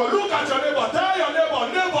taking one. Look at your neighbor. Tell your neighbor,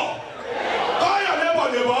 neighbor. Call your neighbor,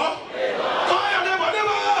 neighbor. Call your neighbor,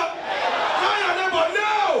 neighbor. Call your neighbor,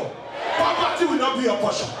 no. Poverty will not be your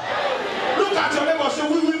portion. Look at your neighbor. Say,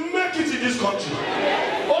 we will make it in this country.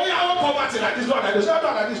 Oh, yeah, I want poverty like this, not like this, not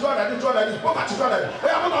like this, not like this, not like this. Poverty, not like this. Oh,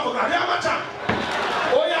 yeah, I want to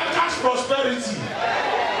oh, yeah, cash prosperity.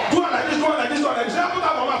 Do it like this, do it like this, do it like this. Yeah, I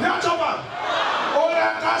want to oh,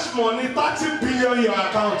 yeah, cash money, 30 billion in your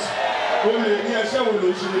account. Don't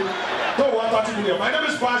want 30 million. My name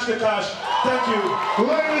is Bash the Cash. Thank you.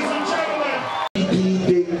 Ladies and gentlemen.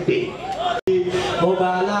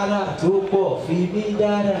 Obalara tó pọ̀ fi mí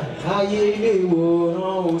dára ayé ilé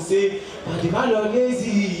ìwòran ò ṣe àdìmá lọ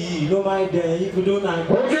lazy no mind them if you don't like.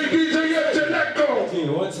 Okay, DJ, let go. Okay,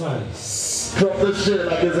 one time. Drop the shit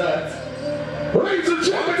like it's that. Ladies and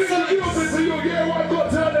gentlemen, this is you. Yeah, what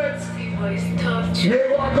got talent? Yeah,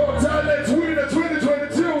 what got talent? Winner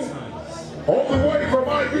 2022. All the way from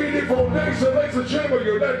IBD Foundation, ladies and gentlemen,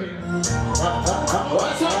 you're ready.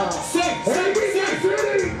 What's up? Sing.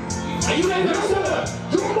 Are you ready?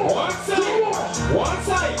 One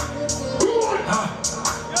side. Come on.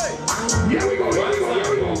 Here we go.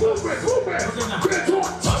 Movement.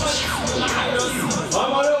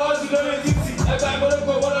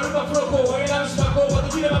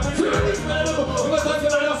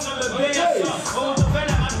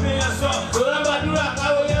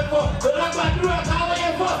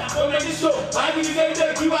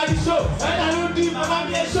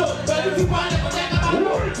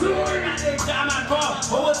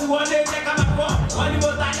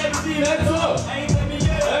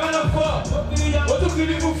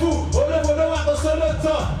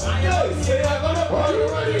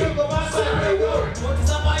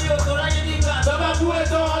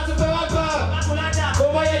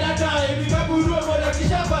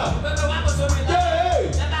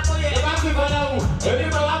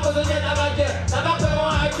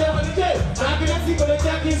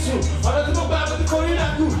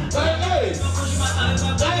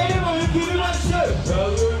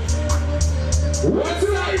 What's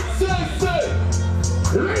right? Say.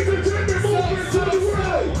 Ladies and gentlemen, movement to the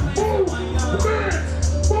right. Movement.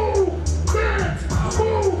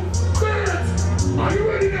 Are you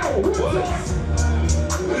ready now? What's up?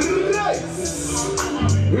 Right.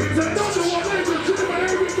 It's another one, ladies and gentlemen,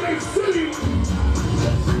 everything city.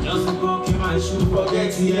 Just walk in my shoe,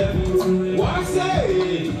 forget everything. What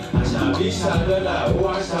say? I shall be Shadola, who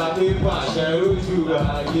I shall be Pasha, you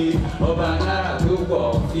are ye. Obana, to go,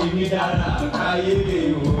 Fimi Dara, Kaye,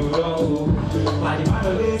 you know. But if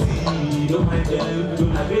I'm lazy, don't mind them, do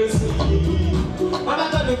not lazy. Papa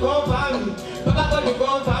got the compound,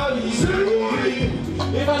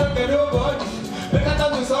 if I don't get nobody, make I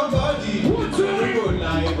talk to somebody.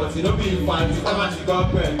 But you don't be fine, you come at the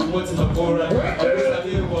government, you want to know for right.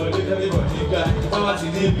 Everybody, guy, come at the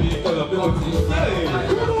DP, because of people to say.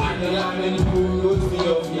 And I'm in the mood, me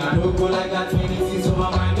off me, I don't go like that many things on my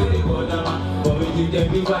mind, they go down. But we give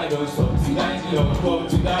them divide or something, to don't come,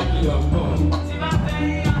 to die, you don't come.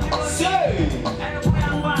 Say! To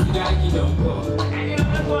don't come.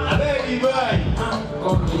 I beg you, boy.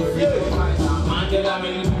 Come to I'm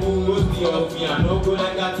in the mood, me off me, I don't go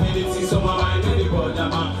like that many things on my mind, they go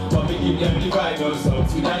down. But we give them divide or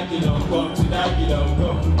something, to die, you don't come.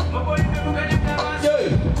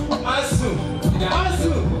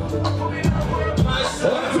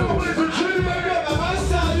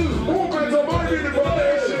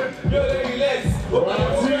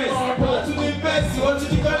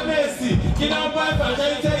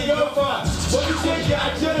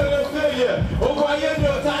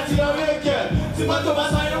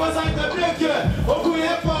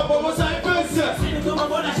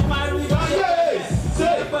 Yes!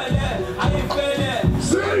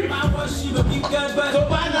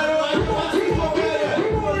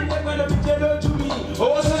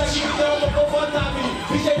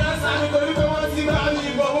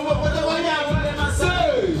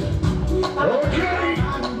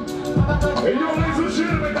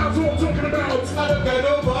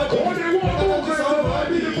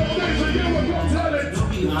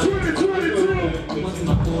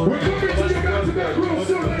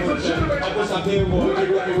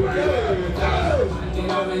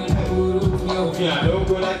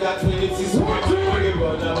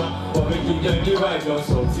 Then the right don't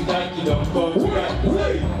stop. See that kid don't come.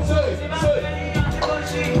 Say.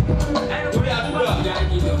 We are proud.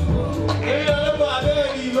 Hey, look at that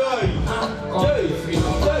boy.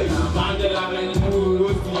 Mandela, man, who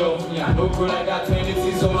was the old me? I don't go like that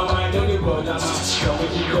 26 on my mind. Only God, I'm not. See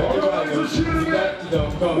that kid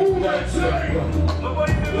don't come. Look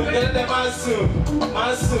at the massive.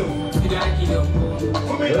 See that kid don't come.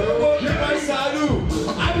 For me, don't go to my salute.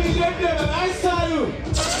 I mean, let them, I salute.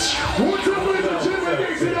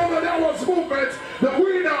 That was movement. The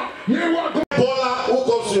winner, here we go. Bola, who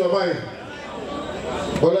comes to your mind?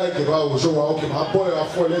 Bola, I give out, show okay, my boy, I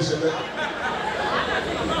fall, listen.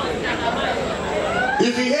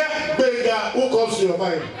 If you hear Gbenga, who comes to your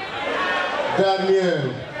mind?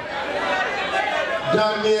 Daniel.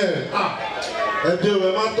 And they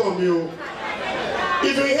were not on you.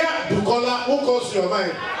 If you hear Bukola, who comes to your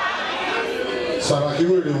mind?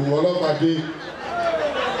 Sarakiru, the Wolomade.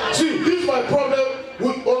 See, this is my problem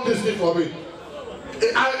with all this thing for me.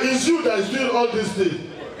 It's you that is doing all this thing.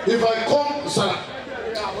 If I come, Sarah.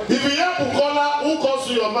 If you hear Bukola, who comes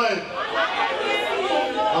to your mind?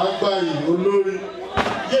 Agbayi, Olori.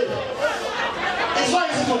 Yeah. It's not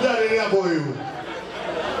easy to be an area boy.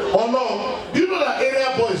 Or no, do you know that area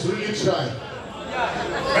boys really try?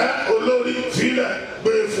 Olori, Fila,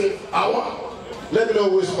 Befu, Awa. Let me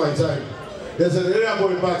not waste my time. There's an area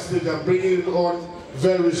boy backstage. I'm bringing him on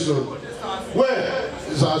very soon. Where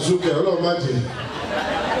is Azuke? Hello, imagine.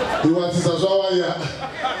 He was in Zazuawa here.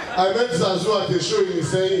 I met Zazu at a show in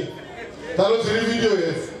Iseyin. That was in the video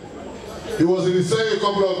yet. He was in Iseyin a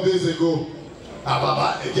couple of days ago.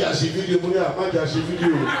 Baba, Ejashi video, Majashi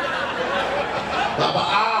video. Baba,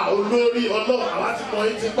 Olori, Olo, Awati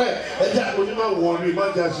Moiti Pe, Eja Onima Wori,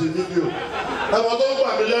 Majashi video. I was over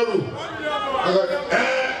at Mileru. I got,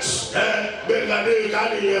 Gbenga Adeyinka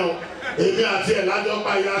nìyẹn o. Èmi àti ẹ̀ lájọ́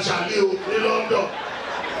pa ìyá Ṣàlí o ní London.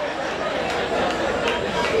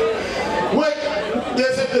 Wait,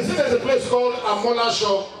 there's a place called Amola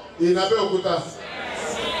Shop in Abeokuta.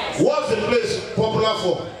 What's the place popular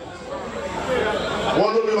for?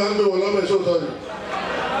 One of them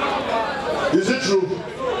is it true?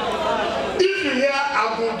 If you hear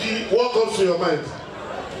Abundi, what comes to your mind?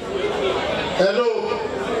 Hello?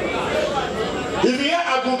 If you hear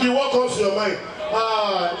Abundi, what comes to your mind?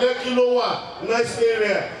 Lekinowa, nice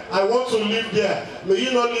area. I want to live there. May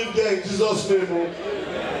you not live there in Jesus' name.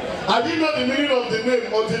 I didn't know the meaning of the name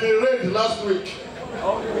until it rained last week.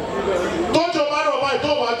 Don't you mind about it?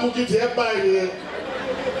 Don't Aguki to help by here.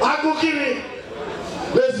 Aguki,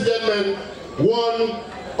 ladies and gentlemen, one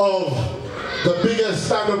of the biggest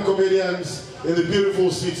stand-up comedians in the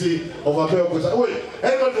beautiful city of Abeokuta. Wait,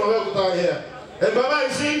 anyone from Abeokuta here? And Baba,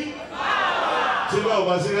 you see?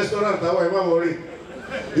 Restaurant,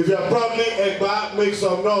 if you are proudly Egba, make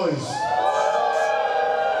some noise.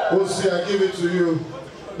 We'll see, I give it to you.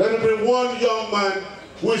 Let me bring one young man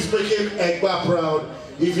who is making Egba proud.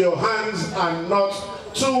 If your hands are not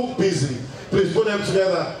too busy, please put them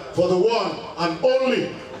together for the one and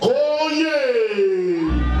only Koye.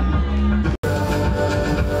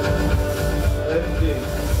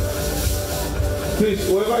 Please,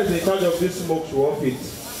 whoever is in charge of this smoke should off it.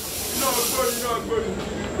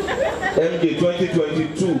 MJ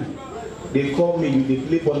 2022, they call me, you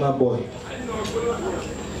play Burna Boy.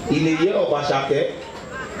 In a year of Ashake,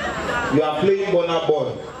 you are playing Burna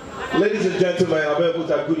Boy. Ladies and gentlemen,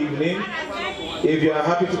 Abeokuta, good evening. If you are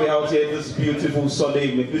happy to be out here this beautiful Sunday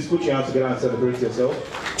evening, please put your hands together and celebrate yourself.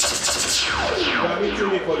 You are meeting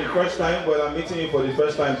me for the first time, but I'm meeting you for the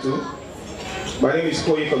first time too. My name is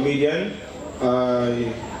Koye Comedian.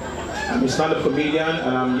 I'm a stand-up comedian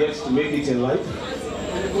and I'm yet to make it in life.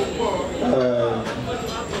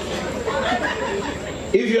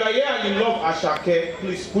 If you are here and you love Ashake,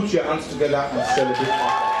 please put your hands together and celebrate.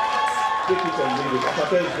 Take it and leave it.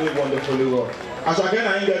 Ashake is doing wonderfully well. Ashake in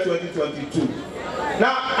India 2022.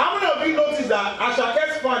 Now, how many of you noticed that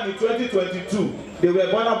Ashake's fans in 2022, they were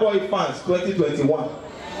Burna Boy fans 2021?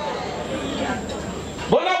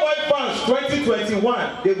 Burna Boy fans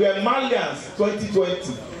 2021, they were Malians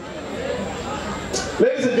 2020.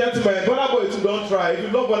 Ladies and gentlemen, Burna Boy too, don't try. If you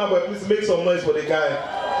love Burna Boy, please make some noise for the guy.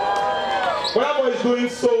 Burna Boy is doing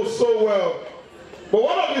so well. But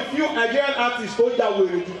one of the few Nigerian artists told that way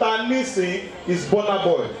to Tanisi is Burna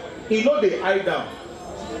Boy. He know they hide down.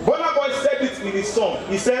 Burna Boy said it in his song.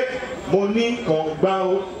 He said, "Money come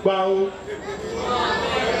bow bow.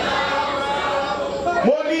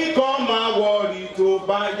 Money come my worry to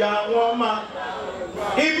buy ya woman."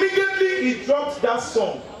 Immediately he dropped that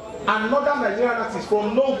song. Another Nigerian artist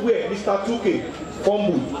from nowhere, Mr. 2K,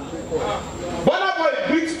 fumbled. Burna Boy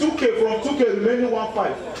beat 2K from 2K remaining 1-5.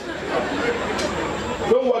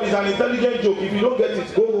 Don't worry, it's an intelligent joke. If you don't get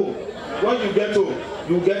it, go home. When you get home,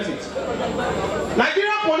 you get it.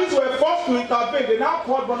 Nigerian police were forced to intervene. They now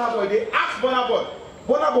called Burna Boy. They asked Burna Boy,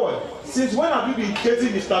 since when have you been chasing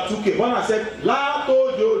Mr. 2K? Burna said,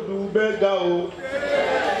 Lato Jodu Bega.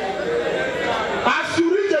 As you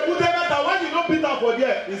reach a good level, when you don't beat up for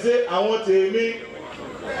there, he said, I want to me.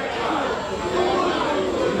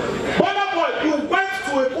 Burna Boy, you went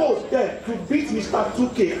to a post there to beat Mr.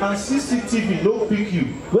 2K and CCTV no pick you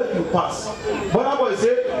when you pass. Burna Boy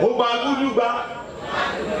said,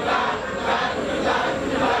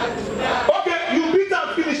 okay, you beat and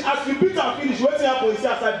finish. As you beat and finish, what's happening is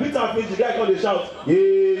as I beat and finish, the guy called the shout,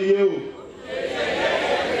 yeah.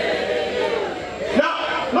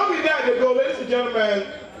 Now, not be there they go, ladies and gentlemen.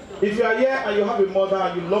 If you are here and you have a mother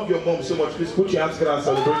and you love your mom so much, please put your hands together and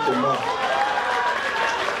celebrate your mom.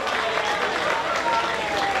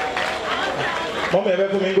 Mom, you ever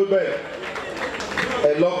come good bed? A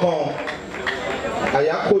lock on.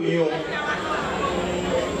 Ayako you.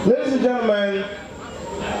 Ladies and gentlemen,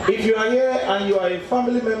 if you are here and you are a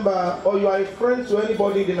family member or you are a friend to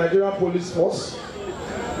anybody in the Nigerian police force,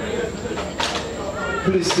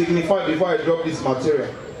 please signify before I drop this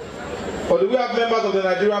material. Or do we have members of the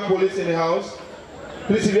Nigerian police in the house?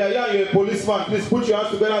 Please, if you are here and you are a policeman, please put your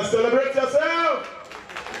hands together and celebrate yourself.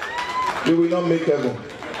 You will not make heaven.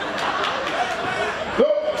 Go.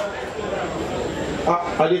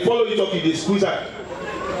 And they follow you talking, they squeeze out.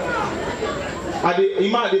 And they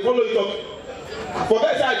follow you talking. For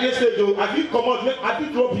that side, I just said, though, have you come out? Have you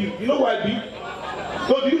drop you? You know who I be?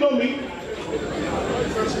 So, do you know me?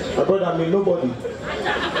 My brother, I mean nobody.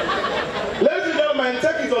 Ladies and gentlemen,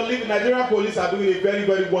 take it or leave, Nigerian police are doing a very,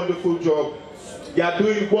 very wonderful job. They are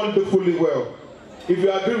doing wonderfully well. If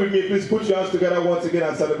you agree with me, please put your hands together once again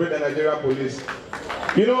and celebrate the Nigerian police.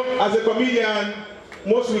 You know, as a comedian,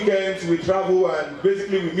 most weekends we travel and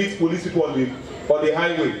basically we meet police people on the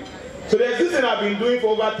highway. So there's this thing I've been doing for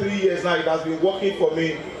over 3 years now. It has been working for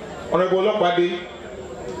me. Honorable Lokpade,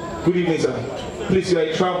 good evening, sir. Please, you are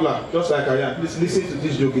a traveler, just like I am. Please listen to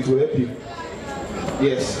this joke, it will help you.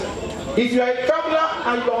 Yes. If you are a traveler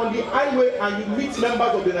and you are on the highway and you meet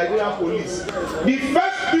members of the Nigerian police, the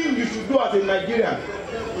first thing you should do as a Nigerian,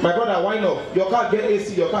 my brother, wind up. Your car get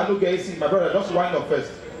AC, your car no get AC. My brother, just wind up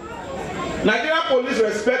first. Nigerian police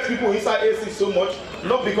respect people inside AC so much,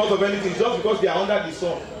 not because of anything, just because they are under the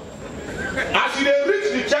sun. As you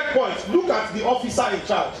reach the checkpoint, look at the officer in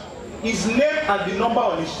charge. His name and the number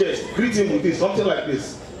on his chest. Greet him with this, something like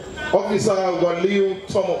this. Officer Waliu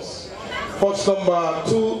Thomas. First number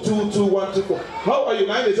 22224. How are you?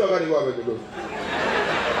 Now they say already go.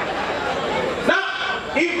 Now,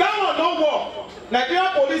 if that one don't work,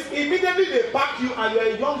 Nigerian police immediately they pack you and you are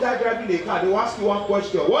a young guy driving a car. They will ask you one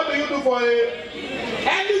question. What do you do for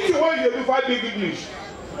anything what you do for big English?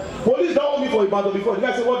 Police don't want me for a battle before. The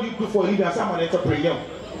guy say, what do you do for a living? I say, I'm an entrepreneur.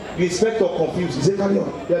 The inspector confused. He said, carry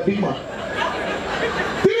on. You're a big man.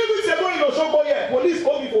 3 weeks ago in Oshogbo here, police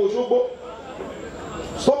hold me for Oshogbo.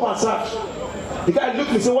 Stop and search. The guy looked at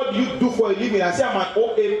me and said, what do you do for a living? I say, I'm an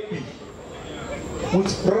OAP.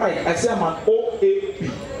 With pride, I say, I'm an OAP.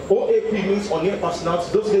 OAP means on air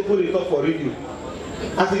personality. Those people they talk for radio.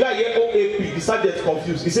 As the guy hear OAP, the sergeant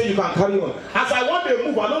confused. He said, you can carry on. As I want to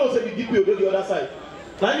move, I don't know say the DPO go the other side.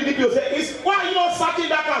 Now the DPO say, why are you not searching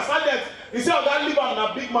that car, sergeant? He said, oh, that liver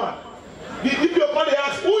na big man. The DPO come they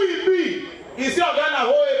ask, who he be? He said, oh, that na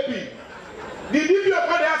OAP. The DPO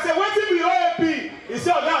come they ask, say, what is the OAP? He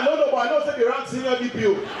said, oh, that no, but I know say the rank senior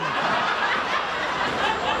DPO.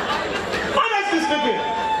 Honestly speaking.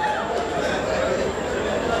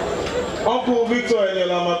 Uncle Victor and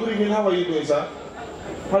Yolama, good evening. How are you doing, sir?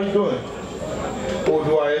 How are you doing?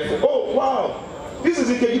 Oh, wow. This is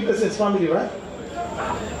Ikeji person's family, right?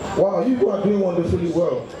 Wow, you are doing wonderfully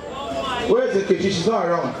well. Where is Ikeji? She's not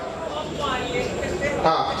around.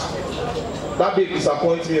 That baby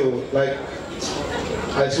disappoints me. Like,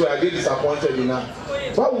 I swear, I get disappointed in her.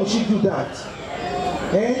 Why would she do that?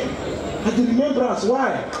 Eh? I can remember us.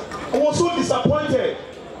 Why? I was so disappointed.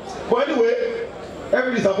 But anyway,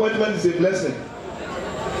 every disappointment is a blessing.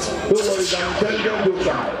 Don't worry, it's an intelligent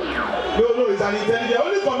doctor. No, it's an intelligent.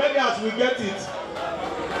 Only comedians will get it.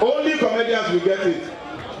 Only comedians will get it.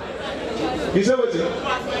 You say what?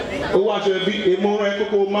 Oh, I should be a more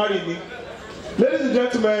marry me. Ladies and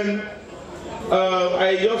gentlemen,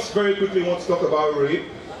 I just very quickly want to talk about rape.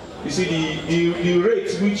 You see, the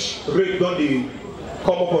rate which rape done the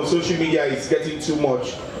come up on social media is getting too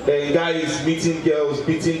much. The guys meeting girls,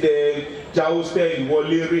 beating them, jousting,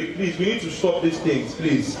 wale rape. Please, we need to stop these things,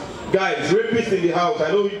 please. Guys, rapists in the house.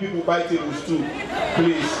 I know you people buy tables too.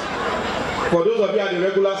 Please. For those of you at the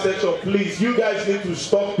regular section, please, you guys need to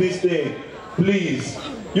stop this thing. Please.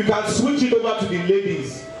 You can switch it over to the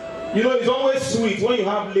ladies. You know, it's always sweet when you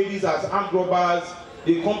have ladies as armed robbers.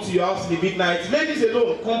 They come to your house in the midnight. Ladies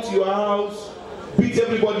alone come to your house, beat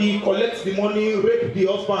everybody, collect the money, rape the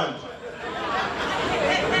husband.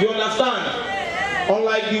 You understand?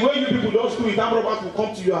 Unlike the way you people don't do it, armed robbers will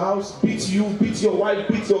come to your house, beat you, beat your wife,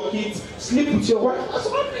 beat your kids, sleep with your wife. That's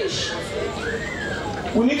rubbish.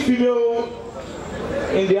 We need female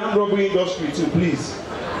in the armed robbery industry too, please.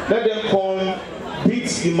 Let them come, beat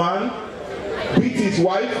the man, beat his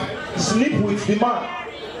wife, sleep with the man.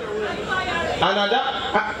 And at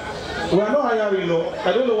that, we are not hiring, no.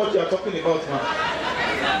 I don't know what you are talking about, man.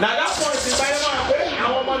 Now that point in time,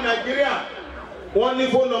 I'm in Nigeria. One new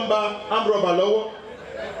phone number, armed robber lower.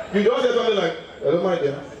 You don't say something like, I don't mind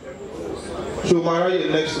them. So marry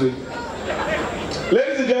it next week.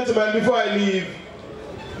 Ladies and gentlemen, before I leave,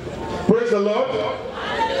 praise the Lord.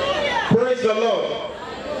 Praise the Lord.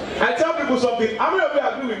 I tell people something. How many of you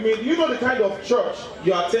agree with me? You know the kind of church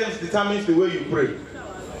you attend determines the way you pray.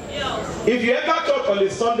 If you enter church on a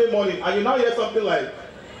Sunday morning and you now hear something like,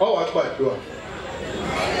 oh, what's my door?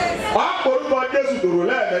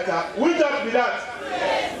 Which church be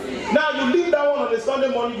that? Now you leave that one on a Sunday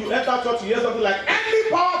morning, you enter church, you hear something like, any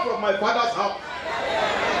power from my father's house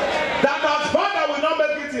that has vowed that will not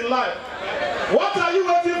make it in life. What are you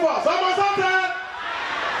waiting for? Someone something?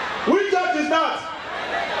 Which church is that?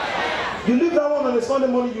 You leave that one on a Sunday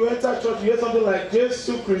morning, you enter church, you hear something like,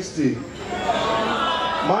 Jesus Christi,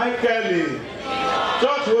 Michael,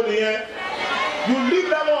 church one here. You leave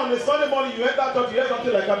that one on a Sunday morning, you enter church, you hear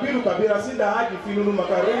something like Kabiru Kabira, see the Haji Filunu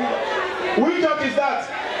Makaroni. Which church is that?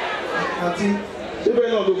 Auntie, she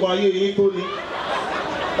better not look on you, you told me.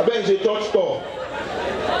 I bet it's a church store.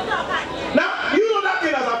 Now, you know that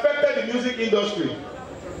thing has affected the music industry.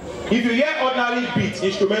 If you hear ordinary beat,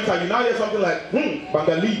 instrumental, you now hear something like,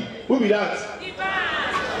 Bangali, who be that?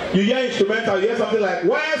 You hear instrumental, you hear something like,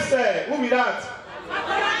 where's there? Who be that?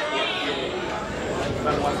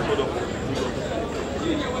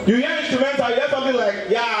 You hear instrumental, you hear something like,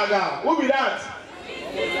 Yaga, who be that?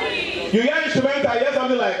 You hear instrumental, you hear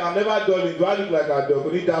something like, I'm never done. Do I look like a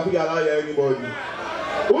dog? You don't allow anybody.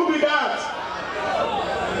 Who be that?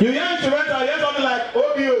 You hear instrumental, you hear something like,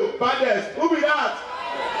 Obio, Baddest, who be that?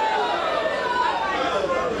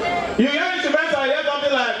 You hear instrumental, you hear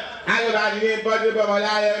something like, I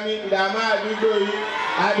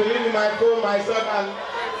believe in my phone, my son, and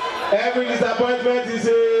every disappointment is a...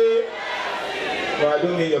 No, I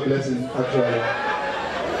don't need your blessing, actually.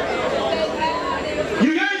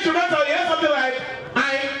 You hear instrumental, you hear something like,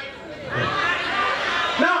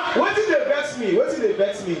 Now, what did they vex me? What did they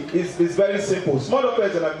vex me is very simple. Small Doctor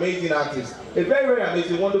is an amazing artist. A very, very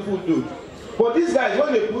amazing, wonderful dude. But these guys,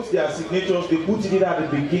 when they put their signatures, they put it either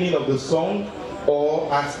at the beginning of the song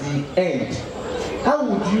or at the end. How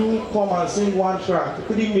would you come and sing one track,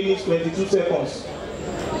 3 minutes, 22 seconds,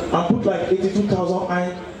 and put like 82,000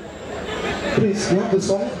 Please, you have the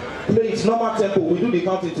song? Play it, normal tempo. We do the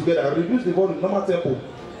counting together. Reduce the volume, normal tempo.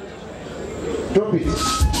 Drop it.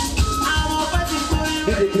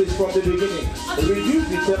 DJ, please, from the beginning. Reduce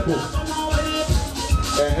the tempo.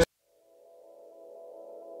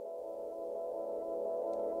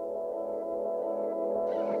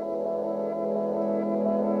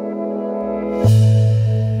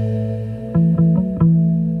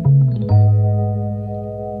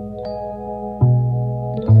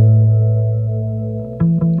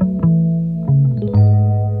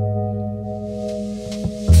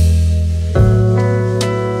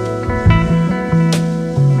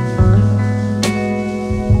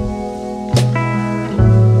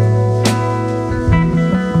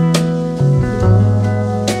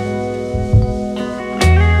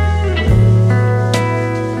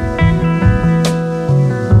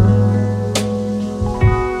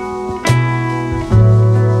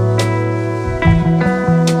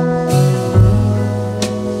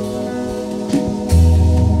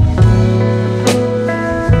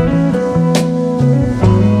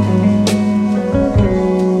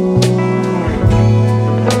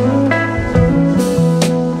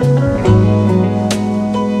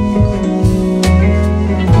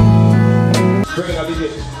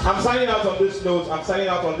 I'm signing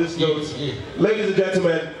out on this note. Ladies and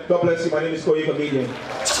gentlemen, God bless you. My name is Gbenga Adeyinka.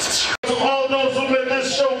 To all those who made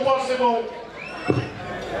this show possible,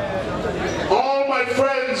 all my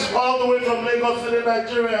friends all the way from Lagos City,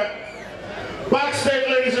 Nigeria. Backstage,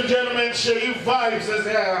 ladies and gentlemen, Sheyi Vibes is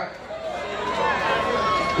here.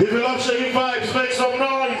 If you love Sheyi Vibes, make some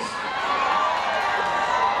noise.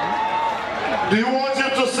 Do you want him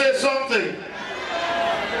to say something?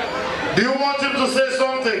 Do you want him to say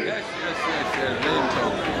something?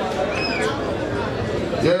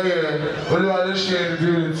 Yeah. What do I appreciate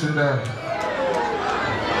doing tonight?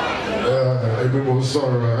 Everyone's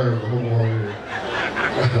sorry.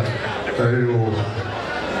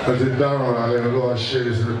 I did down on a lot of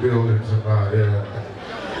shades in the building tonight. Yeah.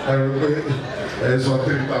 It's on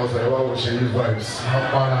 3,000. I want to change vibes.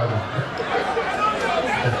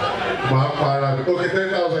 Okay,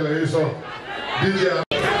 10,000. So DJ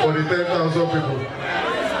for the 10,000 people.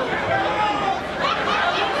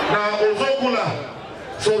 Now, Ozokula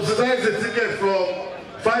subsidize the ticket from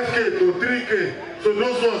 5K to 3K. So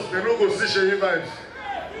those ones, they don't go see Shehi vibes.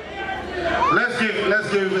 Let's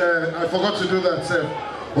give, I forgot to do that, Seth.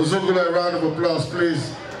 Ozokula a round of applause,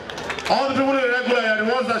 please. All the people in the regular are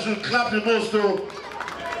the ones that should clap the most too.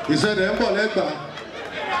 He said, Embo Legba.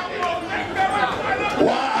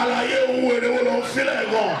 Why are you they will feel like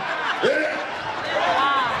go?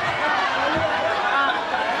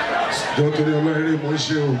 Don't tell me any more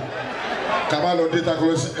show. Kamalo data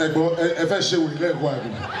collect ego efe show with leg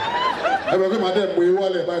one. I go madam we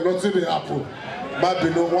wale by nothing dey happen. Ma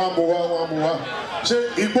binu one more. Say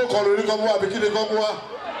Igbo colony come wa bikini come wa.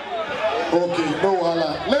 Okay, no wahala.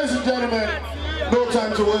 Ladies and gentlemen, no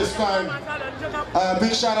time to waste time.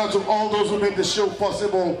 Big shout out to all those who made the show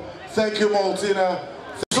possible. Thank you, Maltina.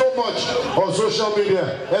 So much on social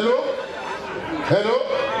media. Hello?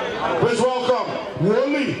 Please welcome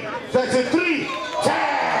Wally 33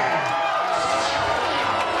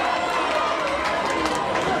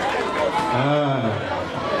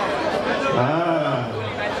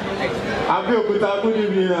 Abeokuta, good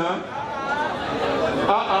evening.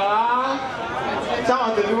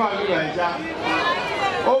 Someone to do one right.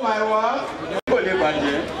 Oh my word.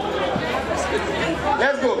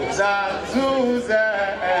 Let's go. Zazuza.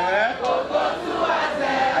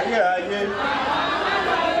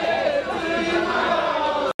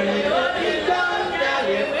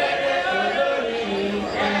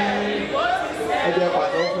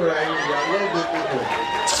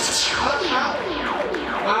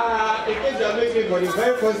 For the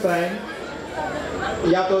very first time,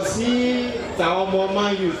 yàtọ̀ sí tàwọn ọmọ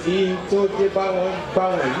man u sí tó dé bá wọn.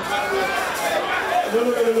 No,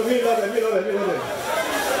 me love it.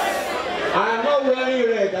 I am not wearing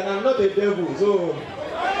red and I am not a devil, so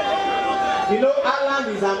you know Ireland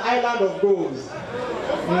is an island of gold.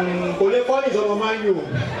 Olefon is on man u.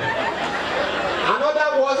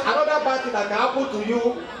 Another bad thing that can happen to you,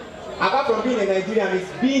 apart from being a Nigerian, is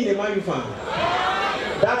being a Man U fan.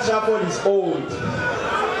 That Trafford is old.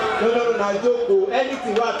 No, na joke.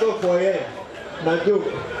 Anything I talk for here, na joke.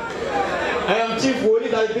 I am Chief Woli,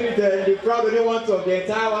 the proud only one of the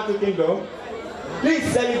entire One Kingdom. Please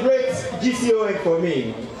celebrate GCON for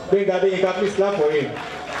me. Gbenga Adeyinka, please clap for him.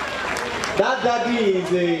 That daddy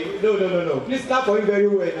is a no. Please clap for him very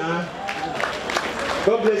well, nah.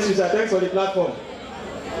 God bless you, sir. Thanks for the platform.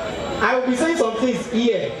 I will be saying some things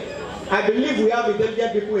here. I believe we have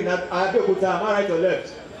intelligent people in Abeokuta. Am I right or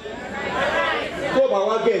left? Go by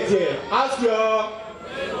one gate here. Ask your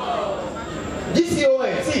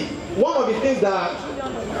GCON. See, one of the things that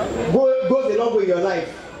goes a long way in your life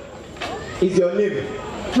is your name.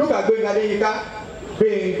 Look at Gbenga Adeyinka.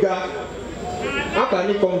 Gbenga. How can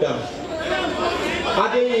you come down?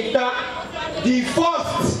 Adeyinka, the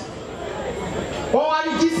first.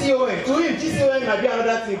 Only GCON. To him, GCON might be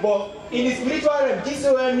another thing, but in the spiritual realm,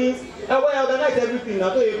 GCON means I organize everything.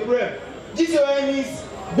 Now to a prayer. GCON means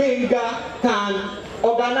Gbenga can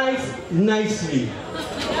organize nicely.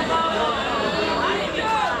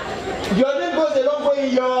 Your name goes a long way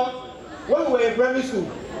in your. When we were in primary school,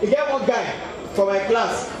 you get one guy from my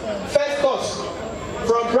class, Festus,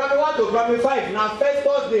 from primary 1 to primary 5. Now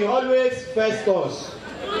Festus, they always Festus.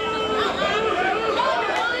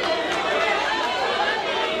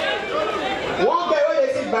 One guy when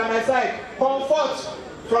they sit by my side, Comfort,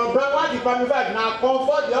 from primary 1 to primary 5. Now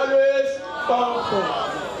Comfort, they always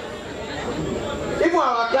Comfort. Even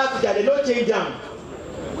our class teacher, they don't change them.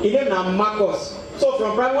 His name now Marcus. So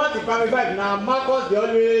from primary 1 to primary 5, now Marcus, they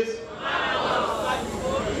always.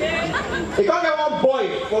 He can't get one boy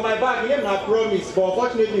for my back, he name now Promise, but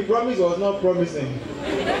unfortunately Promise was not promising.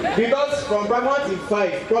 Because from primary 1 to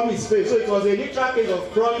 5, Promise failed. So it was a literal case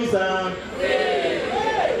of promise and.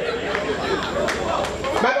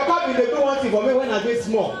 My papa been dey do one thing for me when I dey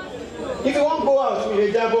small. If you wan go out, we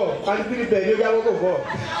dey jabo, and spirit dey jabo go for.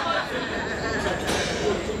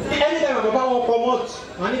 Anytime my papa wan comot,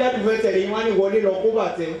 I need that to tell him when he wọlé lọ kó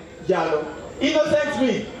bàtẹ jà lọ. Innocent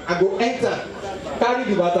me, I go enter, carry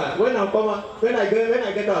the bata. When I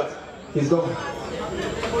get out, he's gone.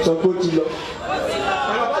 So go to you.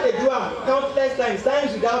 My papa dey do am countless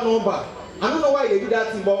times without number. I don't know why they do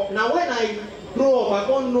that thing, but now when I grow up, I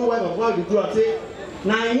don't know why my papa dey do am. Say,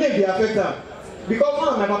 na im name dey affect am. Because one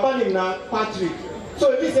of my papa name na Patrick.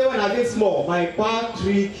 So if you say when I dey small, my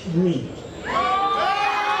Patrick me.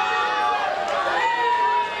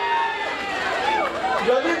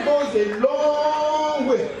 Your name goes a long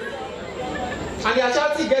way. And they are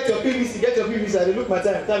shouting, get your PVC, get your PVC. And they look my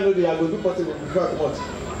time no dey, I go do possible before I come out.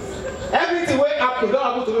 Everything wey happen don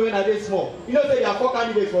happen to me when I dey small. You know say there are 4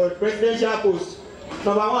 candidates for presidential post.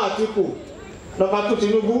 Number 1 Atiku, number 2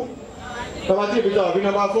 Tinubu, number 3 Peter Obi,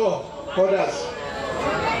 number 4 others.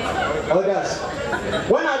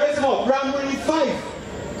 When I dey small, primary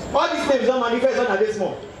 5, all these names don manifest when I dey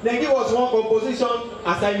small. Dem give us one composition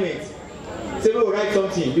assignment. Say we go write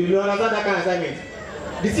something. You understand that kind of assignment?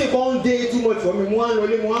 The thing come dey too much for me. Mo wan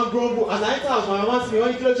lole, mo wan grumble. As I enter house, my mama see me.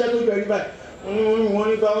 Wọ́n ní kí ló ṣe tó verify. Wọ́n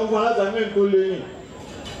ní gba ọmọ aláṣàmẹ́ntì tó lé ní.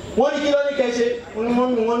 Wọ́n ní kí ló ní kẹ́ṣe.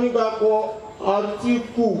 Wọ́n ní gba kọ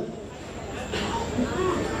Àtíkù.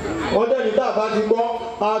 Wọ́n dẹ̀ ní tàbá ti gbọ́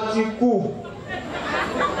Àtíkù.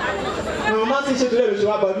 Màmá ti ṣe tó lè lè ṣe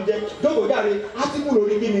wá bàbí jẹ́. Jókòó jáde Àtíkù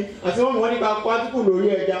lórí kí ni? Àti wọ́n ní gba kọ Àtíkù lórí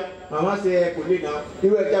ẹja. Màmá ṣe ẹ kò lè nà.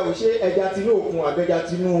 Irú ẹja ò ṣe ẹja tinú òkun àbẹ́ja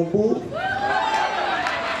Tinubu.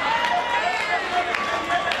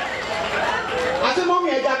 Àti mọ́mí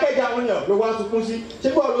ẹja kẹja wọn yàn ló wá sunkún sí. Ṣé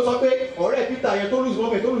bọ́ọ̀ ló sọ pé ọ̀rẹ́ Peter yẹn tó lùs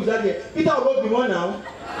mọ́mí tó lùs dáadé ẹ̀ Peter ò ló bí wọ́n náà.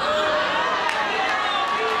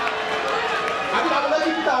 Àbí bàbá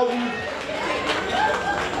lẹ́yìn Peter ò wí.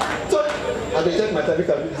 So I dey check my time make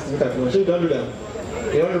I do this make I do. Ṣé you don do that?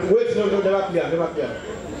 You don do wait no never clear never clear.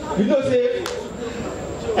 You know say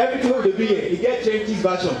everything wey dey do here e get changes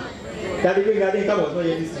version. That the Gbenga Adeyinka was not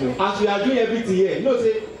yet this thing. As we are doing everything here, you know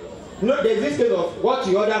say there is this case of what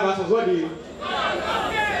you order versus what the.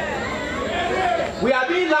 We are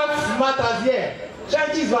doing laugh matters here.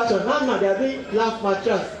 Changes version. Now they are doing laugh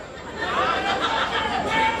matters.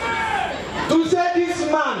 To say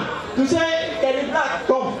this man, to say Kenny Black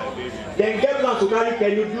come, then get plan to carry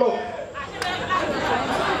Kenny Block.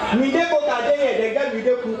 We dey cook here, then get we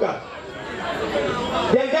dey cooker.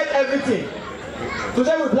 Then get everything. To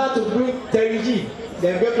say we plan to bring Terry G,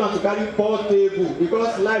 then get plan to carry Portable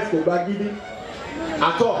because life go bagidi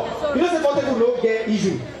at all. You know say Portable no get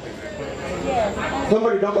issue.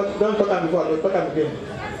 Somebody don't talk am before, don't talk am again.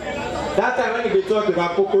 That time when they talk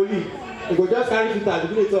about Popoli, he go just carry Peter,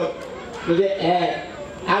 he dey talk. He say,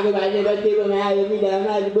 I go by never table my eye, me down,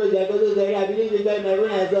 I go there, go to the I believe the guy my own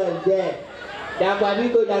as well there. That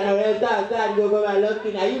one go down the start go my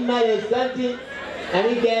looking. Are you mad or something? I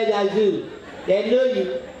mean guys as you. They know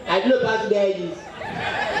you. I know past guys.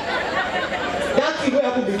 That thing wey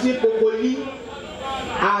happen between Popoli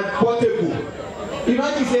and Portable.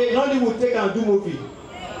 Imagine say Nollywood take and do movie.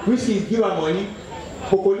 Which is give am money.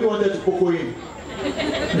 Popoli wanted to poco him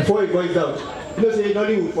before he goes out. You know say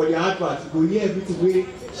Nollywood for their advert go hear everything wey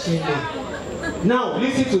shine. Now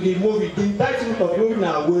listen to the movie. The title of the movie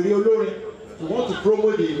na Were Olorin. You want to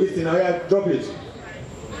promote the listen now? Yeah, drop it.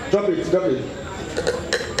 Drop it.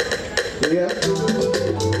 Yeah.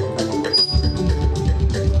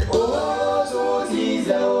 Oh, so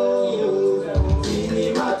easy, oh,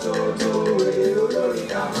 cinema to were Olorin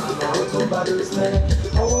kama auto badosne.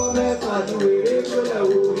 Oh, me fadu were kola o.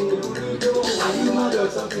 Are you mad or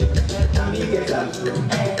something? Let me get that too.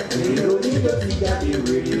 We don't need to see that you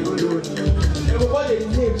were Olorin. Everybody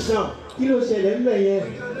names now. Kí ló ṣẹlẹ̀ ńbẹ̀ yẹn?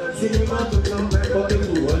 Cinema tuntun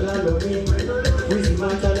Portable Ọlálọ́mí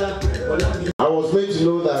Wizzy-Matala Ọlámi. I was made to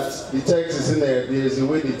know that the text is in there. There is a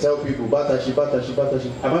way they tell people batashi.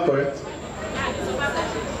 Am I correct?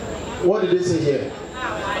 What did they say here?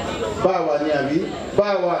 Bawa ni abi?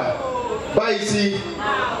 Bawa. Baisi.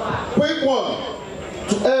 Quick one.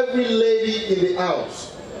 To every lady in the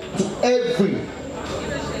house. To every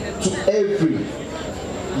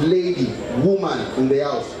lady, woman in the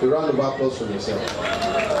house. A round of applause for yourself.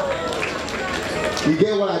 You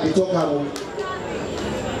get what I be talking about?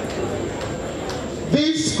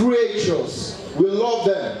 These creatures, we love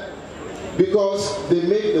them because they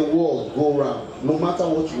make the world go round, no matter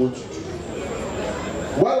what you want to do.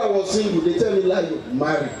 While I was single, they tell me like you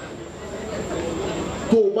marry.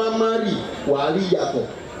 To ba marry, wari yato.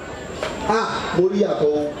 Mori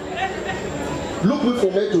yato. Look me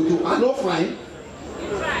from head to toe. I'm not fine.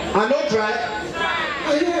 I'm not dry.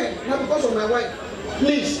 Yeah, not because of my wife.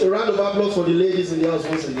 Please, a round of applause for the ladies in the house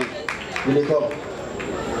once again. Will they come?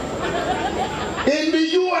 In the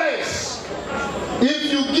US,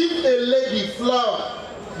 if you give a lady flower,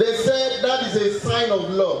 they said that is a sign of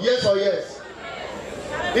love. Yes or yes?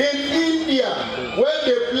 In India, when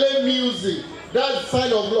they play music, That's the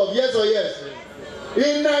sign of love. Yes or yes?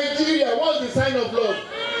 In Nigeria, what's the sign of love?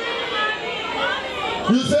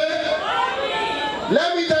 You say?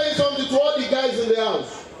 Let me tell you something to all the guys in the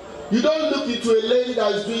house. You don't look into a lady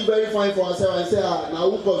that is doing very fine for herself and say, ah, now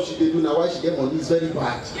who come she dey do, now why she get money? It's very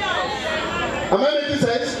bad. Am I making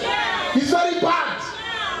sense? It's very bad.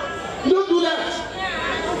 You don't do that.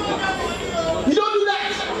 You don't do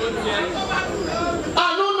that.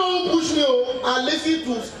 I don't know who push me. I listen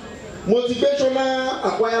to motivational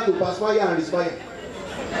acquire to perspire and respire.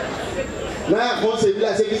 Now I come say,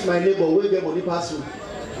 I say this my neighbor, wey get money pass through.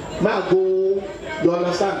 Man go, you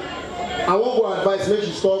understand? I won't go advise, make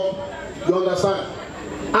you stop, you understand?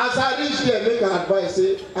 As I reach there, make an advice,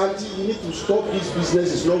 say, auntie, you need to stop this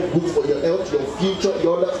business, it's not good for your health, your future,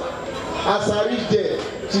 you understand? As I reach there,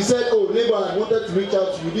 she said, oh, neighbor, I wanted to reach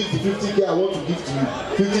out to you, this is the 50K I want to give to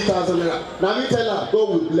you, 50,000 naira. Now me tell her, God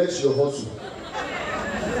will bless your hustle.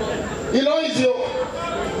 You know, it's your...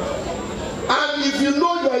 And if you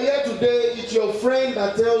know you are here today, it's your friend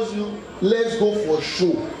that tells you, let's go for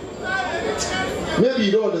show. Maybe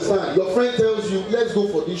you don't understand. Your friend tells you, let's go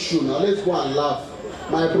for this show now, let's go and laugh.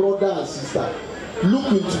 My brother and sister,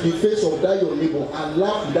 look into the face of that your neighbor and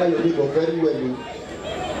laugh with that your neighbor very well.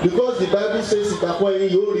 Because the Bible says, ìgbàpọ̀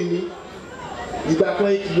yóò rí mi, ìgbàpọ̀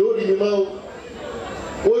yóò rí mi mọ́ o.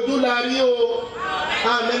 Ojú la rí o,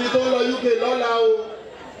 àmẹ́ni tó ń lọ UK lọ́la o.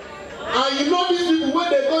 And you know these people, when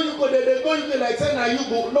they go UK, they go UK like say na you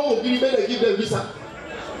go, no go give them, they give them visa.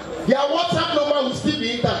 Their WhatsApp number will still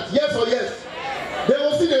be intact, yes or yes. They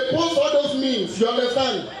will still they post all those memes, you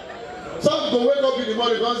understand? Some go wake up in the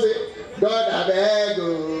morning and say, God I beg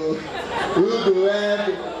you, who go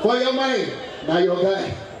help for your mind, now your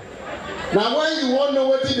guy. Now when you want to know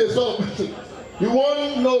what they stop, you want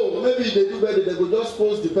to know, maybe they do better, they go just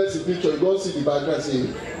post the person picture, you go see the background say,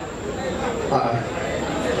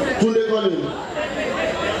 Tunde call him.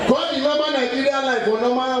 Call the normal Nigerian life for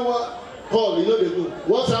normal call, you know they go.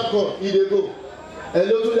 WhatsApp call, he they go.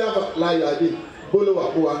 Hello Tunde, like you are there. Bolo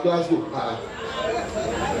wa Glasgow.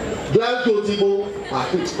 Glasgow ti mo.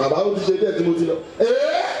 Baba o ti ṣe díẹ̀ tí mo ti lọ.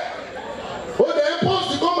 O dey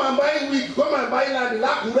post to come and buy wig, come and buy land in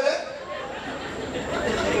Lakure.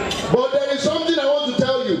 But there is something I want to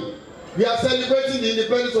tell you. We are celebrating the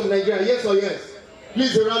independence of Nigeria, yes or yes?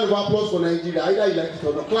 Please a round of applause for Nigeria. Either you like it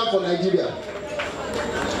or not. Clap for Nigeria.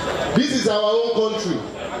 This is our own country.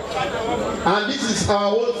 And this is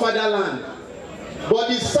our own fatherland. But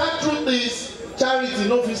the sad truth is, charity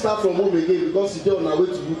no fit start from home again because you dey on our way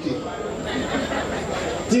to UK.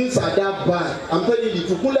 Things are that bad. I'm telling you, if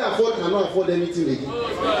you fully afford, cannot afford anything again.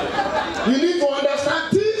 You need to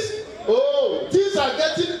understand this. Oh, things are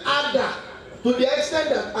getting harder to the extent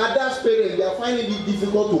that Ada's parents, they are finding it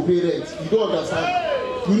difficult to parent. You don't understand.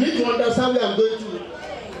 You need to understand where I'm going to.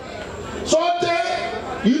 So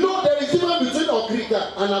there, you know there is difference between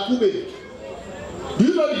Okrika and Akube. Do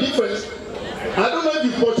you know the difference? I don't know if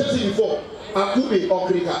you've purchased it before. Akube,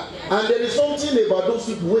 Okrika. And there is something about those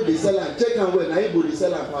people where they sell and check and when Igbo they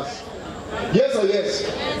sell and pass. Yes or yes?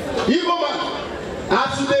 Igbo man,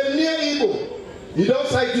 as you dey near Igbo, you don't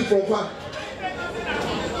sight it from far.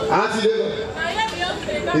 As you dey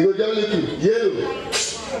go just look you, yellow.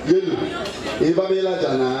 Eba me la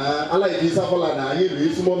jana, ala idisa fola na, yellow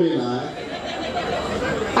isu mo me na.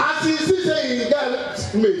 As you see say, girl,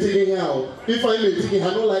 me taking here. If I may taking,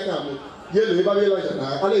 I don't like her. Yellow eba me la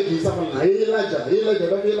jana, ala idisa fola na,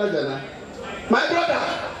 yellow jana. My brother,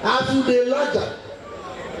 as you dey laja,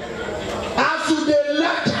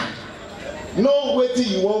 no waiting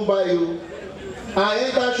you won't buy you. I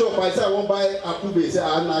enter shop, I say I won't buy Akube. Say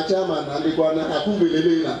I'm not chairman and they go na Akube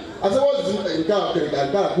lele. I say what's the difference?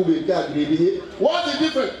 Akube grade. What's the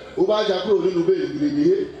difference? Oba jakuro ni nube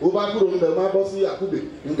grade. Oba kuro nbe ma boss ni Akube.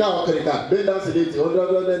 Nka okerika. Bend down sedate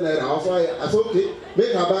 100 naira. Also I say okay,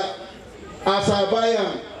 make her buy. As I buy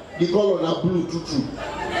am, the color na blue true.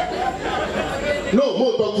 No,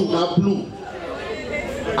 more talk to na blue.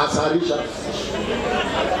 As I reach out,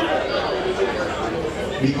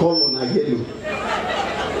 the color na yellow.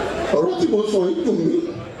 Ọ̀rọ̀ tí mo sọ yìí dùn mí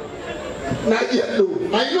na yellow.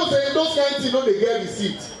 And you know say those kind things no dey get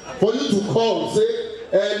receipt for you to call say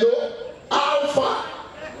hello how far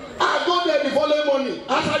I go there the following morning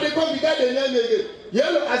as I dey come the guy dey near me again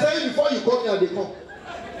yellow I say before you come here I dey come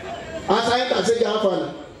as I enter say how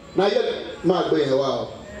far na yellow máa gbé yẹn wá o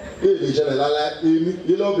èyí lè ṣẹlẹ̀ lálẹ́ èmi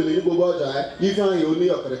lílọ́ obìnrin ní gbogbo ọjà ẹ̀ ife àyè oní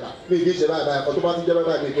ọ̀kẹ́rẹ́ka mi kì í ṣe báyìí báyìí kọ́ tó bá ti jẹ́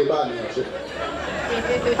báyìí mi kì í bá àníyàn ṣe.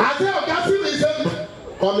 àti ọ̀gá sí mi ṣe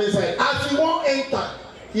come inside as you wan enter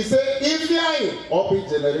he say ife àyè up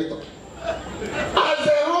generator as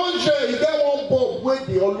dem run share e get one bulb wey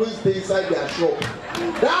dey always dey inside their shop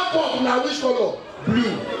That cup na which color?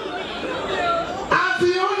 Blue. As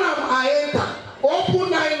the owner I enter, open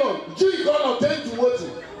nylon, drink color turn to what?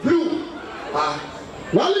 Blue.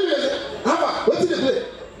 Now let me say, what's the play?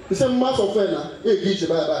 It's a mass of fena. Hey, give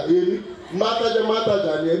bye. Matter,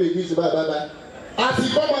 and give bye. As he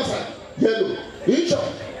come outside, yellow, each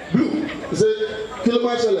blue. He say,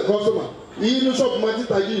 kilometer customer. He no shop money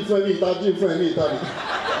taji friend me.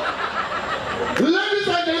 Ladies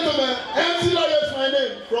and gentlemen, MC Lawyer is my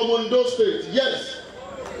name from Ondo State. Yes,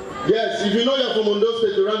 if you know you're from Ondo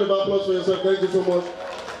State, a round of applause for yourself. Thank you so much.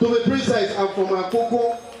 To be precise, I'm from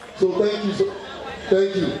Akoko, so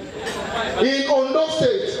thank you. In Ondo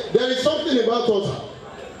State, there is something about us.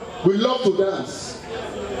 We love to dance.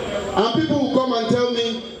 And people will come and tell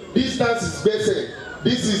me, this dance is better.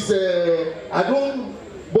 This is,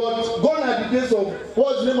 but gone are the days of,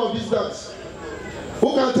 what's the name of this dance?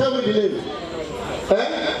 Who can tell me the name?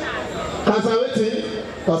 Kasaweti?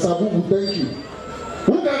 Kasabubu, thank you.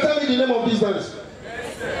 Who can tell me the name of this dance?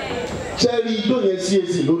 Cherry, don't you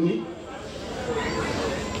see Loni?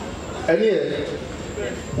 Any?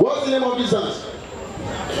 What's the name of this dance?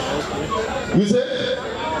 You say?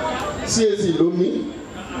 CAC Loni?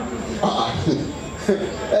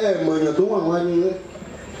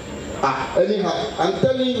 Anyhow, I'm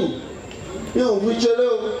telling you, which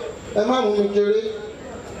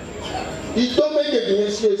it don't make it in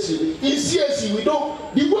CAC. In CAC, we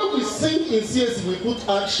don't. The way we sing in CAC, we put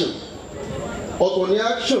action. Auto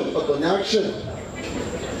action.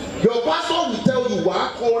 Your pastor will tell you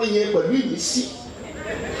what calling here, but we see.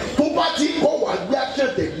 Property call what we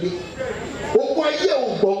action technique. Why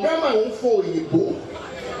you program and for you go?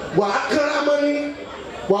 Why caramani?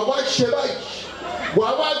 Why shebai?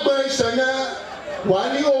 Why burn sana?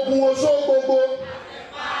 Why you open so go?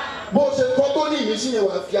 Both a company missing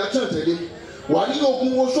a fiat today. Why you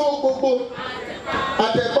open so go?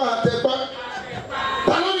 Atepa.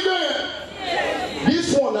 This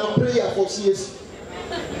one a prayer for CAC.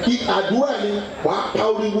 He adwani wa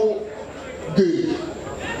powerful day.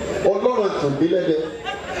 Ọlọ́run àtúndínlẹ̀ dẹ̀.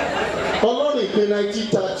 Ọlọ́run ìpè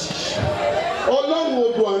 1930. Ọlọ́run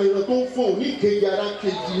odò àrìnà tó ń fò ní ìkejì ara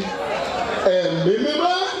kejì. Ẹ̀mí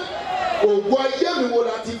mímọ́. Ògùn ayé mi wo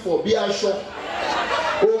láti fọ̀ bí aṣọ.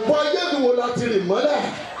 Ògùn ayé mi wo láti rìn mọ́lẹ̀.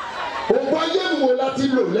 Ògùn ayé mi wo láti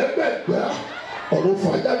lò lẹ́gbẹ̀gbẹ́. Ọ̀run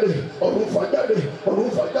fàjáde.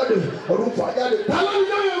 Tálọ́ ni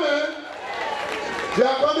yóò yẹ mẹ́. They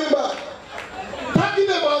are coming back. Talking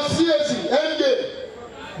about CAC, MJ.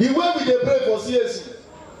 The way we dey pray for CAC,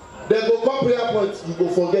 they go come prayer point, you go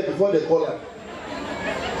forget before they call am.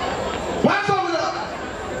 Pastor Mina,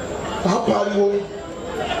 how pariwo?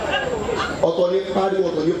 Ọ̀tọ̀ ni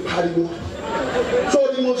pariwo. So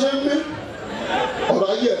ni mo ṣe ń gbé ọ̀rọ̀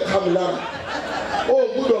ayé ẹ̀ka mi lára. Ó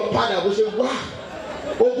gbúdọ̀ padà bó ṣe wá.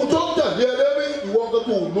 Òkú tó ń tẹ̀lé ẹlẹ́rìí ìwọ́n tó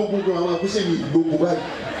kù lógun kan àwọn àkúṣe mi ìgbógun báyìí.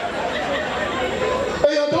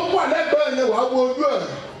 Èèyàn tó wà lẹ́gbẹ̀ẹ́ yẹn wàá wo ojú ẹ̀.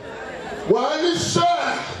 Wàá ní sẹ́ẹ̀.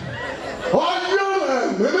 Ọjọ́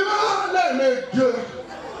mímọ́ lẹ́ẹ̀mejì.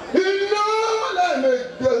 Iná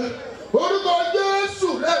lẹ́ẹ̀mejì. Orúkọ Jésù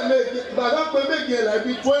lẹ́ẹ̀mejì. Bàbá pé méje ẹ̀ láì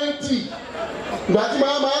bí 20. Ìgbà tí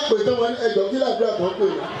màá pè tán wọn ẹjọ́ kí làdúrà kan pè.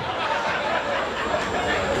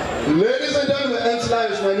 Ladies and gentlemen, Ensla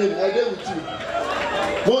is my name. I dey with you.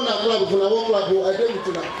 One clap, I dey with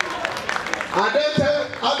you now. I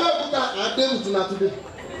dey with you now today.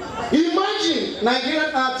 Imagine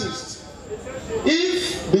Nigerian artists.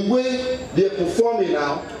 If the way they are performing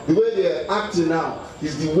now, the way they are acting now,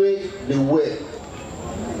 is the way they were,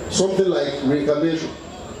 something like reincarnation.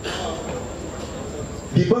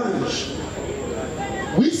 The Bunch,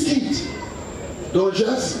 Wizkid, Don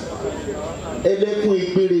Jazzy, ẹlẹ́kùn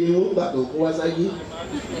ìpèrè ni wọ́n gbà tó kó wá sáyé.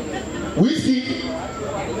 Wizkid,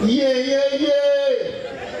 yéyéyé.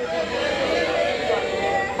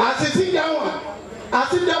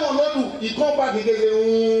 Àti dáwọn lọ́dún ìkọ́ bá kékeré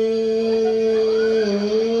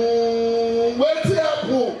wetin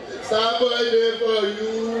happen starboy dey for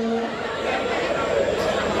you.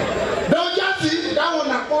 Don Jazzy that one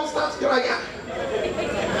na constant crier.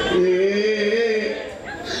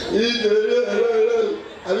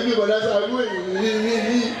 Àbíkí bọ̀dá sàlú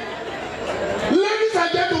èyí. Ladies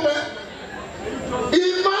and gentlemen,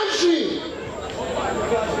 imagine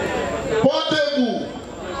Portable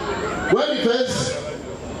when he first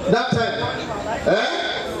that time.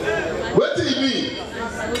 Wetin e be?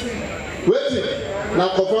 Wetin na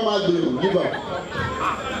confirm agberu give am.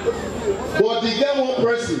 But the get one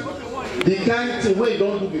person, the kind thing wey you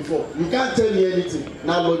don do before, you can't tell me anything.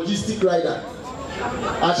 Na logistic rider.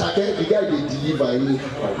 Asake, the guy dey deliver anyhow.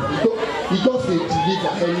 He just dey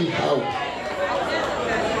deliver anyhow.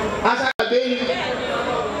 Asake Adeyinka,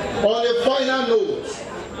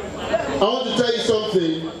 I want to tell you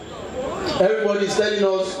something. Everybody is telling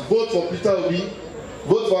us vote for Peter Obi,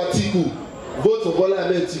 vote for Atiku, vote for Bola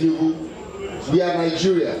Ahmed Tinubu. We are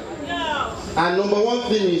Nigeria. And number one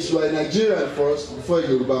thing is you are a Nigerian first before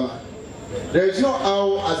you're Yoruba man. There is no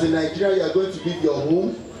how as a Nigerian you are going to leave your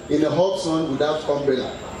home in a hot sun without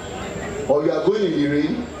umbrella. Or you are going in the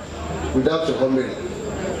rain without your umbrella.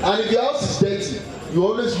 And if your house is dirty, you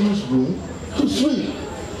always use broom to sweep.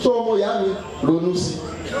 So Omo Yami Ronusi.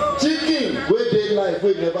 Chicken wey dey life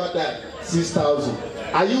wey never die 6,000.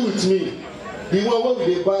 Are you with me? The one wey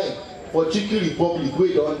we dey buy for Chicken Republic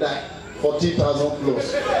wey don die 40,000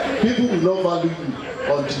 plus. People will not value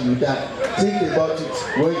you until you die. Think about it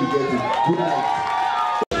when you get it. Good night.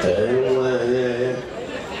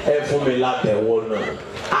 Ẹ fún mi látẹ̀wọ́ náà.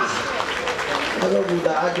 Ọlọ́run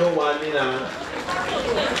àjọ wà nínú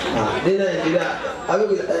ní Nàìjíríà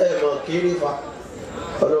abẹ́gbẹ́ mọ̀ kiri fa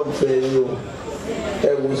Ọlọ́run fẹ́ yín o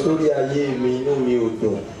ẹ wo sórí ayé mi inú mi ò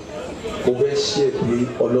dùn mo fẹ́ ṣe bí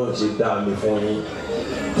Ọlọ́run ṣe dá mi fún yín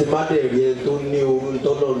tí má dẹ̀ rí ẹ tó ní orú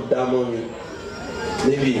tọ́lọ́run dá mọ́ mi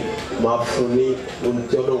níbi máa fún ní ohun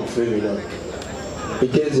tí Ọlọ́run fẹ́ mi náà. In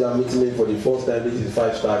case you are meeting me for the first time, this is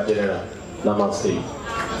 5-star general Namaste.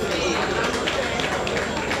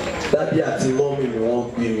 Dádì àti mọ́mì ni wọ́n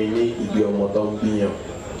bí mi ní ibi ọmọ tó ń bíyàn.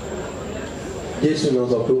 Jésù náà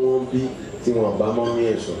sọ pé wọ́n bí tí wọ́n bá mọ́mì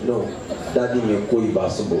ẹ̀sùn náà dádì mi kó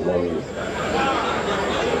ìbásùbò mọ́mì mi.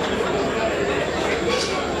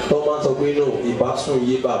 Tó máa sọ pé náà ìbásùn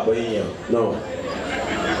yé bàbá èèyàn náà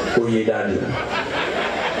kó yé dádì.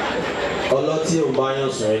 Ọlọ́tí ò bá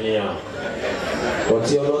yàn sùn ènìyàn.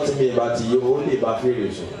 Ọtí ọlọ́tí mi bá ti yó ó lè bá fèrè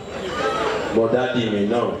sùn. Bọ̀ dádì mi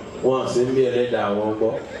náà wọ́n sì ń bí ẹlẹ́dàá wọn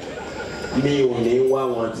gbọ́. Mi ò ní wá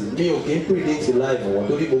wọn tì mi ò kí ń predict life wọn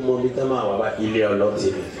torí mo mọ bí tán máa wà bá ilé ọlọ́tì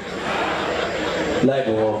mi. Life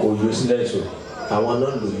wọn kò useless o àwọn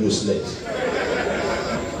náà lò useless.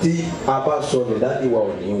 Tí a bá sọnù dádì wa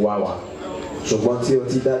ò ní wá wa ṣùgbọ́n tí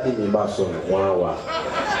ọtí dádì mi bá sọnù wọ́n á wà.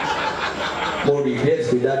 Mo regret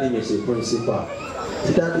pé dádì mi ṣe principal.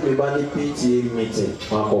 Tí dádì mi bá ní PTA meeting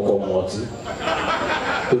wọn àkọ́kọ́ mọ̀ ọtí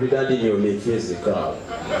torí dádì mi ò lè face the crowd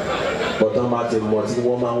bọ̀tán máa ti mọ̀ tí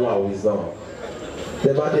wọ́n máa ń wà wisdom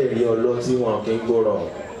tẹ́ bá dẹ̀ rí ọlọ́tí wọn kí n gbọ́rọ̀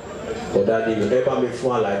kò dádì mi ẹ bá mi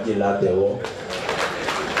fún aláàjì látẹ̀wọ́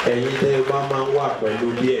ẹ̀yin tẹ́ bá máa ń wà pẹ̀lú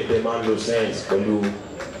bí ẹ̀ tẹ́ máa ń lo sense pẹ̀lú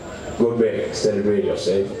Gbenga celebrate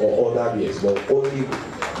yourself or other beers but only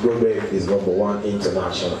Gbenga is number one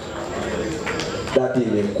international. Dádì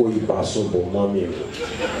mi kó ìbásùnbò mọ́ mi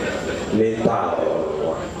ní tààrà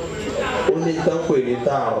ó ní tánpé ní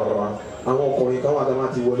tààrà àwọn ọkùnrin kan wà tó máa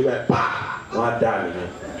ti wọlé báyìí pa wọn á dà nìyẹn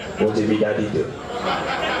wọn ti bí dádì tẹ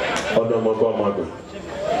ọ̀dọ́mọgbọ́mọgbè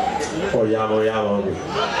ọ̀yàmọ̀yàmọ̀gbè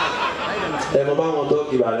ẹ mọ báwọn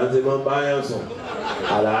tọ́kì ìbàdàn ti mọ báyọ̀ sùn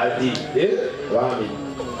àlàájì wà mí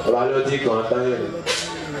ọbalọ́tì kan táyọ̀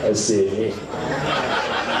ẹsẹ̀ mi.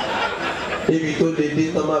 Ibi tó lè dé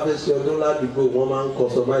tán máa fẹ́ ṣe ọdún ládùúgbò wọ́n máa ń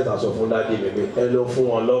customize aṣọ fún dádì mi pé ẹ lọ fún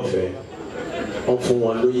wọn lọ́fẹ̀ẹ́ wọ́n fún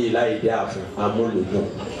wọn lóyè láì dé ààfin amúlùdùn.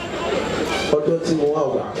 Ọjọ́ tí mo wà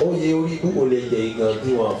wà ó yẹ orí gbogbo lè jẹ ìgàn tí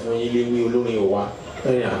wọ́n fún yín léwé olórin òwa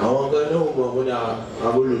ẹ̀yìn àwọn gan náà mọ̀ fún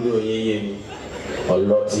amúlùdùn yẹyẹ ni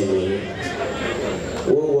ọlọ́tì mi ni.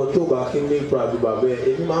 Owó wọn tó bá kí n lè pra àdúgbò bẹ́ẹ̀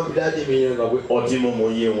èmi máa ń fi dádì mi yẹn gbà pé ọtí mo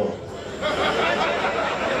yé wọn.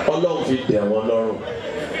 Ọlọ́run fi dẹ̀ wọ́n lọ́rùn.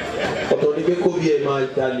 Ọ̀tọ̀ ni pé kó bí ẹ máa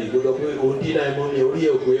jalè gbọdọ̀ pé òun dínà ẹ̀mọ́ ni orí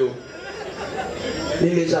ẹ̀ òpé o.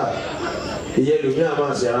 Nílé sà ìyẹn lòmí àmà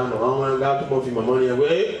ṣẹ̀ra nù àwọn ọmọ ẹgbẹ́ àtúmọ̀ fi mọ̀mọ́ ni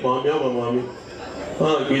ẹgbẹ́ mọ̀mí ọmọ mi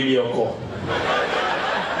wọ́n á gbé ilé ọkọ̀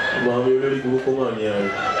mọ̀mí olórí burúkú mọ̀ ní ẹ̀rọ.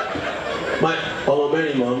 Ọmọ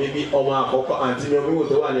mẹ́rin mọ̀mí bí ọmọ àkọ́kọ́ àǹtí mi ọmọ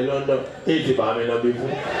tó wà ní London èyí bá mi lọ bí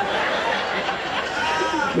fún.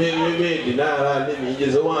 Mi ìdìnnà ara ní mi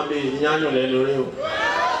ìjẹsọ́ wà mí ìyáyàn lẹ́nu rí o.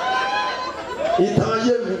 Ìtàn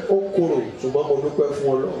ayé mi ó korò ṣùgbọ́n mo dúpẹ́ fún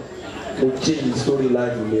Ọlọ́run mo change story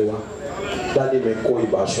life ilé wa dádì mi kó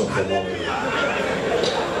ìbáṣọ fún ọmọ mi.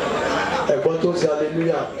 Ẹ̀gbọ́n tó ṣe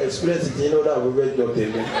hallelujah experience ti iná dàbí bẹ́ẹ̀ jọ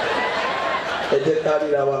tèmi. Ẹ jẹ́ ká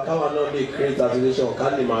ríra wa káwa náà lè create association ká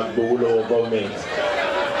lè máa gbowó lọ́wọ́ government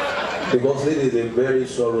because this is a very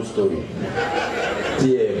sorrow story. Tí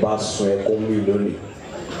ẹ bá sun ẹkún mi lónìí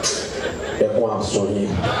ẹkún àsun yìí.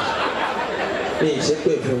 Ní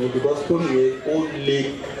ìṣépè fún mi because story yẹn ó le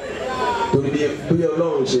torí bí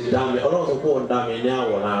Ọlọ́run ṣe dá mi Ọlọ́run sọ pé òun dá mi ní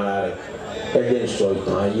àwòrán ara rẹ̀ ẹ jẹ́ sọ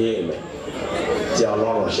ìtàn ayé mi tí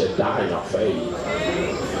Ọlọ́run ṣe dá àyànfẹ́ yìí.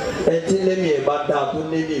 Ẹ tí lẹ́mí ẹ bá dáa tó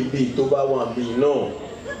lẹ́mí bíi tó bá wà bíi náà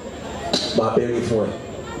máa bẹ́rí fún ẹ.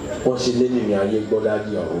 Wọ́n ṣe lẹ́mí mi ayé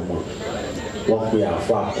gbọ́dájì ọ̀run mọ́. Wọ́n pe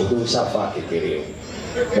àfa kó tó ń ṣàfà kékeré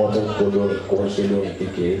wọ́n tún kó lórí kó ń ṣe lórí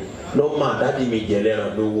kékeré lọ́mọ àdáàdì mi jẹ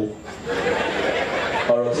lẹ́ràn lówó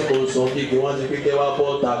ọ̀rọ̀ tí mo sọ bí kí wọ́n ti pé kẹ́ wá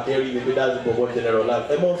bọ́ ta kẹ́rì mi pé dájú pọ̀ bọ́ general la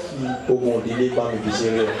ẹ mọ̀ fi ogun òdìlé bá mi fi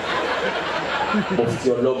ṣeré o mo fi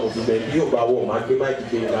ọlọ́mọ fi bẹ̀ bí yóò bá wọ̀ máa gbé máìkì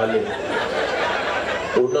gbé kalẹ̀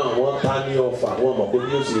o náà wọ́n ta ní ọfà wọ́n mọ̀ pé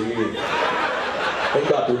bí ó ṣe rí rè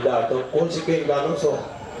nígbà tó dáa tán kó ń ṣe pé nǹkan náà sọ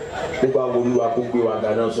gbogbo àwọn olúwa kó gbé wa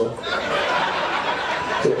ganá sọ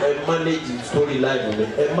so ẹ manage story line mi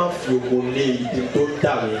ẹ má fi ogun lé ibi tó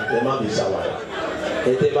dà mí ẹ má fi ṣàwàdà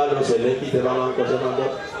ẹ tẹ bá lọ ṣẹlẹ̀ bí tẹ bá máa ń kọsẹ̀ máa bọ́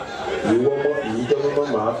ìwọ mọ èyí jọ mímọ́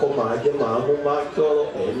màá kọ́ màá jẹ́ màá mú máa tọrọ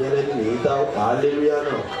ẹ̀yìn ẹlẹ́ni nìyí dá hallelujah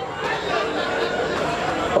náà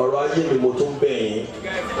ọ̀rọ̀ ayé mi mo tún bẹ̀ yín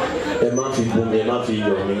ẹ má fi bú mi ẹ má fi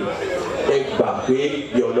yọ̀ mí ẹ gbà pé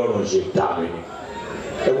bí Ọlọ́run ṣe dá mi ni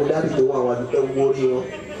ẹ wo dábì tó wà wọn ẹ wo orí wọn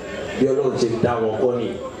bí Ọlọ́run ṣe dá wọn kọ́ ni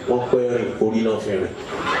wọ́n pẹ́ rìn orí náà fi rìn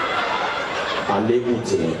àlébù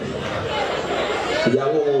tìyẹn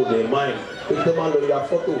ìyàwó wọn ò lè máì pé tó máa lọ ya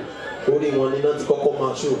fọ́tò orí wọn ní náà ti kọ́kọ́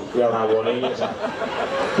máa ṣó yàrá wọ̀ lẹ́yìn ẹ̀ṣá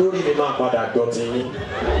torí mi máa padà jọ ti yín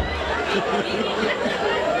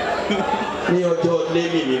ní ọjọ́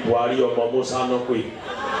lẹ́mì ní Buhari ọmọ Musa náà pé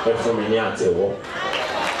ẹ fún mi ní àtẹ̀wọ́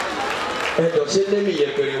ẹjọ́ ṣé lẹ́mì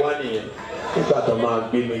yẹpẹrẹ wá nìyẹn nígbà tó máa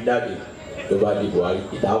gbé mi jáde tó bá di Buhari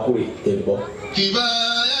ìdákùrè tẹ̀ ń bọ̀. kìbá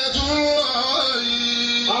yàtú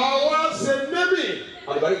ọ̀yìn. àwọn ṣe lẹ́mì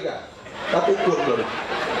àlùbáríkà kápẹ́ kúrò lọ́rẹ̀.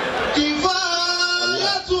 kìbá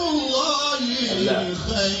yàtú ọ̀yìn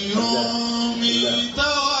xẹ̀yìn mi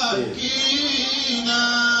táwa kìínà.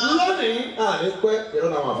 lónìí àní pẹ́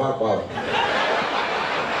ìrọ̀lẹ́ àwọn àfa pa ọ́.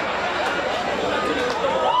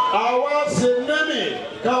 àwa ṣe lẹ́mì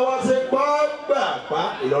káwa ṣe gbọ́gbàgbà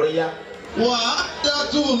Ìlọrin yá.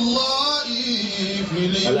 وعدة الله في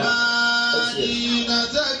المدينة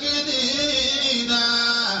تكنينا.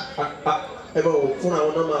 ẹ bá wò fún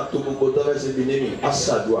àwọn náà máa tó gbogbo tọ́lá ṣe bí nẹ́ẹ̀mí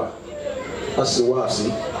aṣáájúà aṣèwáàsí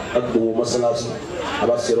agbowó mọ́sálásí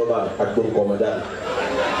abáṣerọ́bà agbóǹkọ̀mọ́dá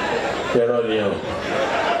fẹ́ràn nìyẹn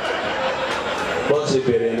bọ́n ṣe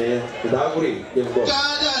bẹ̀rẹ̀ nìyẹn ìdágùrì ẹ̀ ń bọ̀.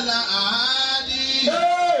 kádàlà àádì.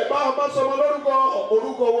 báwo bá sọmọ lórúkọ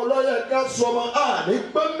orúkọ wo lọ́yẹ̀ ká sọmọ àní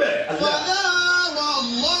gbẹ́mbẹ̀. fàlà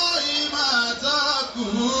wallahi ma taraku.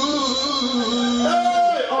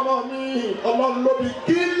 ọmọ mi ọlọ́run ló bí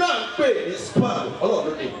kí náà ń pè ní spam ọlọ́run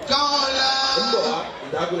ló bí. kọ́lá. ń bọ̀ wá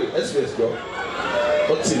ìdágùrì express jọ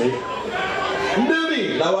ó tì mí. ndémi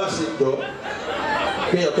làwa ṣe jọ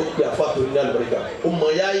kéèyàn tó pe àfa tó ní àlùbáríkà ó mọ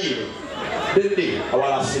ya yìí dédé àwa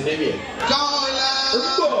la sí ndémi yẹn. kọ́lá. ń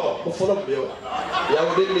bọ̀ mo fọlọ́ mi o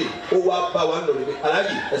ìyàwó dédé ó wá bá wa ń lọ níbi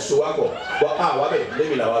aláàjì ẹ̀sùn wa kọ̀ wà bẹ̀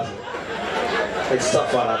ndémi làwa ṣe ẹ̀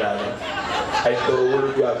sáfara dáadáa ẹ̀ tọrọ owó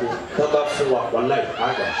lójú àgbo tá a bá fún wa wàláì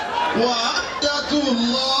àgbà. وعدة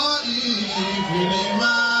الله في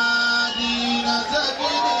المدينة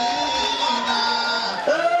تكنينا.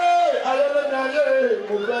 ayẹlẹ́ni ayé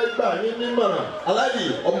mo fẹ́ gbà yín nímọ̀ràn aláàjì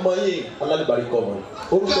ọmọ yìí alálùbárí kọ́ ọmọ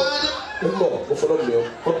orúkọ ń bọ̀ ó fọlọ́ mi ọ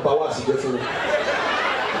wọ́n bá wá sí jẹ́ fún mi.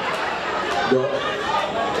 jọ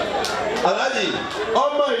aláàjì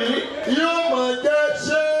ọmọ yìí yóò máa jẹ́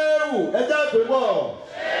ṣéwù ẹjẹ́ àgbébọ̀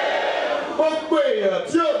gbogbo èèyàn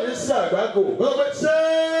tí ò ní ṣàgbákò gbogbo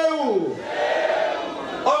ṣéwù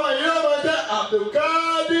ọmọ yìí yóò máa jẹ́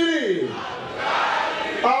Abdulkadiri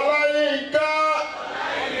Adeyinka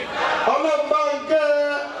ọlọ́mbàǹkẹ́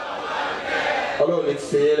ọlọ́run ní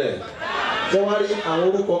fẹ́ẹ́rẹ́ tí wọ́n rí àwọn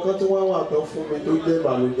orúkọ kan tí wọ́n wà tán fún mi tó jẹ́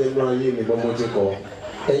ìbànújẹ́ ní ayé mi bọ́ mo ti kọ́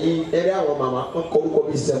ẹ̀yin ẹ̀rẹ́ àwọn màmá kan kọ orúkọ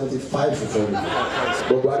bíi 75 fún mi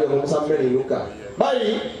gbogbo adé ọmọ musa mẹ́rin ló kà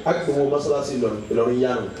báyìí agbègbè mọ́sálásí Ìlọrin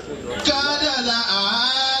yánu. kádàlà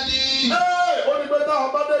àádì. ó ní pé táwọn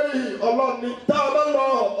bá débi ọlọ́ọ̀ni táwọn bá lọ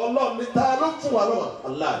ọlọ́ọ̀ni tá a ló fún wa lọ́wọ́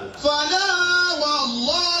aláàbí. fàlà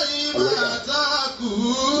wallahi ma taraku.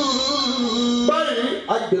 báyìí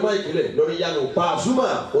agbègbè ìpínlẹ̀ lórí yánu Pasuma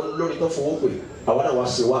olórí tó fowó pè àwọn náà wá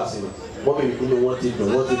ṣe wá sí i wọ́n mi inú wọn ti dùn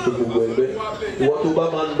wọ́n ti tó gbogbo ẹgbẹ́ ìwọ́n tó bá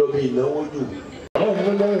máa ń lọ bí ìnáwó jù.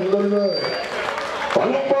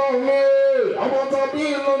 ọlọ́pàá mi àwọn tàbí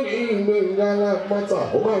lónìí Gbenga Adeyinka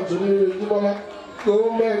ó máa ń tún ní ojúmọ́lá tó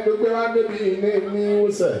mẹ́ẹ̀ẹ́dógbé wá débi ní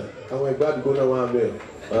wíṣẹ̀. àwọn ẹgbẹ́ àdúgbò náà wà bẹ́ẹ̀.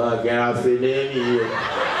 gẹ̀rà fèlè nìyí o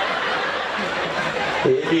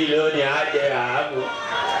èmi lónìí á jẹ àágùn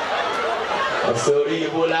ọ̀sọ̀rí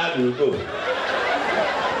ibú ládùúgbò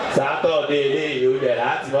sátọ̀dé ilé ìlú rẹ̀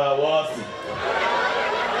láti máa wọ́ọ̀sì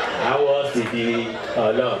àwọ̀ọ̀sì di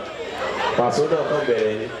ọ̀nà pàṣẹ náà kàn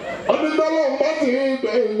bẹ̀rẹ̀ ni. ọdún tọ́lọ̀ ń bá ti ń gbé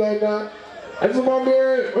ìlànà ẹ̀sùn mọ́ bí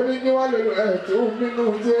oníkíwá lè ẹ̀tú nínú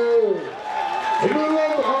tí ó inú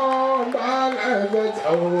lọ́gbọ̀n bá lẹ́ẹ̀mẹ́t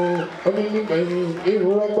àwọn onígbẹ̀yìn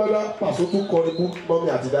ìrora gbọ́dá pàṣẹ tó kọrin bú mọ́mí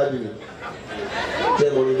àti dáàdì mi ṣé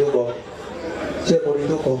mo ní tó kọ ṣé mo ní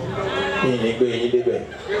tó kọ yìí ní gbé yín débẹ̀.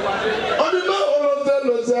 ọdún náà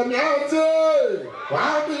olóṣèlú ní àti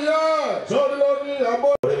wàá bí yá sórí lórí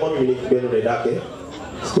àbọ̀. ọ̀rẹ́ mọ́mí mi ní gbẹnu rẹ̀ dákẹ́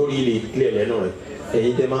sórí ilé kílẹ̀ lẹ́nu rẹ̀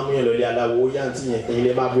ẹ̀yin tẹ́ máa ń múyàn lọ́lẹ́ aláwo yáǹtì yẹn ẹ̀yin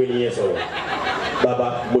lẹ́ máa gbé nìyẹn sọ̀rọ̀ bàbá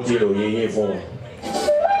mo ti ròyìn yín fún wọn.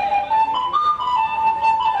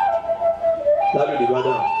 lábìlì bá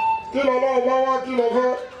dà. kí lọ bá ọba wá kí lọ fẹ́.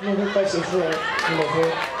 mo fi pẹ́ ṣe fún ẹ kí lọ fẹ́.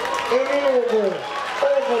 èmi oògùn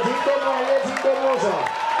tí ń tọ́nu ayé tí ń tọ́nu ọ̀sà.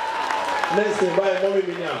 next time báyìí mọ́mí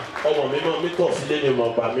mi ní à ọmọ mi náà mi tọ̀ sílé mi mọ̀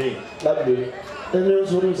gbà mí. lábìlì ẹni ó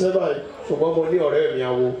sọ̀rọ̀ iṣẹ́ báyìí. ṣùgbọ́n mo ní ọ̀rẹ́ mi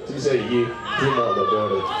awo tí sẹ́ yé tí mo ọ̀dọ̀dọ̀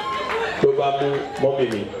rẹ̀ tó bá mú mọ́mí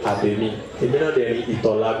mi àbẹ̀mí èmi náà dẹ̀ rí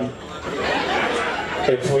ìtọ̀lábí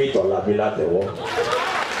ẹ fún ìtọ̀lábí látẹ̀wọ́.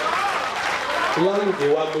 lálùdé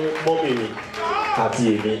wá mú mọ́mí mi àti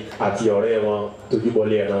èmi àti ọ̀rẹ́ wọn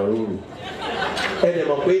tójúbọlé ẹran rúurú. ẹnì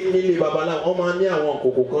mọ̀ pé nílé babaláwo wọ́n máa ń ní àwọn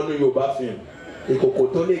kòkò kan ní Yorùbá fíìmù ìkòkò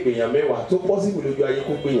tó lè gbèyàn mẹ́wàá tó pọ́sibù lójú ayé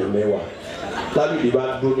kó gbèyàn mẹ́wàá lálùdé bá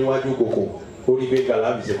dúró níwájú kòkò orí Gbenga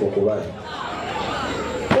lábì ṣe kòkò báyìí.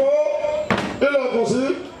 ó ilé ọkùn sí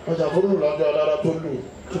ọjà fúnmi lọ́jọ́ alára tó lù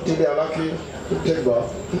tó tẹ̀lé aláké tó tẹ̀gbá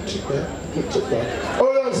tó tẹ̀gbá tó tẹ̀gbá. ó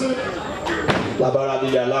yẹ sí. labara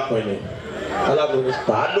bíi alápẹ̀nẹ̀ alápẹ̀nẹ̀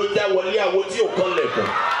tà á ló já wọlé àwo tí ò kán lẹ̀kọ̀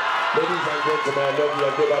ladies and gentlemen I love you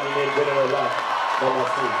ẹgbẹ́ bá mi ní ẹgbẹ́ náà wà lọ́wọ́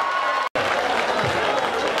fún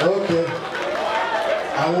ok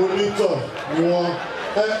àwọn onítọ̀ ni wọ́n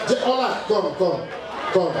jẹ́ ọ̀là come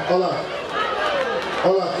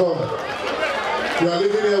ọ̀là come you are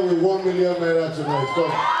living here with 1 million naira tonight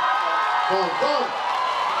come down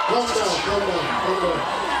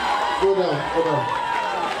go down.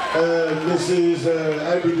 Mrs.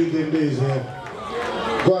 IBD Dende is here.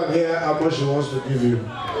 Go and hear how much she wants to give you.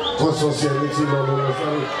 Consortiality, no,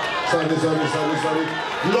 sorry.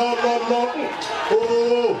 No.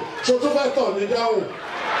 Oh, so to fight on the down.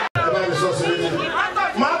 About the society.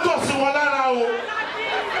 Mato si wọn lára o.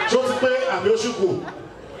 So ti pé àbí oṣùkù.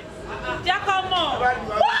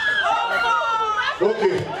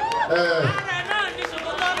 Okay.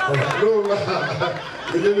 No.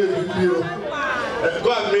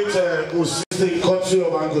 Go and meet the country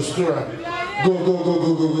of Angostura. Go.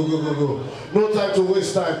 No time to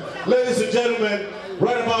waste time. Ladies and gentlemen,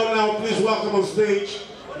 right about now, please welcome on stage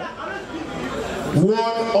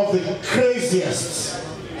one of the craziest,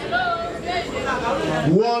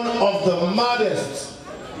 one of the maddest,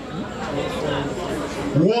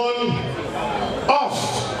 one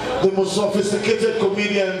of the most sophisticated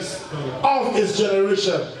comedians of his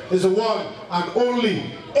generation is the one and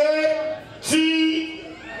only A.T.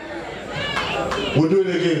 We'll do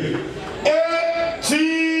it again. A.T.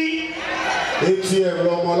 ATM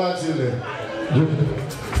lọmọ láti ilẹ̀.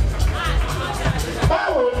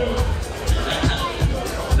 Báwo ni?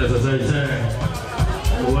 That's a third time.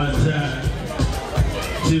 One time.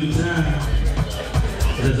 Two times.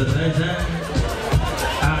 That's a third time.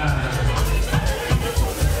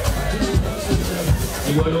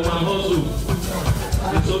 Ìwọ ló máa hustle.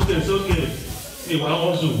 It's okay. Ìwọ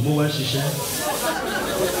hustle, mo wá ṣiṣẹ́.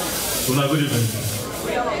 Mo máa gbé ìbẹ̀rẹ̀.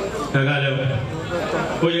 Kàkà lẹ́wọ̀.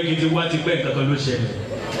 Ó yẹ kí n ti wá ti pẹ́ nǹkan kan ló ṣẹlẹ̀.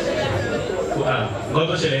 Nǹkan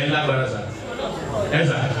tó ṣẹlẹ̀ yẹn lágbára sà. Ẹ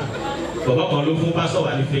sà, bàbá kan ló fún pásítọ̀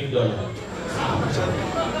wà ní fake dollar.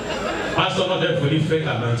 Pásítọ̀ náà dẹ̀ fún ní fake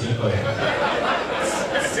amount nǹkan yẹn.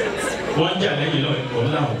 Wọ́n jà lẹ́yìn náà ìkọ̀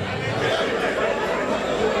ńlá wọn.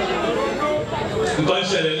 Nǹkan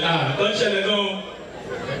ṣẹlẹ̀ náà.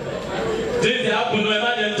 This happen no ẹ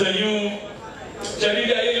má jẹ́ tẹ̀yìn o. Ṣẹ̀rí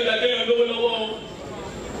ilé ayé ló dá kéèyàn lówó lọ́wọ́ o.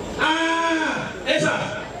 Ẹ sà,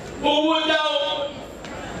 owó dá o.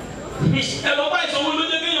 Ẹ lọ bá ìsanwó ló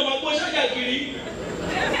jẹ́ kéèyàn máa gbọ́ ṣájà kiri.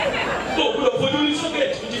 Tó o gbọ́dọ̀ fojú ní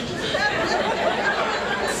sọ́kẹ̀tì jíjì.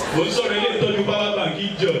 Mo ń sọ̀rọ̀ ilé ìtọ́jú power bank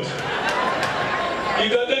George.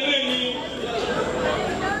 Ìgbàgbẹ́lẹ̀ ni.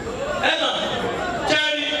 Ẹ nà,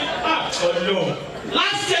 Jerry, ọ̀nà.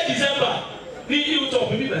 Last year December ní Hilltop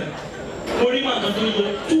níbẹ̀. Orí màá kan tó yọ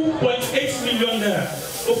 2.8 million naira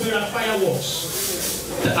ó fi ra fireworks.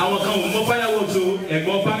 Àwọn kan ò mọ fireworks o,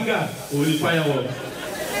 ẹ̀gbọ́n banga ò ní fireworks.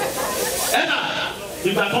 Ẹ nà,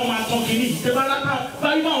 ìgbà kan máa tán kínní ìtẹ́bára náà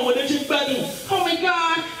báyìí máa wọlé tí ń gbádùn. Oh my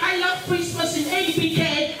God, I love Christmas in ABK.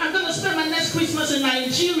 I'm gonna spend my next Christmas in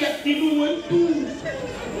Nigeria. Inú wọn dùn.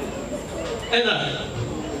 Ẹ nà,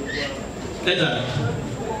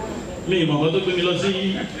 mi ìmọ̀ ọ̀gá tó gbé mi lọ sí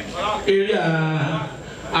eré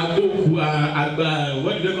agbóku àgbà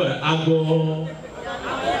wọ́n ti dẹ́kọ̀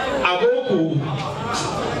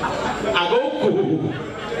àgókò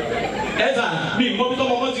ẹ̀sà mi ìmọ̀ bí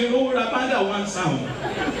tọ́mọ wọn ti rówó ra báńdà one sound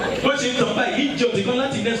Bó ṣe ń tàn báyìí, ìjọ ti kan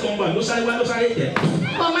láti next compound ló sáré wá ló sáré tẹ̀.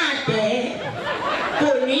 Ó máa tẹ̀ kò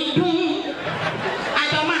ní dún.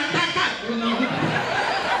 Àjọ máa dákà kú ni.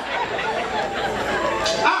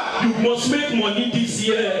 Ah, you must make money this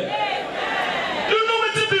year. You know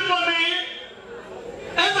wetin be money?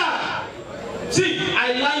 Ever? See, I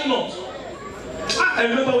lie not. I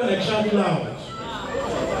remember when I travel out.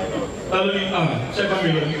 Check on me.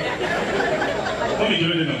 What me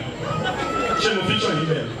doing now? Check my picture in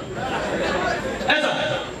there. Ever,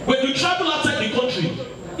 when you travel outside the country,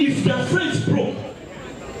 if their friends broke,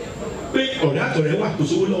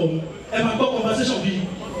 Emma conversation be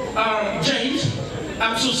James,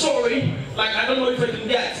 I'm so sorry. Like I don't know if I can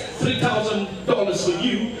get $3,000 for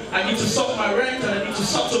you. I need to sort my rent and I need to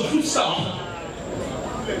sort some food stuff.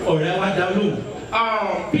 Or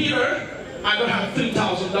Peter, I don't have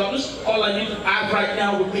 $3,000. All I need to have right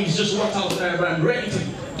now with me is just $1,000. I'm ready to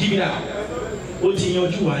give it out. What's in your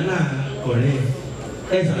Juana?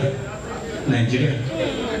 Nigeria.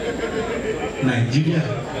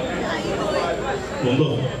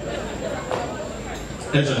 Bongo.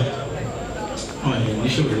 Ezra. Oh, you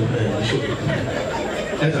show it.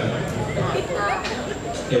 Ezra.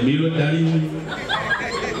 Emilio Dari.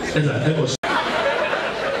 Ezra, that was.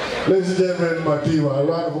 Ladies and gentlemen, Matiwa, a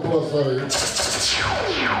round of applause for you.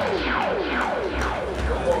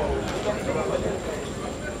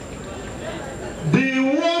 The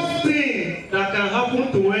worst thing that can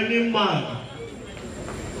happen to any man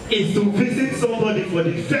is to visit somebody for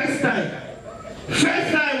the first time.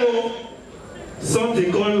 First time, oh,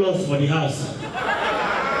 something got lost for the house.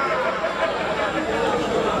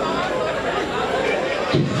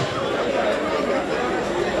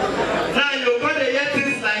 Now you're going to hear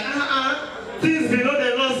things like, things below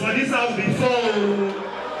the lost for this house before.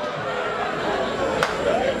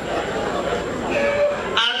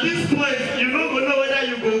 At this point, you don't know whether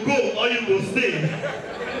you go or you go stay.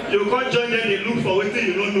 You can't join them, they look for what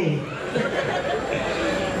you don't know.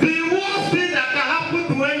 The worst thing that can happen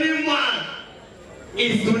to any man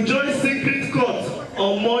is to join secret court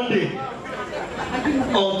on Monday.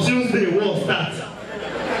 On Tuesday, war starts.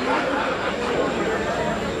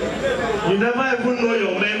 You never even know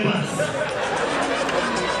your members.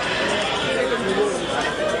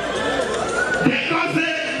 They can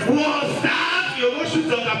say, war starts, you go shoot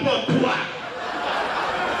your kapot twice.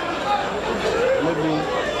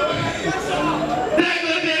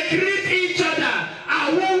 They greet each other.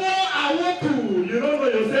 You don't know,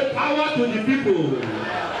 you say power to the people.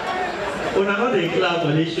 Oh, now not the clap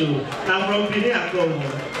for this show. I'm from Benin and come.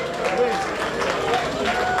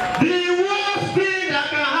 The worst thing that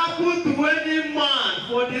can happen to any man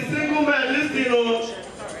for the single man listening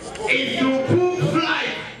is to book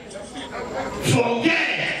flight, forget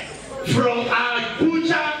from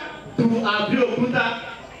Abuja to Abeokuta.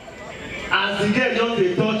 As the girl just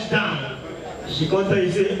dey touch down, she come tell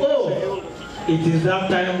you say, oh, it is that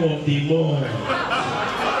time of the month.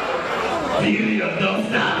 Period don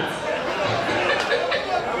start.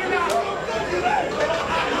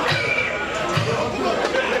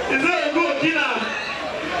 Is that a good killer?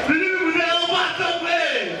 Believe me, they all back up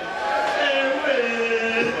way.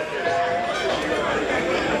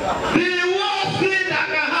 The worst thing that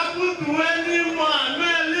can happen to any man,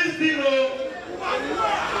 man, listen,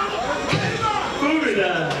 who be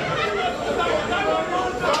that?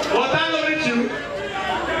 What I know with you?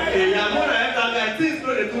 Hey, I'm gonna have that guy. Things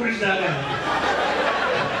know the tourist that guy.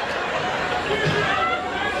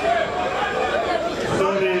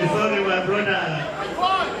 Sorry, my brother.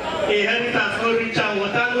 Hey, inheritance no reach out.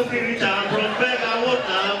 What I know see reach out. From Gbenga what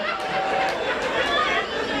now?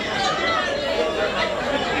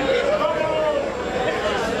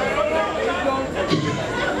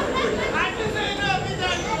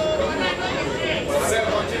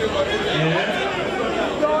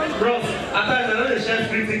 Bro, at times I know they share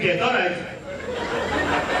free ticket, alright?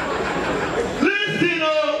 Listen,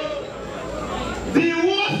 the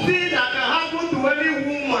worst thing that can happen to any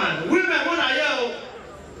woman, women when I yell,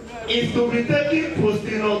 is to be taking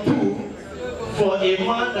Postino 2 for a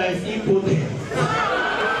man that is impotent.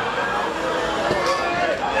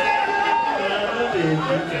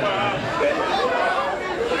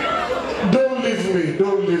 Don't leave me,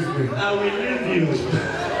 don't leave me. I will leave you.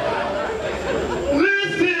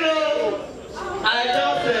 Listen, I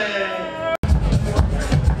just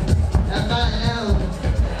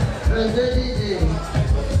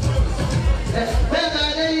Gbenga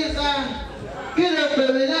Adeyinka, kí ló pè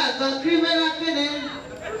mí láàtọ̀ criminal kíni?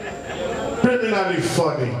 Criminally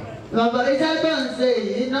funny. Bàbá iṣẹ́ tó ń ṣe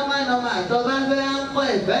yìí normal tó bá ń fẹ́ ń kọ́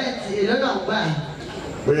ìfẹ́ǹtì èló náà gbà.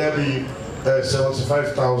 Bóyá bí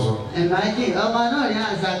 75,000. Imagine, ọmọ náà ní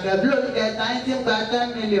àṣàkẹ́ bí ló kẹ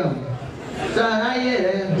 10 million. Sọ aráyé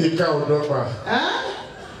rẹ̀. Ika Odogba.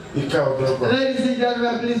 Ika Odogba. Ladies and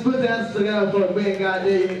gentlemen, please put hands together for Gbenga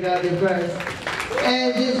Adeyinka the first.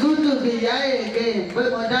 It is good to be here again. Pé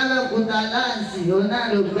mo dábẹ́ kúta láǹsì, òun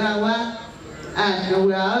náà ló gbá wá. And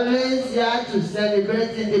we are always here to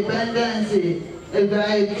celebrate independence. If you are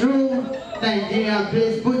a true Nigerian,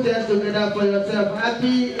 please put hands together for yourself.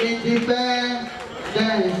 Happy independence.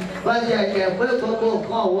 Wọ́n ti ẹ̀kẹ́ pé gbogbo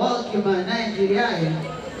nǹkan wọ́ọ̀kì mọ̀ Nàìjíríà yìí.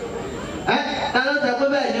 Ta ló sọ pé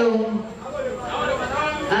bẹ́ẹ̀ ni o?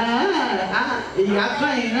 Ìyá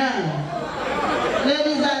kan yìí náà.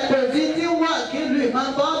 Ladies and kò sí tí wọ́ọ̀kì lu ìmọ̀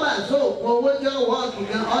bọ́ọ̀bà sóòkù owó tí ó wọ́ọ̀kì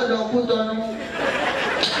gan ọlọ́kú tọ́nu.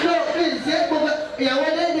 Ló ń ṣe gbogbo ìyàwó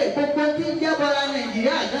lédè gbogbo tí ń jẹ́ bọ́ra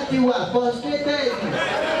Nàìjíríà kan ti wà frustrated.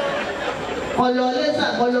 Ọlọ́lẹ́sà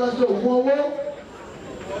kọlọ sóòkù owó.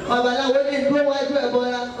 Babaláwo ní dúró wájú ẹ̀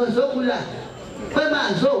bọ́ra òṣòkùlà. Pé màá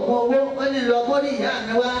sóòkù owó ó ní lọ mórí ìyá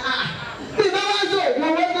mi wá. Bí bá wá sóòkù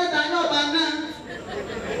owó mẹ́ta náà bá náà.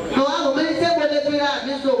 Àwọn àwòrán ní sẹ́gbọ́n lè fi ra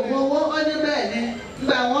mi sóògùn owó ó ní bẹ́ẹ̀ ni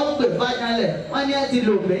nígbà wọ́n pè fájálẹ̀ wọ́n ní ẹ ti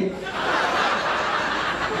lò mí.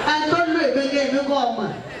 Ẹni tó lò èmi ní èmi kọ́ ọmọ.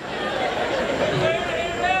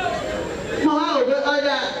 Mo wá òwe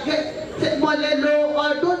ọjà mo lè lo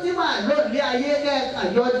ọdún tí màá lò ní ayé kẹ́ẹ̀kan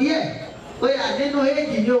yọ díẹ̀. Ó yà nínú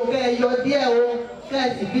èjì ni o kẹ́ ẹ yọ díẹ̀ o kẹ́ ẹ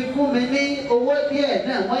sì fi fún mi ní owó díẹ̀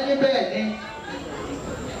náà wọ́n ní bẹ́ẹ̀ ni.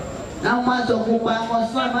 Àwọn máa sọ pupa wọn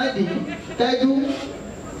sọ́mọ́dì tẹ́jú.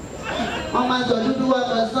 Wọ́n máa sọ dúdú wa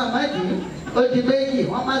mọ̀ sàn mọ́dì ó di méjì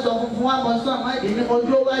wọ́n máa sọ funfun wa mọ̀ sàn mọ́dì ní mo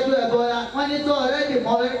dúró wájú ẹ̀ bọ́ra wọ́n ní tó rẹ́dì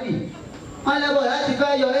mọ́ rẹ́dì wọ́n lẹ́bọ̀ láti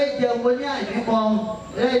fẹ́ yọ ẹ̀jẹ̀ mo ní ànímọ́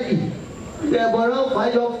rẹ́dì ìrẹ̀bọ̀rọ̀ ọ̀fà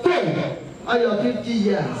yọ fún ọyọ 50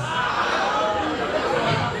 years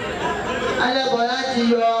alẹ́bọ̀ láti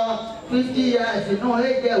yọ 50 years nù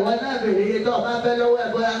ẹ̀jẹ̀ wọn náà bèrè iye tó ọba fẹ́ lọ́wọ́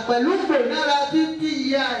ẹ̀ bọ́ra pẹ̀lú gbò náírà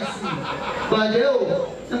 50 years bọ̀dé o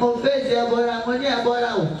ni mo fèsì ẹ̀ bọ́ra mo ní ẹ̀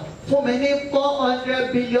bọ́ra o. Fún mi ní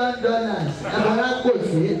 $400 billion. Ẹ̀bọ̀rá kò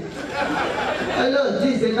sí. Ẹlọ́ọ̀tì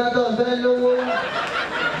ìṣèkátọ̀ fẹ́ lówó.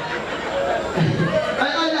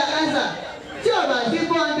 Ọ̀dà ẹ̀sà tí ọ̀bà sí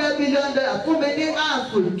 $400 billion fún mi ní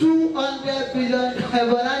áàpù $200 billion.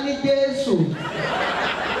 Ẹ̀bọ̀rá ní Jésù.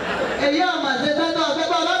 Èyí ọmọ ṣẹ̀tọ́ náà fẹ́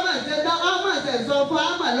bá ọlọ́mọ ṣẹ̀tọ́ ọmọ ṣẹ̀sọ fún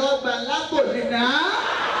àmà lọ gbà lápò nìyà.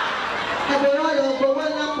 Ẹ̀bọ̀rá lọ gbowó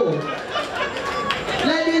lápò.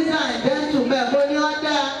 Ladies and gentlemen, mo ní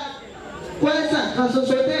ọ̀dà. Kwẹ́sàn kan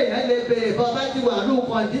ṣoṣo téèyàn lè béèrè bọ́ bá ti wà ní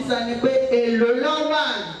kọ̀ǹdíṣà ni pé èlò lọ́wọ́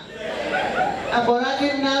àbọ̀rádé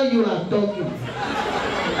now you are talking.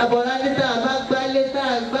 Àbọ̀rádé tá a bá gbálé tá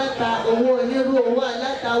a gbá ta owó onírú owó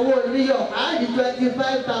aláta owó oníyọ̀ á di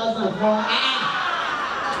 25,000 fún wa.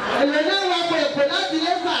 Èlò náà wọ pé èpò láti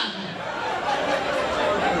lẹ́fà.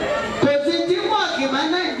 Kò sí tí mọ̀ọ̀kì máa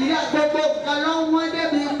Nàìjíríà gbogbo kan ló ń wọ́n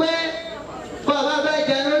débi pé bọ́ọ̀ bá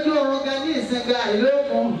jẹ lójú oorun gan ní ìsìn gàrí ló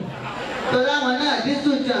mú. Tọ́lá wọn náà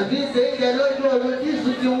dísù tí àbí ṣe é jẹ lójú oorun dísù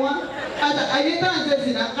tí wọ́n. Ayé tá à ń ṣe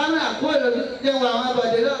sìnà kámẹ́rà kó lójú jẹun àwọn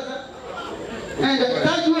abọ̀dé lọ́sàn.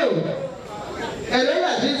 Tájú ò ẹ̀rọ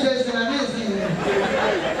yàtí ń ṣe sìnà ní ìsìn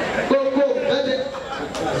gbogbo lọ́dẹ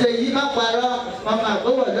ṣèyí má parọ́ ọmọ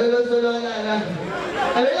àgbọ̀wọ̀ lọ́lọ́sọ lọ́lára.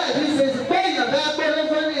 Ẹ̀rọ yàtí ń ṣe pé èèyàn bá gbọ́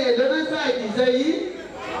lọ́sọ́ ní èdè mẹ́sàgì ṣèyí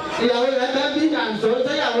ìyàwó rẹ̀ bá bí àǹsó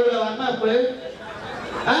sẹ́yàwó rẹ̀ wà máa pẹ́.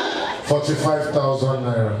 45,000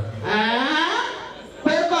 naira.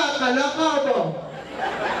 Pé kọ́ ọ̀kànlọ́kọ̀ ọ̀bọ̀.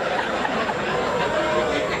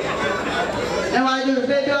 Níwájú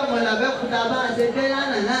stadium làbẹ́kúta bá ṣe dé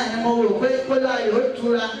lánàá náà ni mo rò pé kóló ayò ó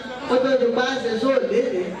tura kó tó di bá ṣe sóòlé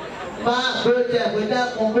ni. Bá àpéròjẹ ìwé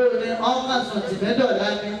dákun bó ni ọkàn sùn tì mí dọ̀lá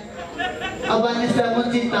mi. Ọba ní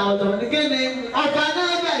 70,000 ní kíni ọba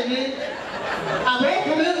náà bẹ̀ ni. Àwọn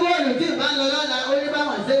ọkùnrin góòlù tí ìbá lọ lọ́la ó ní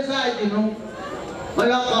báwọn ṣe ń sáàjì nu.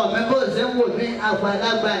 Ọlọ́kọ̀ mi bó ṣe ń wò mí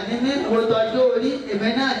àgbàlagbà ní ní ìwòtọ́jú orí èmi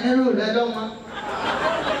náà nírú rẹ lọ́mọ.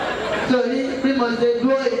 Torí bí mo ṣe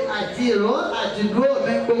dúró àti ìró àti dúró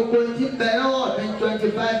mi gbogbo tí bẹ lọ́wọ́ mi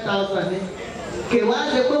 25,000 ni. Kì wá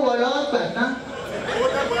ṣe pé wọ́n lọ́wọ́ gbà tán.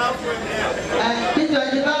 Bí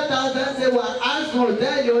 25,000 ṣe wà áṣùn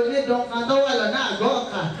òtẹ́ẹ̀lì onídùn kan tó wà lọ́nà àgọ́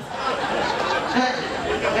ọ̀kà.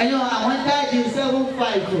 Ẹ̀yin àwọn dáàdì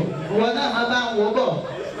 75 ìwọ náà máa bá ń wò bọ̀.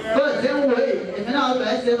 Bó ṣe ń wò yìí, èmi náà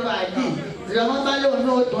bẹ̀rẹ̀ ṣe fàájì. Ìjọba bá lóun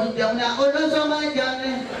ní o tó ń jẹun náà, olóṣó máa ń jẹun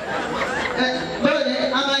ní. Bóyá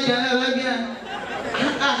a máa ń jẹun ẹ̀rọ bí i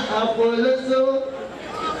àpò olóṣó.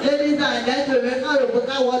 Ladies and gentlemen, ká rò pé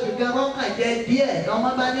káwọ́ ibìkan kọ́kàn jẹ díẹ̀, ọmọ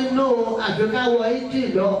bá nínú àfi káwọ́ ìjì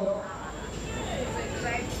lọ.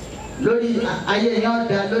 lórí ayé yẹn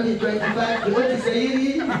ọ̀dà lórí 25 ó ti ṣe yí rí.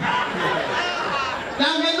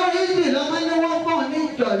 Láwọn lórí ìdí lọ́mọ ní wọ́n fún un ní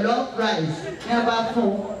jollof rice ní abá fún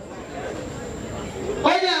un.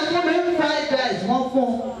 Ó ní àfún mi fried rice wọ́n fún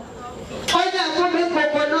un. Ó ní àfún mi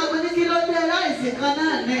kòkò náà mo ní kí ló dé ráìsì kan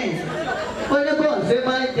náà ní. Ó ní bọ́ọ̀ ṣe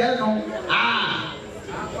máa ń jẹ́nu.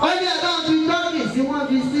 Ó ní àbáwọn fi tọ́kì sí wọ́n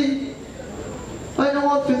fi sí. Ó ní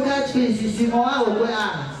wọ́n fi catfish sí wọn á wò pé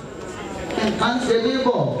nǹkan ṣe mí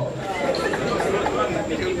bọ̀.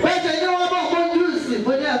 Pẹ̀sẹ̀ ni wọ́n bọ̀ kó júùsì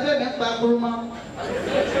mo ní àfẹ́ mi pa kúrú mọ́.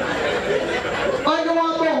 Ó ní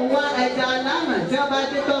wọ́n bọ̀ ń wá ẹja alámà tí wọ́n bá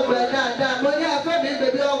dé tọ́gbọ̀ ẹ dáadáa mo ní àfẹ́ mi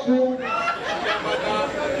bèbí ọkù.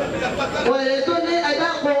 Wẹ̀rẹ̀ tó ní ẹja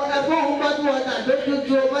kó ẹ̀fọ́ òun bọ́tú wọ́tà tó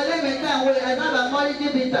tutù ọmọlẹ́mìí káwọn ẹ̀dábàá mọ́rí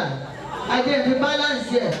jìbìtà. Adé fi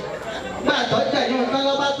báláǹsì ẹ̀. Gbàtọ́ tẹ̀lé ọ̀tán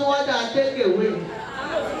lọ́ba tó wọ́n dà tékèwé.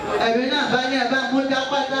 Ẹ̀mí náà bá ní ẹ̀bá mú já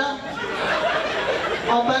pátá.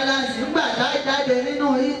 Ọba láǹsì gbàtà jáde nínú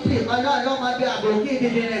ìtì ọlọ́ọ̀lọ́mọdé àbòkí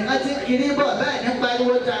ìdìdì nìkan tí kiri bọ̀ bẹ́ẹ̀ ní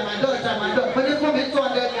pariwo tàmádọ̀ tàmádọ̀ ó ní fún mi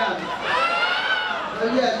 200 gram.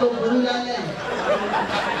 Orí ẹ̀ tó burú lálẹ́.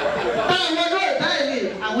 Báwo ló dáìlì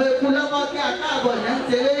àwọn eku lọ́mọ kí akáàbọ̀ ní ń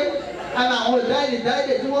tẹ̀lé àwọn òdáìlì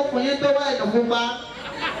dáìlì tí wọ́n fún yín tó wá ìdùn pupa.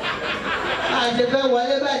 Àṣefẹ́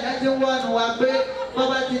wọlé báyìí láti ń wọ́nu wa pé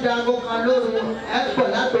bọ́bá ti da aago kan lóru ẹ̀pọ̀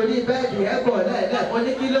látòrí bẹ́ẹ̀dì ẹ̀pọ̀ lẹ́ẹ̀lẹ́ mo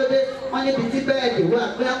ní kí ló dé wọ́n níbi tí bẹ́ẹ̀dì wà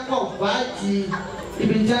pé ẹ̀pọ̀ fàájì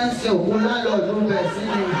ibi tí wọ́n ń sin òkú lálọ́ọ̀dù bẹ̀ sí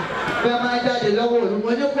ni bẹ́ẹ̀ máa jáde lọ́wọ́ òru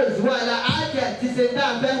mo ní kò sí wàhálà ájẹ̀ ti ṣe tá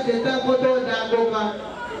a fẹ́ ṣe tán kó tó da aago kan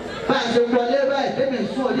bá a ṣe wọlé báyìí tẹ́mi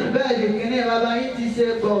sùn òní bẹ́ẹ̀dì kìíní bàbá yín ti ṣe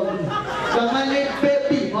bọ̀ọ̀lù bàbá ní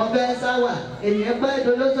bébì mo fẹ́ sáwà ènìyàn pẹ́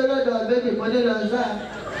dolóṣòlódò bébì mo ní lọ sáà.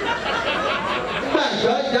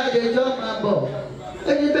 Gbàjọ́ jáde jọ́ máa bọ̀.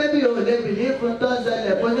 Ẹni bébí ò lè bìlí fún tó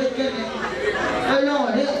ṣẹlẹ̀ bó ní kíni. Ọlọ́run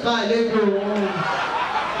ní nǹkan àlejò òun.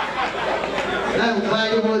 Láì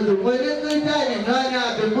pariwo lò. Mo ní kírísítẹ́nì náà ní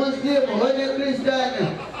àbí Mùsùlùmí, ó ní kírísítẹ́nì.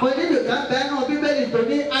 Mo ní nìkan bẹ́ẹ̀nù bíbélì tó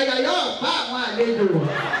ní ayayọ́ ọ̀pá àwọn àlejò.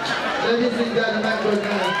 Ladies and gentlemen, good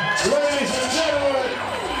night. Ladies and gentlemen,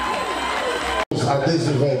 at this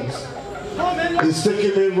event, he's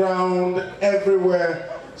taking me round everywhere.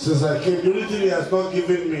 Since I came, the only thing he has not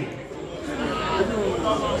given me.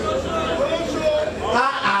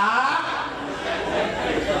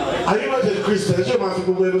 Are you not a Christian? Show my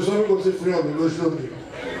people where some people say free on me, show me.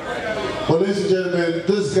 But ladies and gentlemen,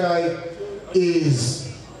 this guy is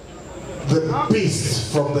the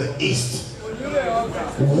beast from the east,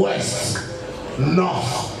 west,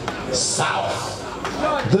 north, south.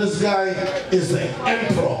 This guy is the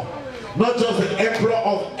emperor, not just the emperor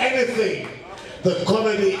of anything. The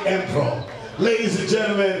comedy emperor. Ladies and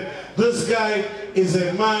gentlemen, this guy is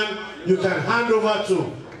a man you can hand over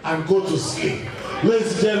to and go to sleep.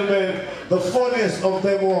 Ladies and gentlemen, the funniest of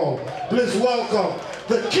them all. Please welcome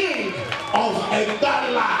the king of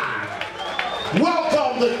Egala.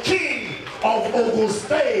 Welcome the king of Ogun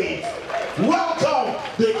State. Welcome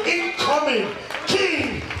the incoming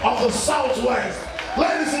king of the Southwest.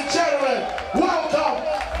 Ladies and gentlemen, welcome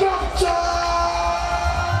Dr.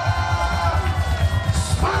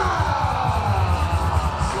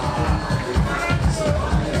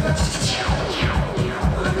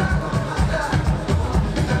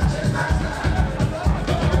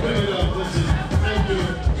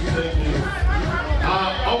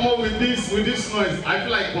 With this noise, I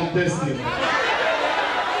feel like contesting.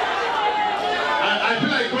 I feel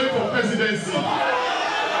like going for presidency.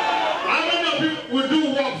 How many of you will do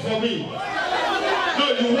work for me? No,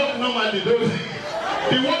 you work normally.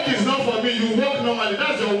 The work is not for me. You work normally.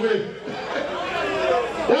 That's your way.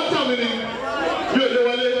 What time is it? You the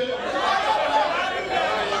wale.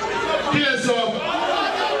 Clear so.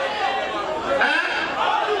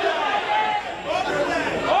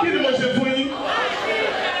 Kí ni mo ṣe fún yín?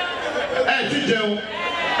 Ti jẹun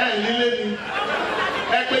lílé ni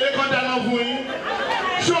pẹ̀lẹ́ kan dáná fún yín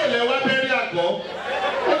ṣó lẹ wá bẹ̀rẹ̀ àgọ́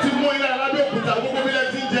ó ti mú ilé Alábẹ́òkúta gbogbo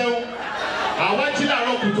bílẹ̀ ti jẹun àwa jí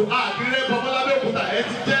làárọ̀ kùtù àkìrẹ́ bọ́mọ́ Alábẹ́òkúta ẹ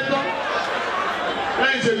ti jẹ́ tán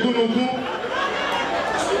lẹ́yìn ṣe gúnugún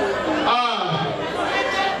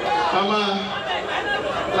Mama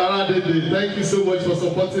Tara Dede, thank you so much for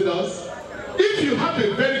supporting us. If you have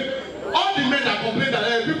a very all the men that complain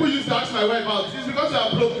that people used to ask my wife out it's because you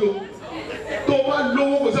are broke. To one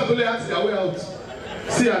low was able to ask their way out.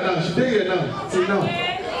 See her now, she here now. See now.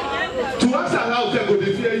 To ask her out, they go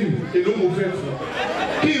they fear you. They don't move it.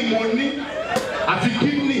 Give money, at the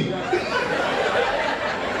kidney.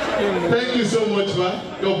 Thank you so much,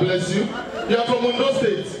 man. God bless you. You are from Ondo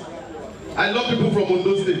State. I love people from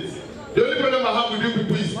Ondo State. The only problem I have with you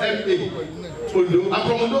people is MA. Ondo. I'm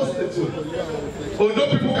from Ondo State too. Ondo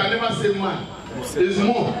people can never say man. It's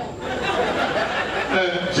more.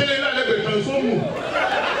 Ṣé ilé ẹlẹ́gbẹ̀ẹ́ kan só mù?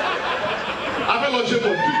 A fẹ́ lọ ṣe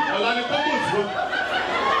bọ̀ bí ọ̀la ni kókò sí wọn.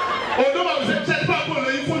 Ondo máa ṣe ṣe nípa àpò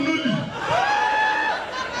lóyún fún Noli.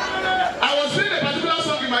 I was singing a particular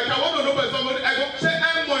song in my car. One of the numbers somebody I go ṣe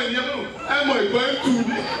ẹ̀mọ̀ ènìyàn mú ẹ̀mọ̀ ìgbọ́ ẹ̀ tù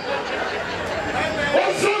ní. Ó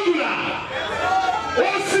sọ́dúnlà. Ó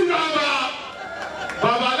sì rárá.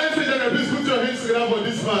 Baba, let's say that please put your hands together for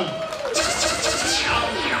this man.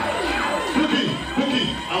 Cookie,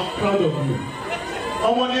 I'm proud of you.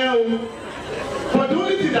 I'm on here. But the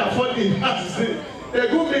only thing that funny is say they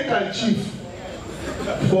go make a chief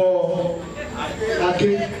for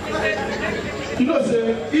Ake. You know, say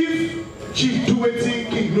if chief do wetin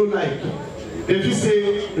king no like, if you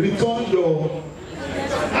say return your,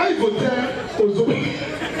 how you go tell Ozo?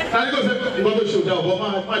 How you go say you want to show down,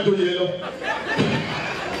 but my do yellow.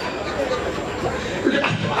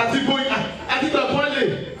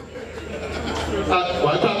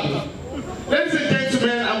 Ladies and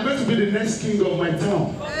gentlemen, I'm going to be the next king of my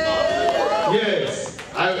town. Yes,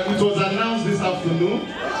 it was announced this afternoon.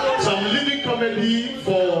 So I'm leaving comedy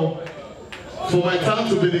for my town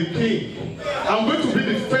to be the king. I'm going to be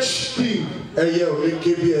the first king.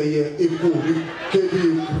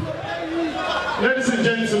 Ladies and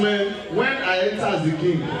gentlemen, when I enter as the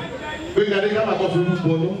king, Gbenga Adeyinka ma kọ́ fi rú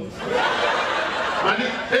bọ́ọ̀lù. Mani,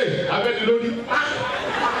 hey, abẹ́ni lórí.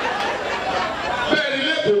 Bẹ́ẹ̀ni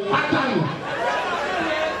lẹ́kọ̀ọ́ pátánù.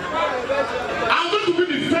 I'm going to be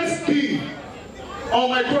the first king on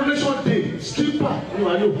my coronation day. Stripper, you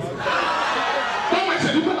are you. Báwo ma ṣe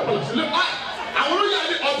ní pàtàkì sílẹ̀? Àwọn olóyè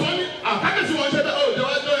àti ọ̀tọ́ ní àkákẹ́sì wọn ṣe bẹ́ẹ̀ ọ̀ jẹ́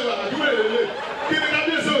wá jọ ìwà àdúgbò èrè kí ni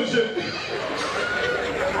kábíyèsí ò ṣe.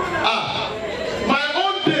 My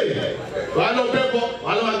own day, wàá lọ bẹ́ẹ̀ bọ́,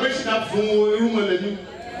 wàá lọ àgbẹ̀ ṣìnà fún irúmọlẹ̀ mi.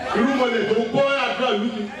 Irúmọlẹ̀ tó ń gbọ́ àdúrà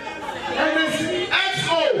lónìí.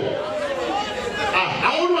 NSO.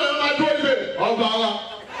 Àwọn olùwàlẹ̀ máa dúró níbẹ̀. Ọgbà wa,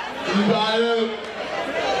 ìgbà ayé,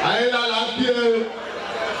 ayélujára bí ẹ.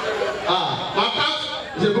 Màkà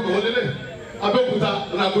ṣe kókò wọlé lẹ̀. Abẹ́òkúta,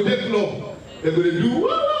 Nàgòdè club. They go dey do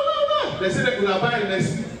wá. They say they go na buy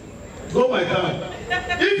next. Go my town.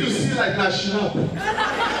 If you see like na shinap.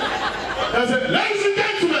 They say, ladies and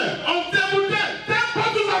gentlemen, on table 10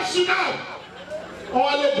 bottles of shinap.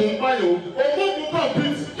 Wọ́n lé gun báyìí o, gun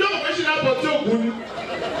complete, tí o fẹ́ ṣe náà bọ̀ tí o gun ni.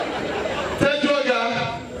 Thank you ọ̀gá,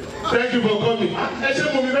 thank you for coming. Ẹ ṣe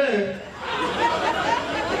mú mi bẹ́ẹ̀.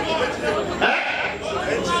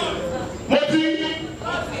 Mo ti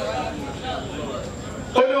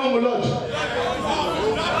ó ní ọmọ lọ́ọ̀dù.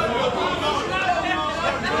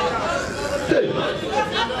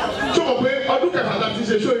 Tí o mọ̀ pé ọdún kẹfà láti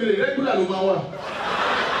ṣe ṣó ilé rẹ́gúlà ló máa wà.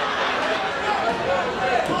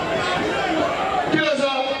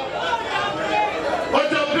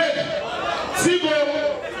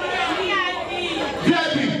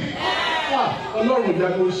 Ọlọ́run ìyá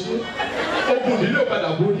ló ṣe ogun ìdílé padà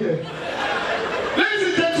borí ẹ. Ladies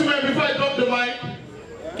and gentlemen, before I drop the mic,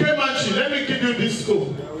 K-Manchi, let me give you this scope.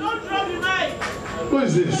 Don't drop the mic. Who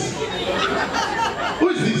is this? Who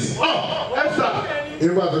is this? Oh, Esther.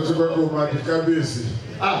 Ìgbà tó ti kọ́kọ́ máa di kábíyèsí.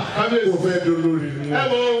 Kábíyèsí. Kò fẹ́ dolórí ni. Ẹ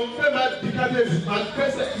wo fẹ́ máa di kábíyèsí, máa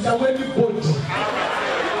gbẹ́sẹ̀ ìyàwó ẹni bòdì.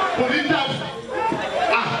 Kò ní dà.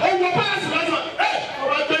 Ó wọ pálásì lásán.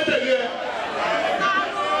 Ọba gbẹ́sẹ̀ ni ẹ.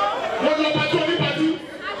 Wọ́n lọ pàtó ní pàtó.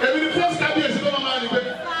 Èmi ni first kábíyèsí tó máa ní pé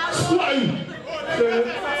who are you?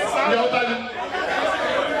 Ìyàwó ta ni?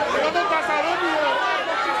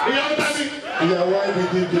 Ìyàwó ta ni? Ìyàwó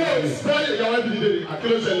IBD dé. Ìyàwó IBD dé ni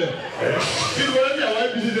àkìlọ̀ ṣẹlẹ̀. Kí ni wọ́n ní ìyàwó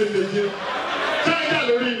IBD dé ni èyí? Ṣáìjà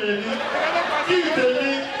lórí ilẹ̀ ni. Kí n tèmi?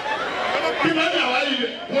 Kí n bá ní ìyàwó ayé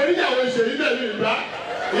mo ní ìyàwó ìṣèyí náà ní ìgbà.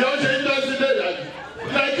 Ìyàwó ṣe ń dọ́sí dé ìyàwó.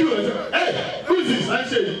 Like you, hey, who is this? I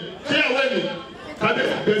say, ṣé ìyàwó ẹ̀ ni? Kábí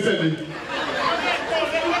gbèsè ni.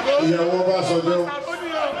 Ìyàwó bá sọjọ́.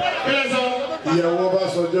 Kí lẹ sọ? Ìyàwó bá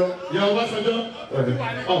sọjọ́. Ìyàwó bá sọjọ́.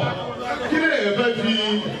 Kí ni èèyàn fẹ́ fi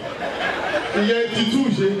ìyẹn titú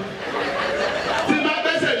ṣe? Tí bá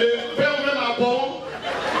gbèsè lé, bẹ́ẹ̀ wọ́n fẹ́ máa bọ̀ wọ́n.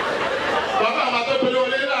 Bàbá àwọn àtọ́gbélé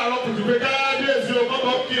wọlé láàárọ̀ kùtù pé káyábíyèsí o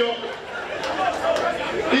kọ́kọ́ kí ọ.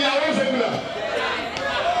 Ìyàwó ṣègùlà.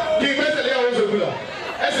 Kí gbèsè lé ìyàwó ṣègùlà.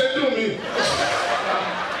 Ẹsẹ̀ dùn mí.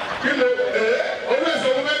 Kí ló olú ẹ̀sẹ̀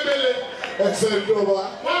òun fẹ́ gbélé. Ẹsẹ̀ dùn wa.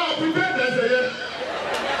 Wọ́n á fi bẹ́ẹ̀ tẹ̀sẹ̀ yẹn.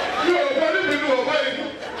 Yóò gbọ́ níbi inú ọ̀pá yìí.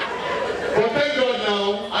 But thank God now,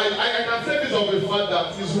 I can say this of a fact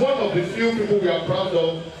that he's one of the few people we are proud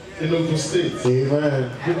of in Ogun State. Amen.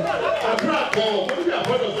 Àdúrà kan, mo ní bí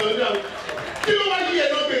àbọ̀dọ̀ sọ̀rọ̀ ní àwọn. Kí ló wá yí ẹ̀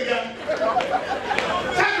náà Gbenga?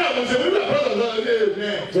 Sákà I'm saying, we are proud of that.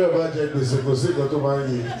 Tí ẹ bá jẹ gbèsè kò sí nǹkan tó máa ń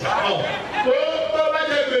yí. Tó bá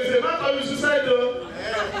jẹ gbèsè má kọ́ mi suicide o.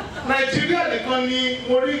 Nàìjíríà nìkan ni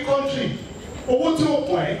mo rí country. Owó tí ó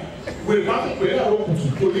pọ̀ ẹ́, wèrè má fún pé láàárọ̀ kùtù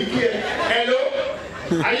kò ní kí ẹ. Hello,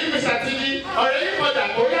 àyè mi ṣàtìlí, ọ̀rẹ́ yìí kọjá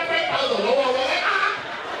kò yá 5,000 lọ́wọ́ wọn.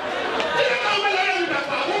 Ṣé ẹ máa ń bẹ̀rẹ̀ lẹ́yìn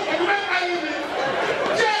ìdàpọ̀ àwọn ọmọ mẹ́ta yìí ni?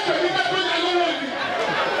 Ṣé ẹ pè mí ká tó yà lọ́wọ́ mi?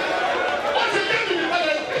 Wọ́n ti dé mi nípa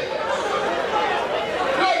lẹ́yìn.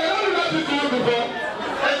 No, they don't do that to you before.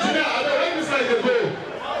 Engineer, I don't let me say the goal.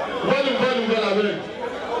 Volume, abeg.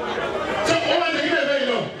 So, over the give away, you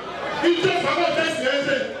know. You just forgot this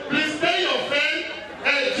message. Please pay your friend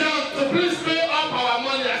John to please pay up our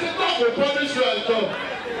money. I said, God will punish you and come.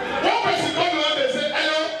 One person come along and say,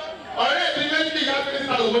 hello, already the lady got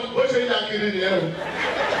 50,000. What should you have in the air?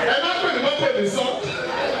 And I'm going to put this on.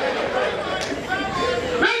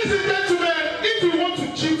 Ladies and gentlemen, if you want to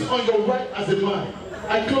cheat on your wife as a man,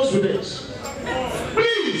 I close with this.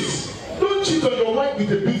 Please, don't cheat on your wife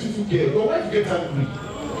with a beautiful girl. Your wife gets angry.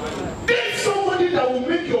 Date somebody that will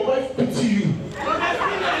make your wife pity you.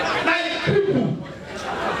 Like people,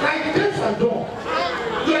 like deaf and dumb.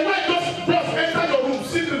 Your wife just enter your room,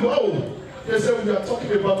 sit and go, oh, they say we are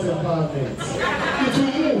talking about empowerment. It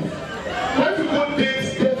will move. When people date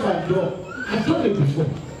deaf and dumb, I've done it before.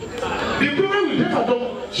 The problem with deaf and dumb,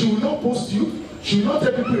 she will not post you, she will not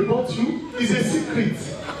tell people about you. It's a secret.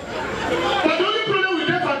 But the only problem with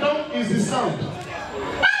deaf and dumb is the sound.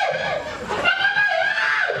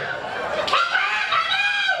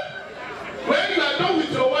 When you are done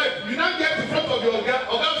with your wife, you now get in front of your Oga.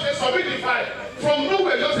 Oga will say, submit the file. From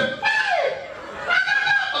nowhere, you say, hey!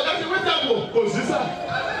 Oga say, wait up, oh, sister.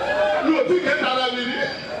 You will think that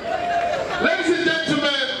ladies and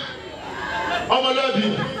gentlemen, Omalabi,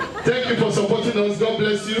 thank you for supporting us. God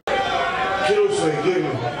bless you.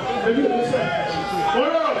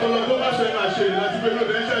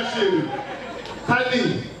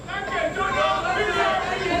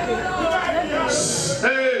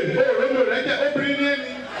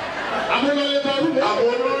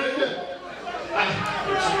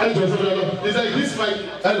 It's like this mic.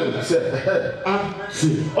 Hello, sir.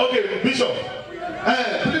 See. Okay, Bishop.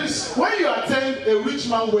 Please, when you attend a rich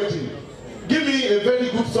man wedding, give me a very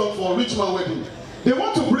good song for a rich man wedding. They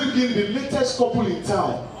want to bring in the latest couple in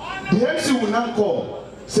town. The MC will now call.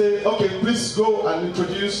 Say, okay, please go and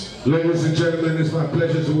introduce. Ladies and gentlemen, it's my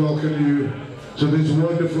pleasure to welcome you to this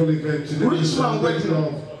wonderful event today. Rich man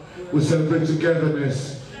wedding. We celebrate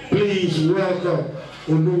togetherness. Please welcome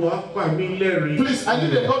Oluwa Pamileri. Please, I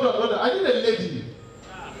need a hold on. I need a lady.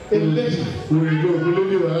 A lady. A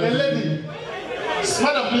lady.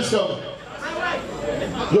 Madam, please come.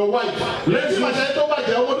 Your wife. Let's use the lady.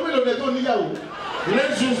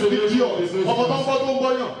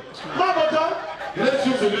 Let's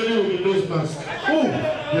use the lady with the nose mask. Who? The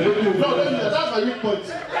lady with the nose mask. That's my weak point.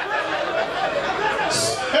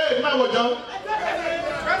 Hey, my wife.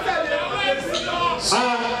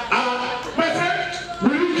 My friend,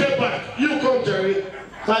 will you get back? You come, Jerry.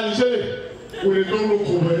 We don't look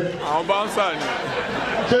over. I'm bouncing.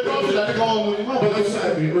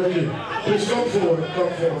 Please come forward.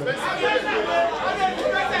 Come forward.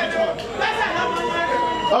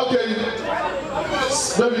 Okay.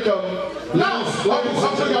 Let me come. Now, these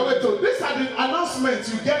are the announcements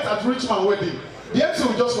you get at Richmond wedding. The MC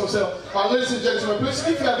will just come. Ladies and gentlemen, please,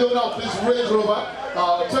 if you are the owner of this Range Rover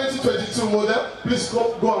 2022 model, please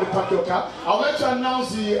go and repack your car. I would like to announce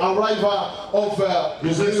the arrival of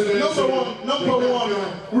number one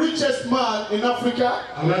richest man in Africa.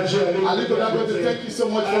 Aliko Dangote, thank you so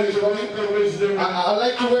much for your coming. I'd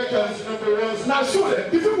like to welcome. Now, so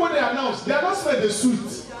even when they announce, the announcement is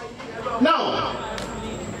sweet. Now,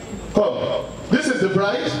 come. This is the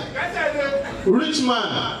bride. Rich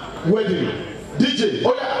man wedding. DJ,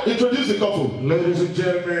 oh yeah, introduce the couple. Ladies and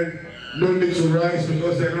gentlemen, no need to rise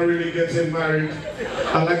because they're not really getting married.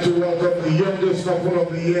 I'd like to welcome the youngest couple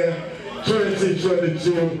of the year,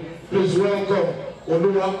 2022. Please welcome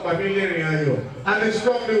Oluwa Pamileri and his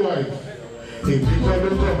lovely wife. If you come.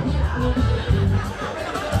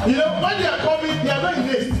 You know, when they are coming, they are not in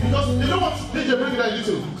haste because they don't want DJ bring that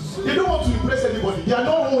little. They don't want to impress anybody. They are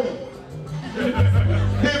not owing.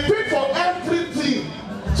 They pay for everything.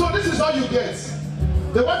 So this is all you get.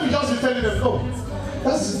 The wife will just be telling them, oh,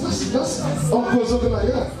 that's Uncle Zogola,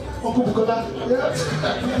 yeah. Uncle Bukola, yeah.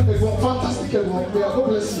 Fantastic, everyone. God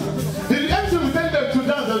bless you. The MC will tell them to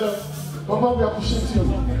dance. Papa, we appreciate you.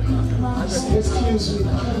 Excuse me,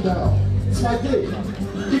 calm down. It's my day.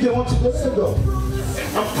 If they want to go, let them go.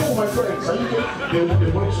 I'm cool, my friends. Are you good? They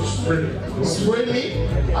want to spray me. Spray me?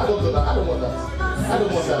 I don't do that. I don't want that. I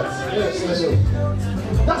don't want that. Yes, let's go.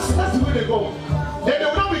 That's the way they go. Then they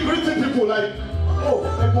will not be greeting people like, oh,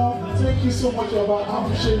 Emma, thank you so much, Baba. I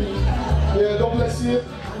appreciate you. Yeah, God bless you.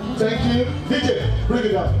 Thank you. DJ, bring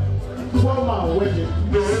it up. 12 man wedding.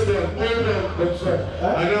 No, hold on. That's right.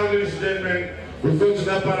 And now, ladies and gentlemen, we go to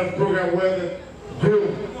that part of the program where the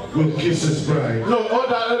groom will kiss his bride. No,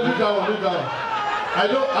 hold on. Leave that one. Leave that one.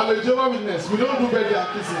 I'm a Jehovah's Witness. We don't do birthday and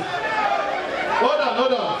kissing. Hold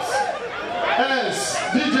on. Yes,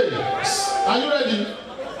 DJ, are you ready?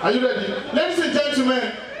 Are you ready? Ladies and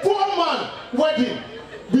gentlemen, 4 man wedding.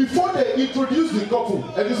 Before they introduce the couple,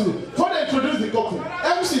 MC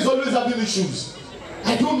is always having issues.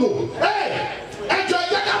 I don't know. Hey! Enjoy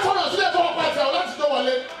that for us. Let's go back there. Let's go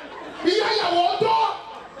away. Yeah, what?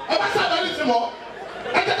 I must have anything more.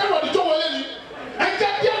 And take everybody to away. And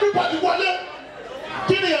take everybody away.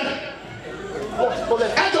 Give me a.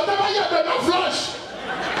 And don't ever hear no flush.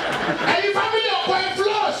 And your family are going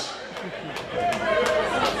flush.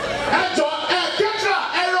 And your Kesha,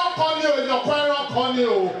 error on you, your error on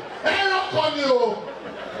you.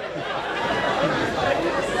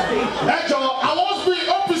 Ẹjọ àwọn ọsùn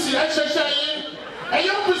OPC ẹṣẹṣẹ yìí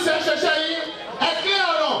ẹyẹ OPC ẹṣẹṣẹ yìí ẹkí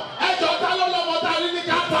ọ̀rọ̀ ẹjọ ta ló lọ́mọ ta rí ní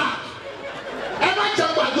kápá ẹ má jẹ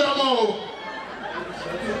gbàgbé ọmọ o.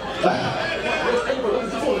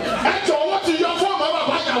 Ẹjọ owó ti yọ fún ọmọ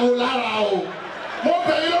bàbá ìyàwó lára o mo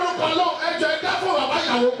bẹ̀rẹ̀ lórúkọ náà ẹjọ ẹ dá fún bàbá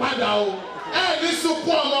ìyàwó padà o ẹ ní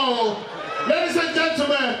sunkún ọmọ o. Ladies and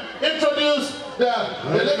gentlemen, introduce the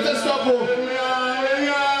latest couple.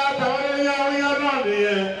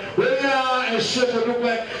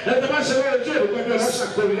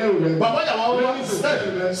 Bàbá yàrá wọn ní sísè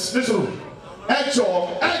ẹjọ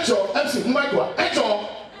MC Mbagwa ẹjọ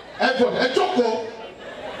kọ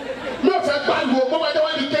mi ò fẹ́ gbàgbọ́ bọ́bá ẹjọ́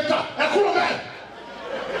wọn ní kẹta ẹ kúrò bẹ́ẹ̀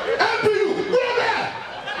MPU kúrò bẹ́ẹ̀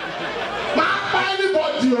máa pa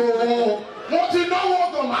anybody o mo ti náwó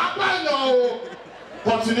ọgàn máa pa ẹ̀yàn o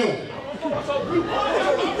continue.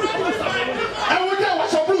 Ẹ wo tẹ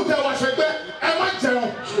wàṣọ blue tẹ wàṣọ ẹgbẹ ẹ má jẹun.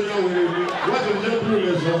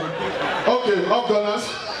 Okay, Ogdonas.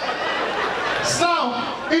 Now,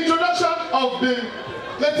 introduction of the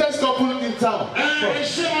latest couple in town.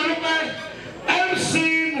 MC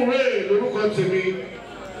Mure lórúkọ tèmi.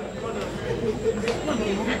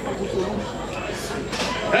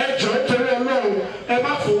 Ẹ jọ̀ọ́ torí Ọlọ́run ẹ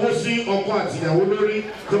má fowó sí ọkọ àtìyàwó lórí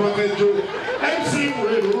tó bá fẹ́ jó. MC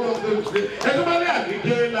Mure lórúkọ tèmi. Ẹ tó bá lé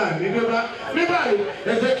àdídé láàdídé bá. Ní báyìí ẹ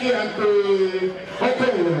jẹ́ kí a pe ọkọ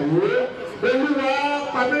ìyàwó. Olúwa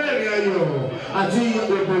pàmẹ́rẹ̀ ayọ̀ àti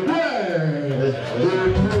òdòdó ẹ̀.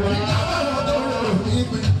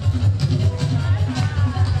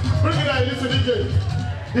 Bring it down, listen DJ.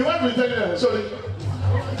 The wife will tell you that, sorry.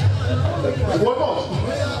 One more.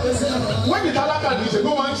 When the talaka DJ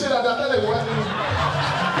go and say that tell you what.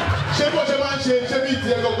 Ṣé bó ṣe máa ń ṣe bí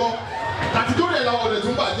tiẹ̀ gangan? Kàtíkórì ẹ̀ làwọn ọ̀dẹ̀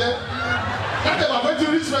tún bàjẹ́. Kájẹ̀ bàbá tí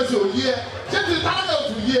rich person ò yí ẹ. Ṣé ti talaka ò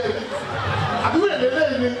tún yí ẹ? Àbúrò ẹ̀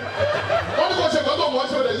lélẹ́yìn ni. Wọ́n ní kò ṣe gbọ́dọ̀ mọ́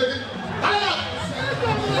ṣe ọ̀dẹ̀ ṣe kí.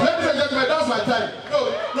 Ladies and gentlemen, that's my time. No,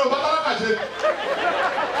 bàbá talaka ṣe.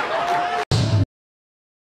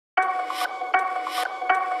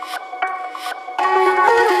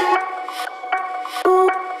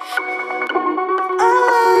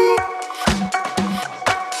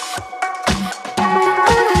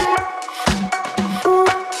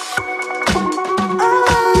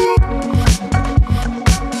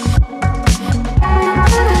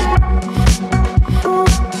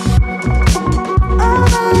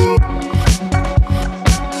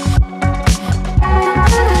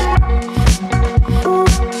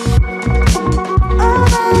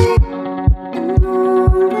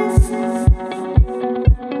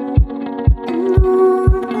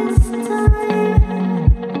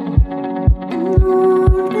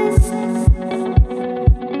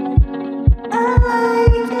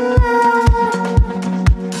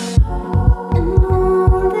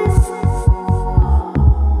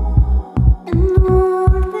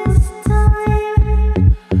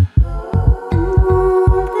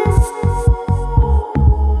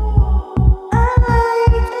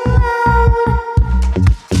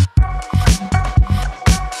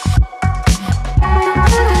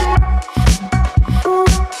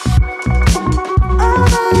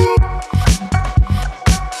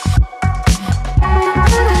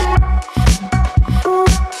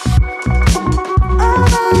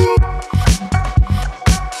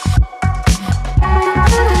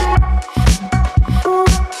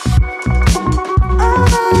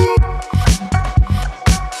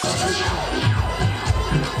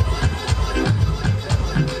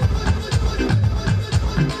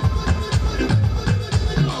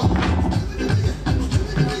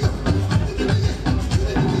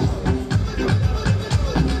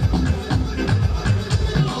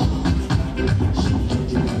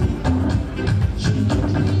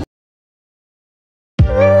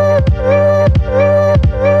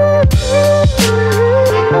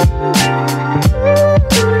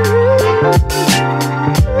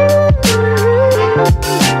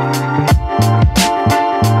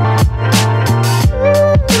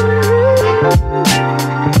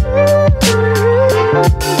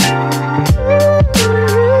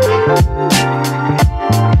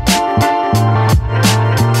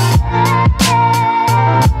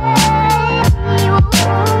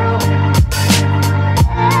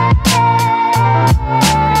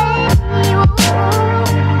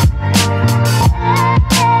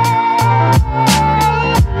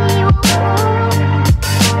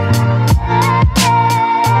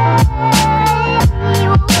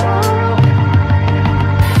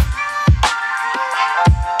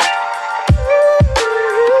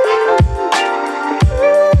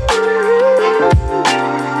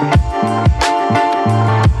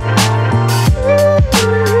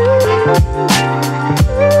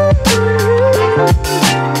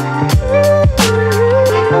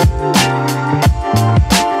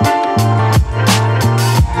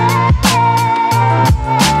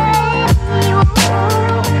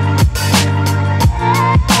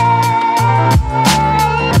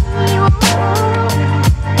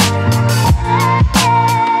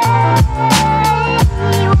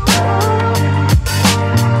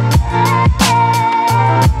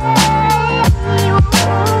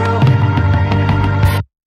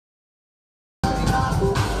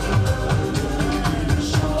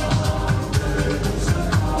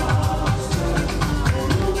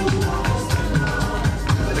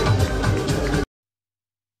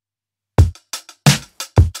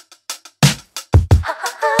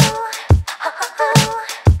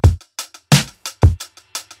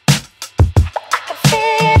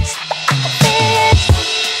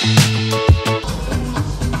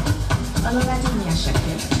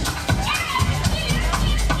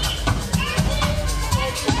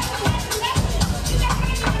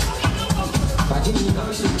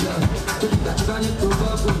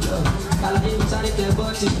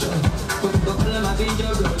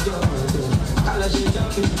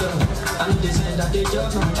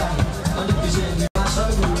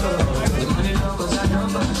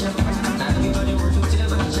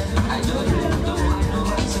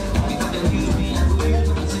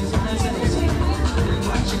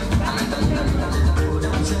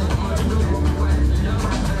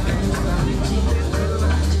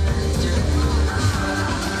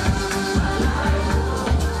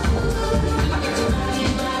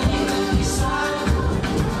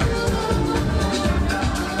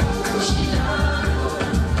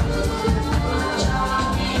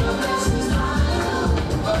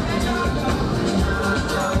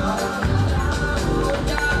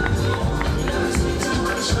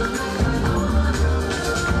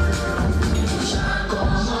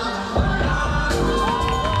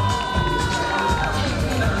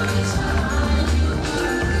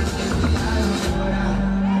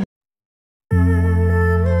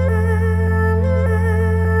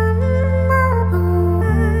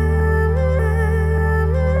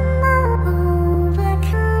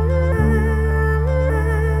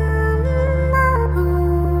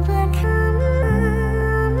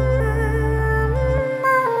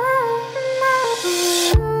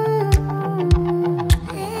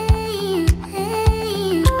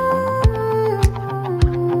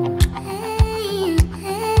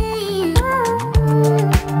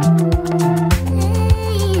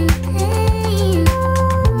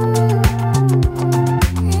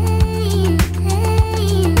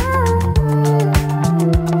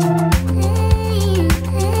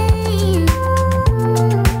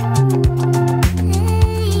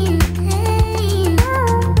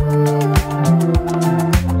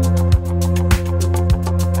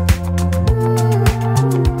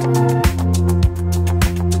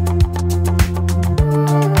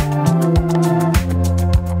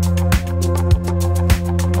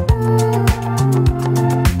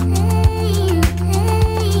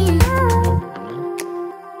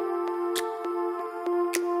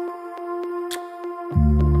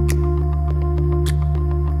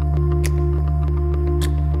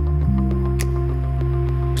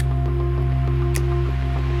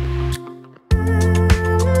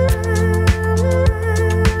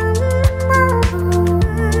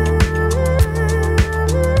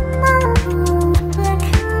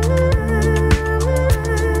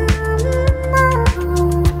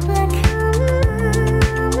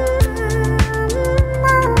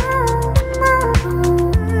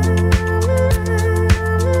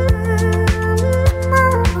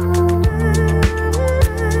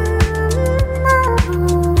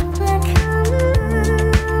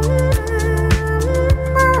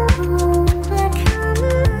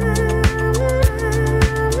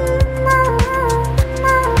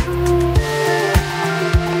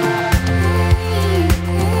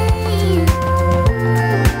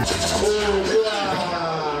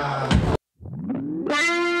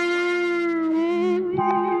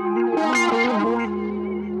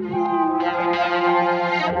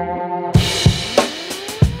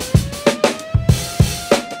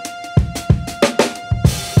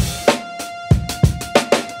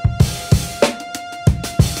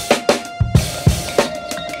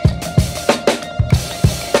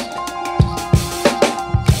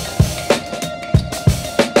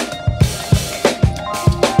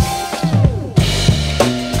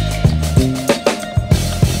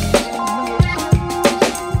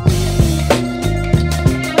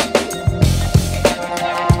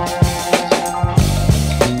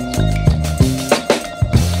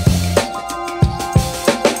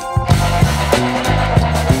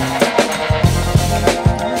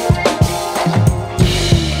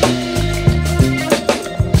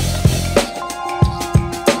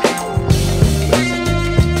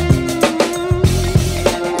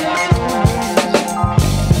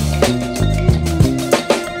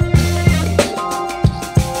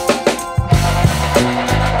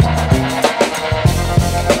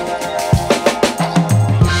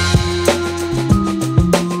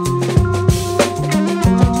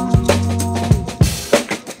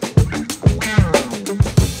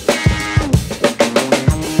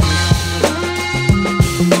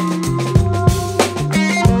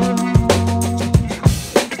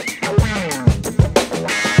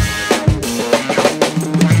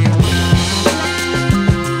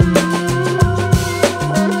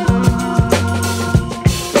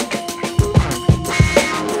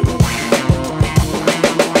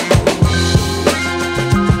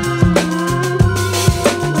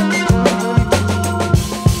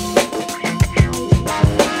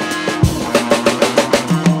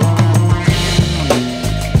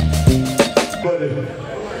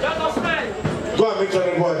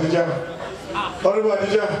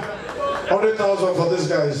 these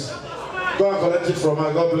guys. Go and collect it from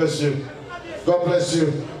her. God bless you. God bless you.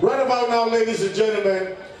 Right about now, ladies and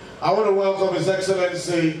gentlemen, I want to welcome His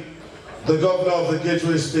Excellency, the Governor of the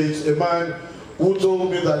Gateway State, a man who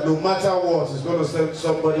told me that no matter what, he's going to send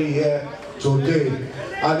somebody here today.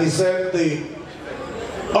 And he sent the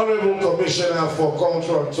Honorable Commissioner for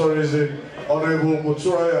Culture and Tourism, Honorable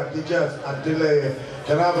Muturai Adeleye.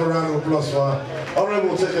 Can I have a round of applause for her?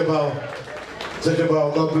 Honorable, take a bow. Take a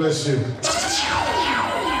bow. God bless you.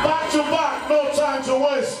 Back to back, no time to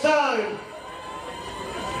waste time.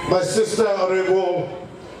 My sister, Honorable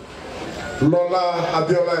Lola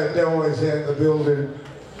Abiola Edewo is here in the building.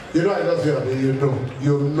 You know I love you, Abi. You know.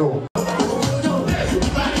 You know.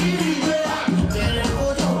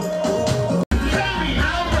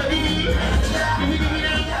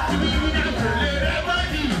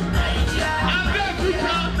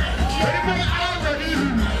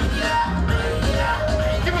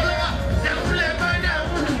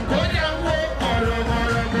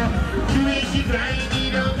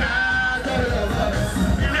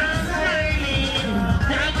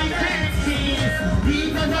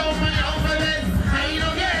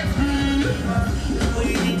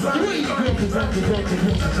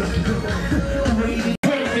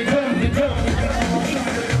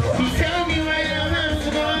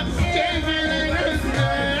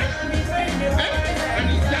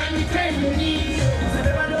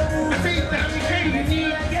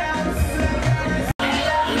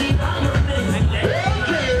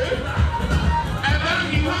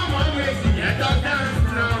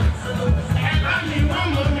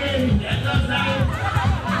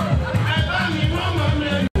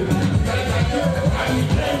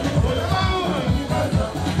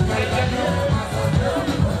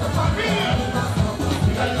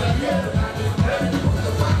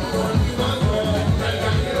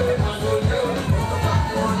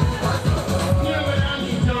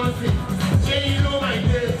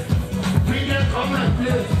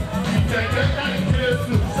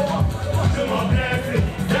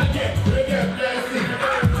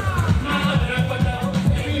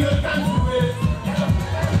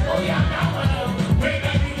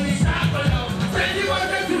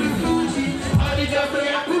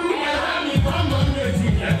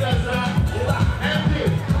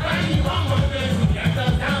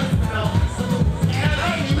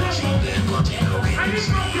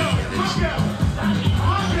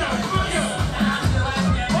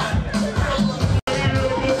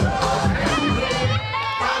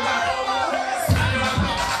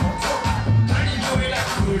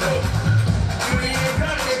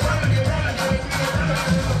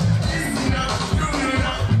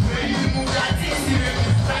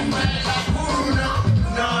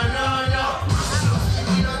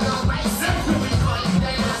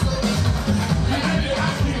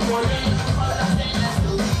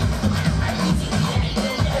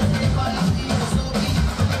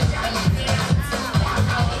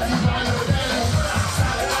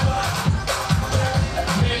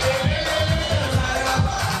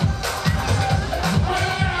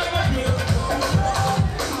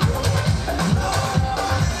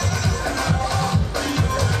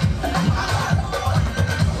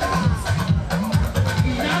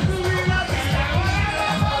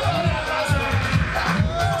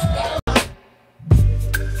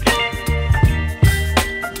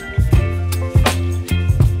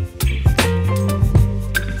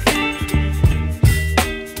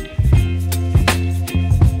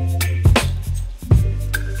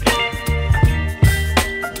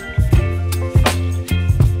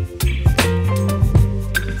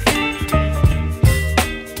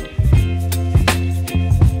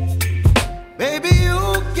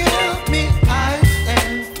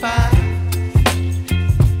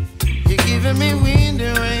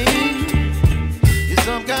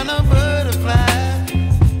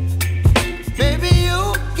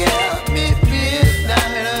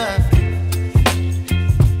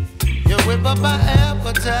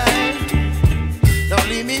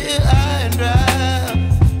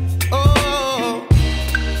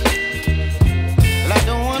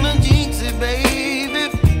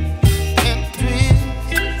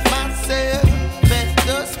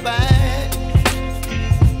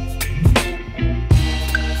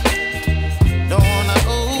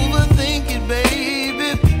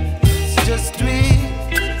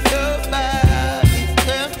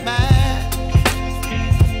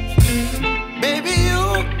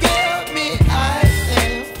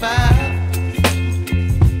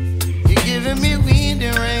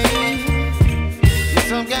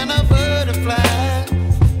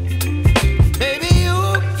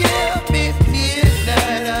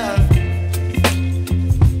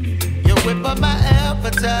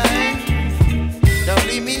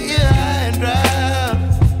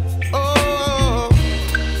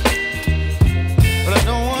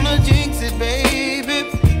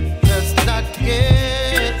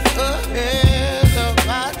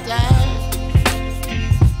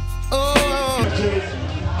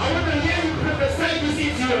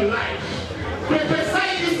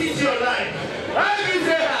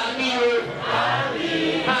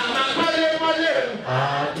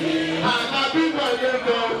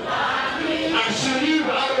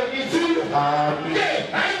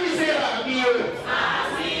 Àmì ṣe àmì o.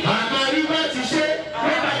 Àmì àríwá ti ṣe.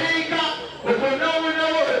 Gbenga Adeyinka. Gbogbo náwó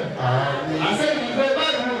náwó. Àṣẹ ìfẹ́ bá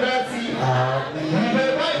dùn dá sí. Ìfẹ́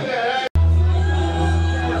bá ìfẹ́ rẹ.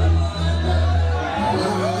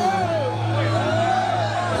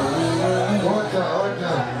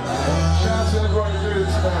 Order. Shout out to everybody who did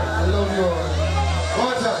this tonight. I love you all.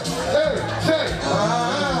 One time. Hey, say,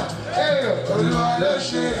 hey, Olúwa ló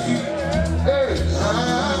ṣe yìí. Hey,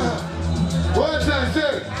 one time,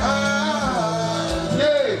 say,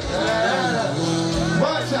 yeah,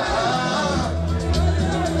 one time.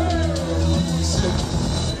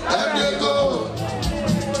 Every go,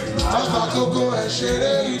 Alpha Coco and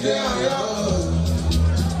Shere, Ide Ayo.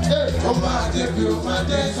 Oh my debut, my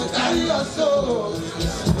day, so carry your soul.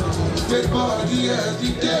 Take body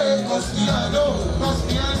every day, cause me I know.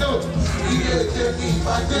 Yeah, take me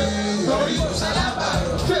my day. Sorry, Salaba.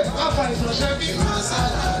 Take off my social media.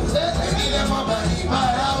 Let me them on my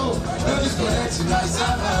house. Don't disconnect my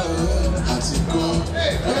server. Had to go.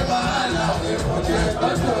 Hey, my love,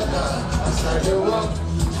 I started to walk.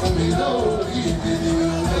 For me, no, he did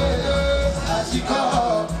as he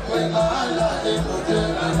come, when I like him,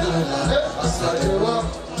 I started walk.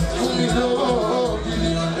 For me, no,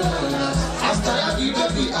 after I give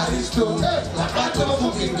baby Aristo, I come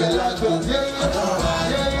for me, Gelato.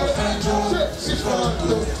 See front,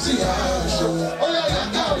 see how show. Oh,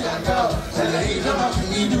 yeah, go. And I ain't come up to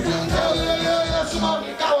me, do that. Yeah, small, go.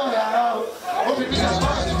 Oh, baby, I'm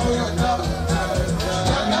fighting for your dog. Yeah,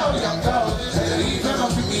 go. And I ain't come up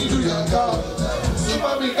to me, do that. See,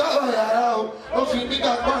 mommy, go. Oh, if you think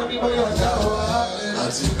I'm money for your dog, I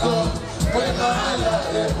see go. When I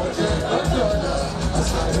like it, I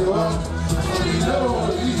started to walk. You know,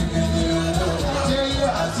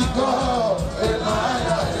 yeah, I see go. When I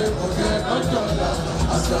like it,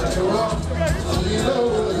 I started to walk. You know,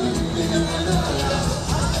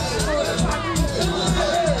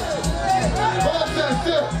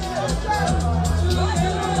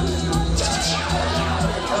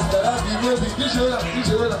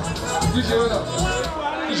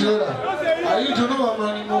 àyíjúnú ọmọ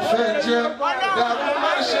ni mo fẹ́ jẹ́ dàgbọ́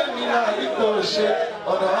má ṣe mi láì kò ṣe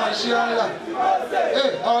ọ̀nà àṣẹ àlà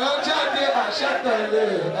ọ̀rọ̀ jáde àṣẹ tẹ̀lé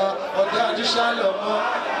ọ̀gá àdúṣà lọ́mọ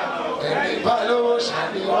ẹ̀mí bá lówó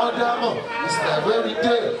ṣàní wọ́n dámọ̀ ìsìtẹ̀wérí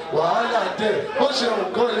dé wàhálà dé ó ṣe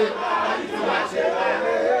nǹkan lé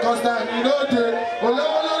kọ́sítàní lóde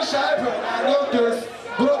olówó ló ń ṣàìbẹ̀ lóde.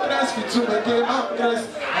 Brokenness fit to make a man grace.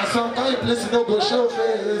 And some kind of place no go show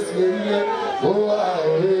face. Yeah. Oh,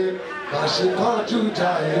 yeah. But she can't do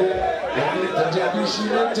that. And it doesn't she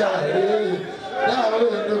don't die. That way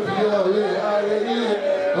no be your way.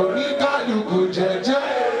 Only God you could judge. Yeah,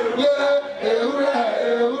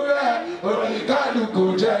 only God you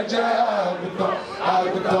could judge. Yeah,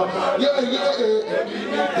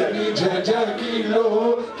 me judge. Kilo,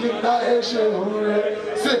 Kinda Eshe.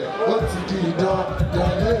 Say, what did he do?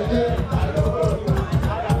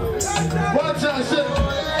 One time, say,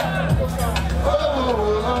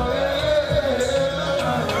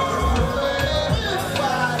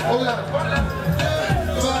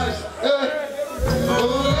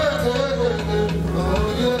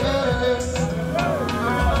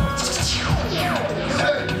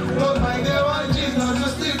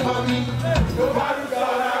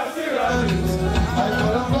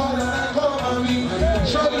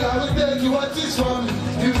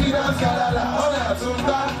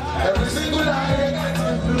 every single night,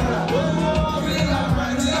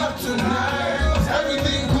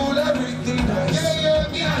 everything cool, everything nice. Yeah,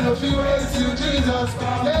 me I know feel raise you, Jesus.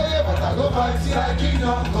 Yeah, but I go fight till I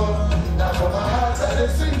kingdom come. Now for my heart, I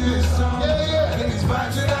sing this song. Yeah, and it's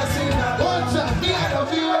back to that sing that. One time, me I know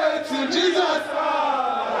feel raise you, Jesus.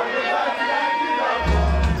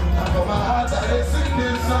 Now for my heart, I sing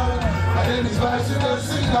this song. And then it's back to the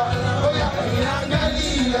singer. Oh yeah, and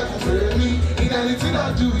I'm me. Anything I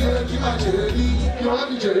do, yeah, keep my Jeremy. You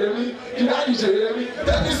want me, Jeremy? You want me, Jeremy?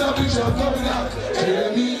 That is a picture coming out.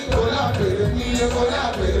 Jeremy, collaborate me. Nobody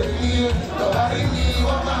me,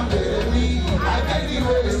 what I'm me. I can't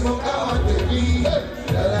even smoke out with me.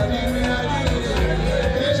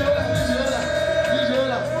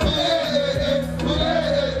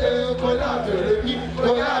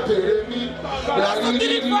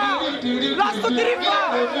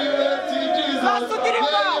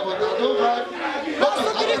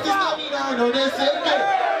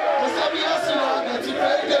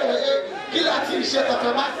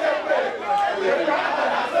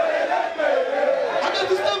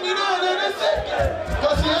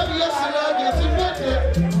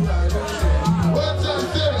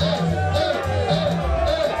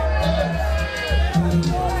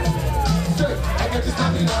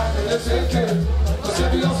 let's take it. Cause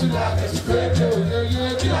every hustle like it's a great day.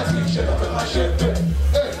 Yeah, kill a t-shirt up in my shape.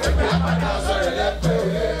 Hey, me up and down, sorry, left way.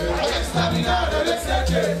 I can't stop me now, let's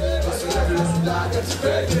take it. Cause every hustle like it's a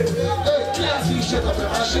great day. Hey, kill a t-shirt up in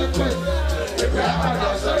my shape. Me up and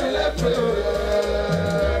down, sorry, left way.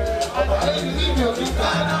 I'm a lady, leave me a big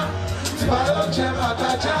banner. I don't care about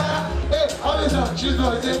that job. Hey, always on, she's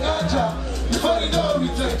going to take a job. Before you know, we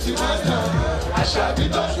take to my time. I shall be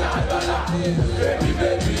done. Baby,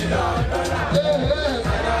 baby, no. Hey, hey,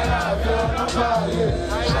 and I love your number.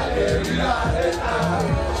 Yeah, I shall be done.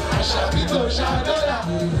 I shall be done, shall done.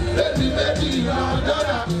 Baby, baby, no,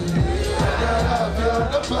 done. And I love your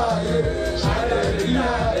number. Yeah, shall be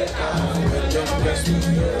done. When you're best to me,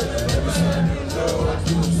 every time you know what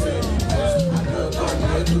to say. I know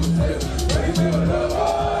what to say.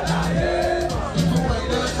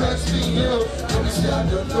 I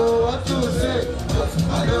don't know what to say,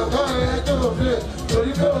 I don't know how to play, so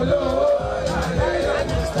you go low.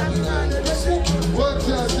 What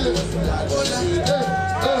I say?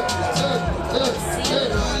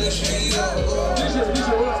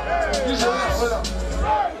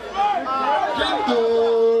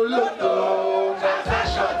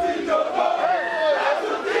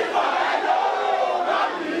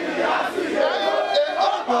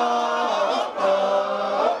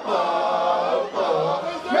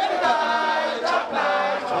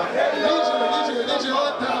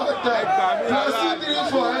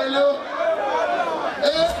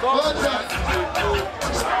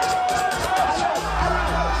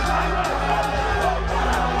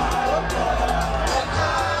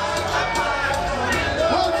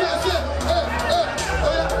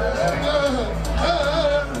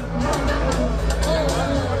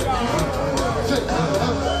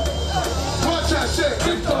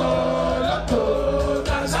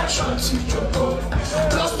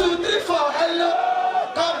 Plus 2, 3, 4, hello.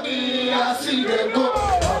 Come me, I see them go.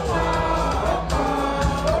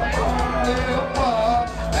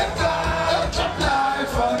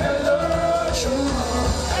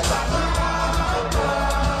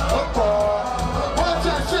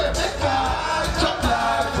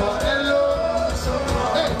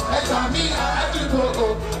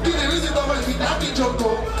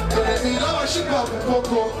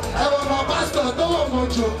 I want my pastor, don't want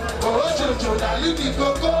mojo. Oh, Jojo, now you can go.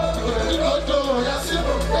 You go to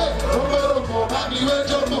Yasimo. Hey, Romero, Babi, where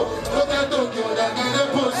Jomo. Look at Tokyo, that can the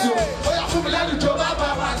post you. Oh, yeah, from Ladu Joba,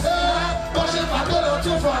 Baba, Bosch, if I go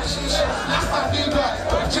to Fashisha, last time be back.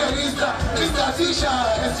 Mr. Tisha,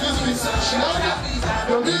 excuse me, sir. Shiona,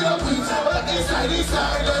 don't be no please. But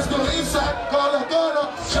inside, let's go inside. Call a corner,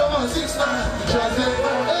 show us 6 9. Translate,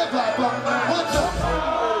 hey, Papa, what's up?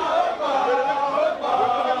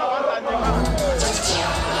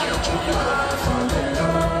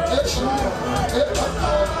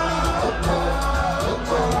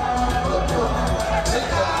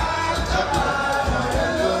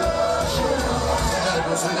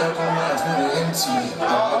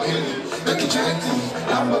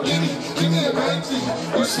 Lamborghini, give me a Bentley.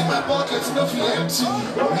 You see my pockets, no feel empty.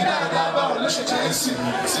 Me that about let's chasing.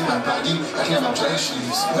 See my body, I came from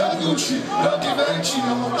trenches. No Gucci, no Givenchy,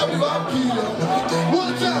 no WP.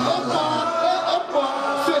 What's that?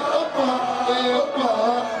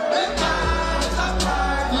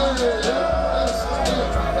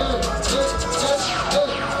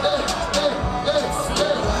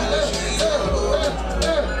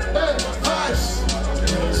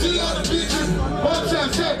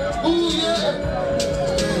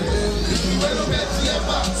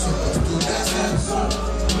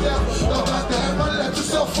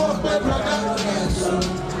 Say fuck my brother.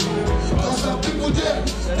 Cause some people there,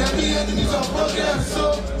 they be enemies of progress. So,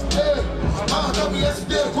 hey, I told me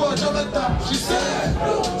yesterday, go Jamaica. She said,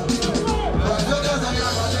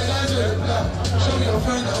 show me your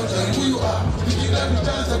friend, I'll tell you who you are. If you let me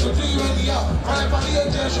chance, I could do you anyhow. I'm a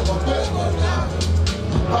attention, but where go now?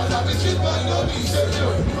 Cause I've been street by no means,